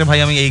চেয়েছে যে ভাই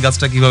আমি এই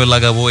গাছটা কিভাবে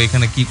লাগাবো,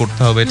 এখানে কি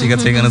করতে হবে, ঠিক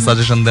আছে, এখানে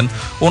সাজেশন দেন।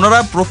 ওনারা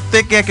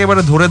প্রত্যেকে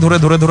একেবারে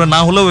ধরে না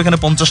হলেও এখানে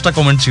 50টা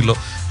কমেন্ট ছিল,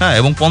 হ্যাঁ,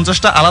 এবং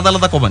 50টা আলাদা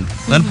আলাদা কমেন্ট,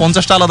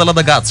 50টা আলাদা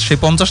আলাদা গাছ, সেই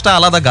 50টা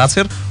আলাদা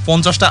গাছের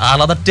 50টা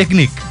আলাদা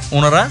টেকনিক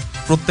ওনারা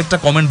প্রত্যেকটা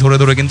কমেন্ট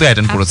ধরে কিন্তু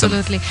অ্যাটেন্ড করেছেন।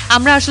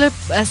 আমরা আসলে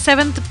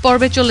 7th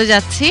পর্বে চলে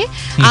যাচ্ছি।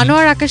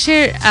 আনোয়ার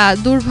আকাশের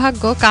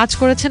দুর্ভাগ্য, কাজ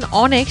করেছেন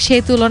অনেক,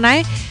 সেই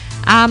তুলনায়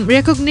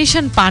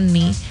রেকগনিশন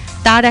পাননি।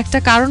 তার একটা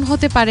কারণ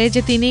হতে পারে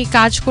যে তিনি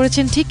কাজ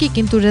করেছেন ঠিকই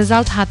কিন্তু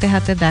রেজাল্ট হাতে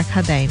হাতে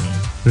দেখা দেয়নি।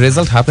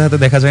 রেজাল্ট হাতে হাতে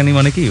দেখা যায়নি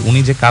মানে কি উনি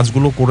যে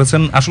কাজগুলো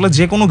করেছেন আসলে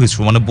যে কোনো কিছু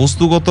মানে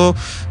বস্তুগত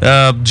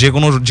যে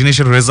কোনো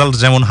জিনিসের রেজাল্ট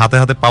যেমন হাতে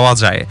হাতে পাওয়া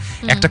যায়,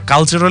 একটা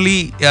কালচারালি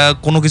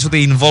কোনো কিছুতে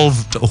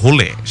ইনভলভড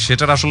হলে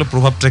সেটার আসলে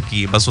প্রভাবটা কি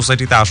বা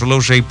সোসাইটিতে আসলেও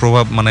সেই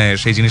প্রভাব মানে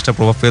সেই জিনিসটা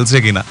প্রভাব ফেলছে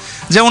কিনা।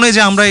 যেমন এই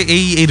যে আমরা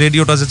এই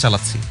রেডিওটা যে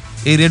চালাচ্ছি,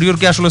 এই রেডিওর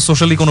কি আসলে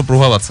সোশ্যালি কোনো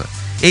প্রভাব আছে?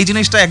 এই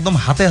জিনিসটা একদম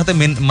হাতে হাতে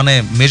মানে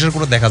মেজার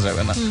করে দেখা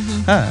যাবে না।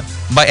 হ্যাঁ,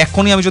 বা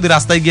এখনই আমি যদি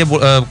রাস্তায় গিয়ে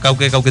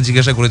কাউকে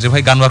জিজ্ঞাসা করি যে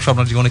ভাই গান বাক্স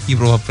আপনার জীবনে কি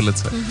প্রভাব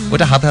ফেলেছে,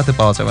 ওইটা হাতে হাতে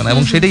পাওয়া যাবে না।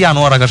 এবং সেটাই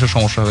আনোয়ার আকাশের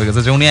সমস্যা হয়ে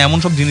গেছে যে উনি এমন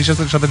সব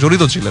জিনিসের সাথে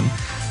জড়িত ছিলেন,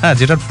 হ্যাঁ,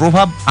 যেটার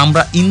প্রভাব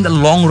আমরা ইন দ্য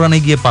লং রানে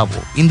গিয়ে পাবো,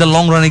 ইন দ্য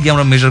লং রানে গিয়ে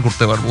আমরা মেজার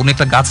করতে পারবো। উনি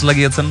একটা গাছ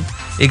লাগিয়েছেন,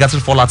 এই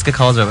গাছের ফল আজকে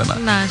খাওয়া যাবে না।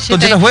 তো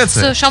যেটা হয়েছে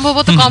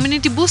সম্ভবত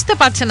কমিউনিটি বুঝতে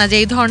পারছে না যে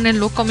এই ধরনের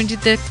লোক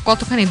কমিউনিটিতে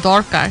কতখানি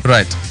দরকার।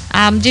 রাইট।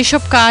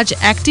 যেসব কাজ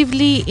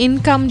অ্যাক্টিভলি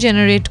ইনকাম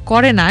জেনারেট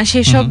করে না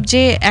সেসব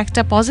যে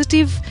একটা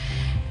পজিটিভ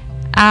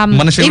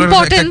মানে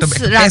ইম্পর্টেন্স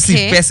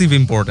রাখে, প্যাসিভ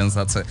ইম্পর্টেন্স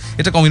আছে,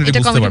 এটা কমিউনিটি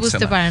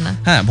বুঝতে পারে না।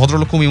 হ্যাঁ,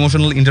 ভদ্রলোক খুব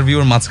ইমোশনাল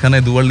ইন্টারভিউর মাঝখানে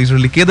দুবার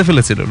লিটারালি কেঁদে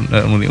ফেলেছিলেন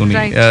উনি।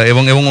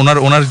 এবং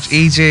ওনার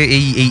এই যে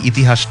এই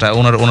ইতিহাসটা,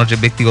 ওনার যে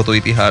ব্যক্তিগত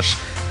ইতিহাস,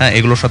 হ্যাঁ,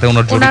 এগুলোর সাথে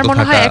ওনার জড়িত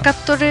থাকা।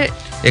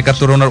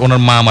 71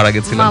 ওনার মা মারা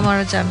গেছিলেন,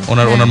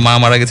 ওনার মা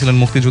মারা গেছিলেন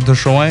মুক্তিযুদ্ধের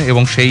সময়,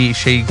 এবং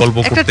সেই গল্প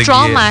করতে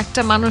গিয়ে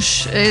একটা মানুষ,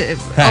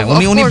 হ্যাঁ,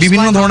 উনি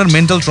বিভিন্ন ধরনের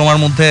মেন্টাল ট্রমার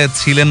মধ্যে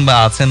ছিলেন বা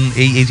আছেন।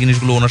 এই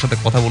জিনিসগুলো ওনার সাথে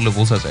কথা বললে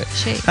বোঝা যায়।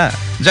 হ্যাঁ,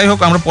 যাই হোক,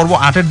 আমরা পর্ব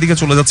 8-এর দিকে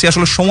চলে যাচ্ছি।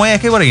 আসলে সময়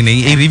একেবারেই নেই,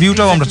 এই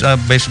রিভিউটাও আমরা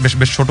বেশ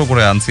ছোট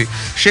করে আনছি।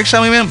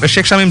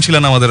 শেখ শামীম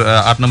ছিলেন আমাদের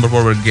 8 নম্বর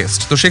পর্বের গেস্ট।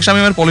 তো শেখ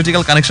শামীমের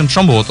পলিটিক্যাল কানেকশন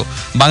সম্ভবত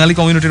বাঙালি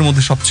কমিউনিটির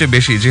মধ্যে সবচেয়ে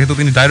বেশি, যেহেতু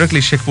তিনি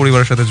ডাইরেক্টলি শেখ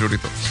পরিবারের সাথে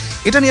জড়িত।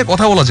 এটা নিয়ে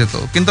কথা বলা যেত,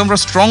 কিন্তু আমরা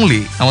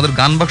স্ট্রংলি আমাদের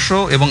গান বাক্স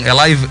এবং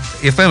অ্যালাইভ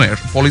এফএম এর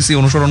পলিসি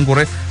অনুসরণ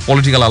করে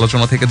পলিটিক্যাল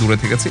আলোচনা থেকে দূরে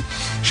থেকেছি।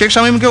 শেখ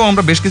শামীমকেও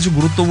আমরা বেশ কিছু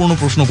গুরুত্বপূর্ণ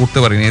প্রশ্ন করতে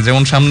পারিনি,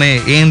 যেমন সামনে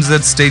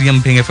এএনজেড স্টেডিয়াম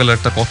ভেঙে ফেলার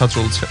একটা কথা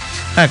চলছে।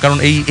 হ্যাঁ, কারণ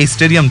এই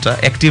স্টেডিয়ামটা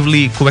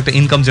অ্যাক্টিভলি খুব একটা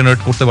ইনকাম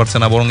জেনারেট করতে পারছে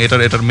না, বরং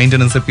এটার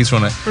মেইনটেনেন্সের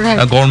পিছনে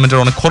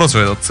গভর্নমেন্টের অনেক খরচ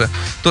হয়ে যাচ্ছে।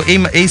 তো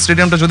এই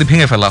স্টেডিয়ামটা যদি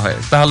ভেঙে ফেলা হয়,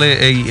 তাহলে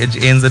এই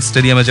এএনজেড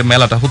স্টেডিয়ামে যে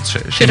মেলাটা হচ্ছে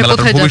সেই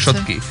মেলাটার ভবিষ্যৎ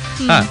কি?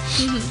 হ্যাঁ,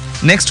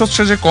 নেক্সট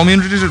হচ্ছে যে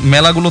কমিউনিটির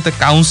মেলাগুলোতে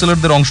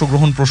কাউন্সিলরদের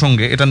অংশগ্রহণ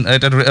প্রসঙ্গে এটা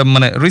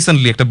মানে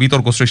রিসেন্টলি একটা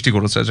বিতর্ক সৃষ্টি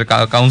করেছে যে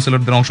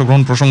কাউন্সিলরদের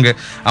অংশগ্রহণ প্রসঙ্গে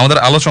আমাদের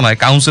আলোচনায়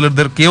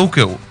কাউন্সিলরদের কেউ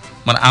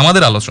মানে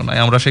আমাদের আলোচনায়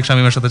আমরা শেখ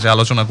শামীমের সাথে যে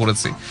আলোচনা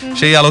করেছি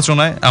সেই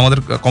আলোচনায় আমাদের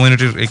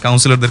কমিউনিটির এই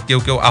কাউন্সিলরদের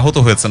কেউ আহত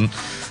হয়েছেন,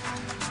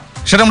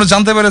 সেটা আমরা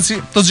জানতে পেরেছি।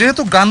 তো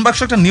যেহেতু গান বাক্স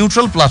একটা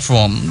নিউট্রাল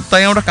প্ল্যাটফর্ম,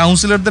 তাই আমরা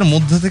কাউন্সিলরদের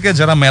মধ্যে থেকে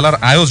যারা মেলার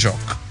আয়োজক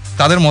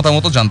তাদের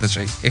মতামত জানতে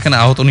চাই। এখানে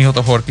আহত নিহত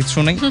হওয়ার কিছু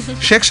নেই।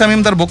 শেখ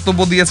শামীম তার বক্তব্য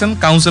দিয়েছেন,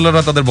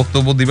 কাউন্সিলররা তাদের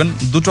বক্তব্য দিবেন,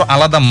 দুটো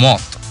আলাদা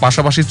মত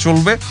পাশাপাশি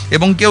চলবে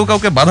এবং কেউ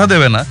কাউকে বাধা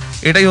দেবে না।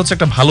 এটাই হচ্ছে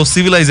একটা ভালো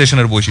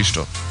সিভিলাইজেশনের বৈশিষ্ট্য।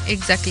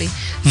 এক্স্যাক্টলি।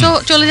 সো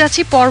চলে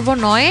যাচ্ছি পর্ব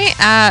 9।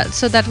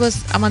 সো দ্যাট ওয়াজ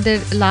আমাদের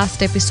লাস্ট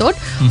এপিসোড।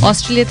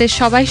 অস্ট্রেলিয়াতে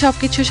সবাই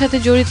সবকিছুর সাথে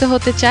জড়িত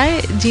হতে চায়।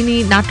 যিনি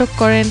নাটক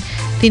করেন,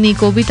 তিনি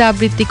কবিতা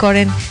আবৃত্তি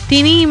করেন,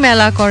 তিনি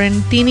মেলা করেন,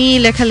 তিনি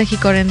লেখালেখি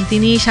করেন,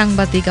 তিনি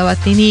সাংবাদিক, আবার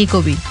তিনি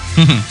কবি।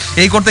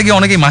 এই করতে গিয়ে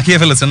অনেকেই মাখিয়ে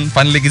ফেলেছেন,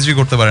 ফাইনালি কিছুই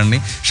করতে পারেননি।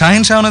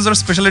 শাহিন শাহনাজের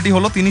স্পেশালিটি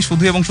হলো তিনি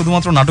শুধু এবং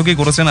শুধুমাত্র নাটকই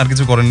করেছেন, আর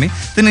কিছু করেননি।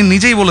 তিনি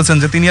নিজেই বলেছেন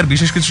যে তিনি আর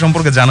বিশেষ কিছু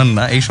সম্পর্কে জানেন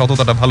না। এই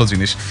সততাটা ভালো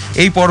জিনিস।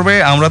 এই পর্বে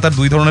আমরা তার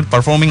 2 ধরনের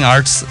পারফর্মিং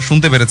আর্টস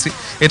শুনতে পেরেছি।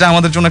 এটা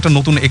আমাদের জন্য একটা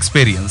নতুন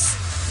এক্সপেরিয়েন্স।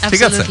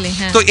 ঠিক আছে,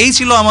 তো এই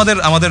ছিল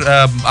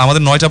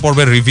আমাদের 9টা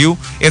পর্বের রিভিউ।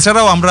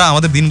 এছাড়াও আমরা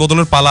আমাদের দিন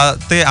বদলের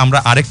পালাতে আমরা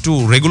আরেকটু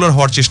রেগুলার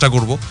হওয়ার চেষ্টা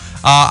করব।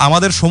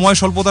 আমাদের সময়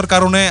স্বল্পতার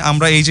কারণে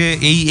আমরা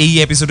এই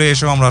এপিসোডে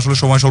এসেও আমরা আসলে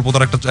সময়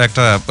স্বল্পতার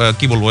একটা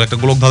কি বলবো, একটা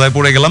গোলক ধাঁধায়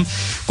পড়ে গেলাম।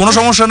 কোনো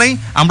সমস্যা নেই,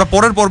 আমরা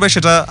পরের পর্বে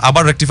সেটা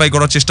আবার রেকটিফাই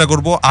করার চেষ্টা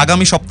করব।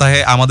 আগামী সপ্তাহে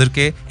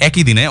আমাদেরকে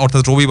একই দিনে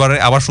অর্থাৎ রবিবারে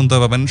আবার শুনতে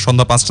পাবেন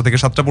সন্ধ্যা 5টা থেকে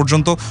 7টা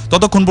পর্যন্ত।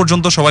 ততক্ষণ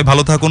পর্যন্ত সবাই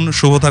ভালো থাকুন,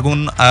 শুভ থাকুন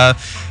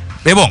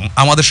এবং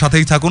আমাদের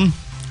সাথেই থাকুন।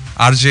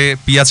 আর যে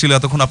পিয়া ছিল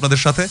এতক্ষণ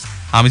আপনাদের সাথে,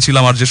 আমি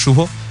ছিলাম আর যে শুভ।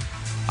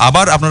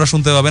 আবার আপনারা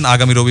শুনতে পাবেন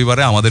আগামী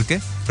রবিবারে আমাদেরকে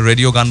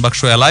রেডিও গান বাক্স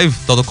অ্যালাইভ।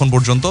 ততক্ষণ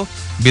পর্যন্ত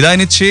বিদায়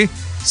নিচ্ছি।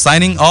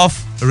 সাইনিং অফ,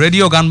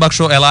 রেডিও গান বাক্স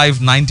alive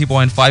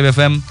 90.5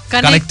 FM,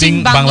 connecting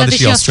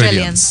Bangladeshi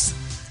Australians.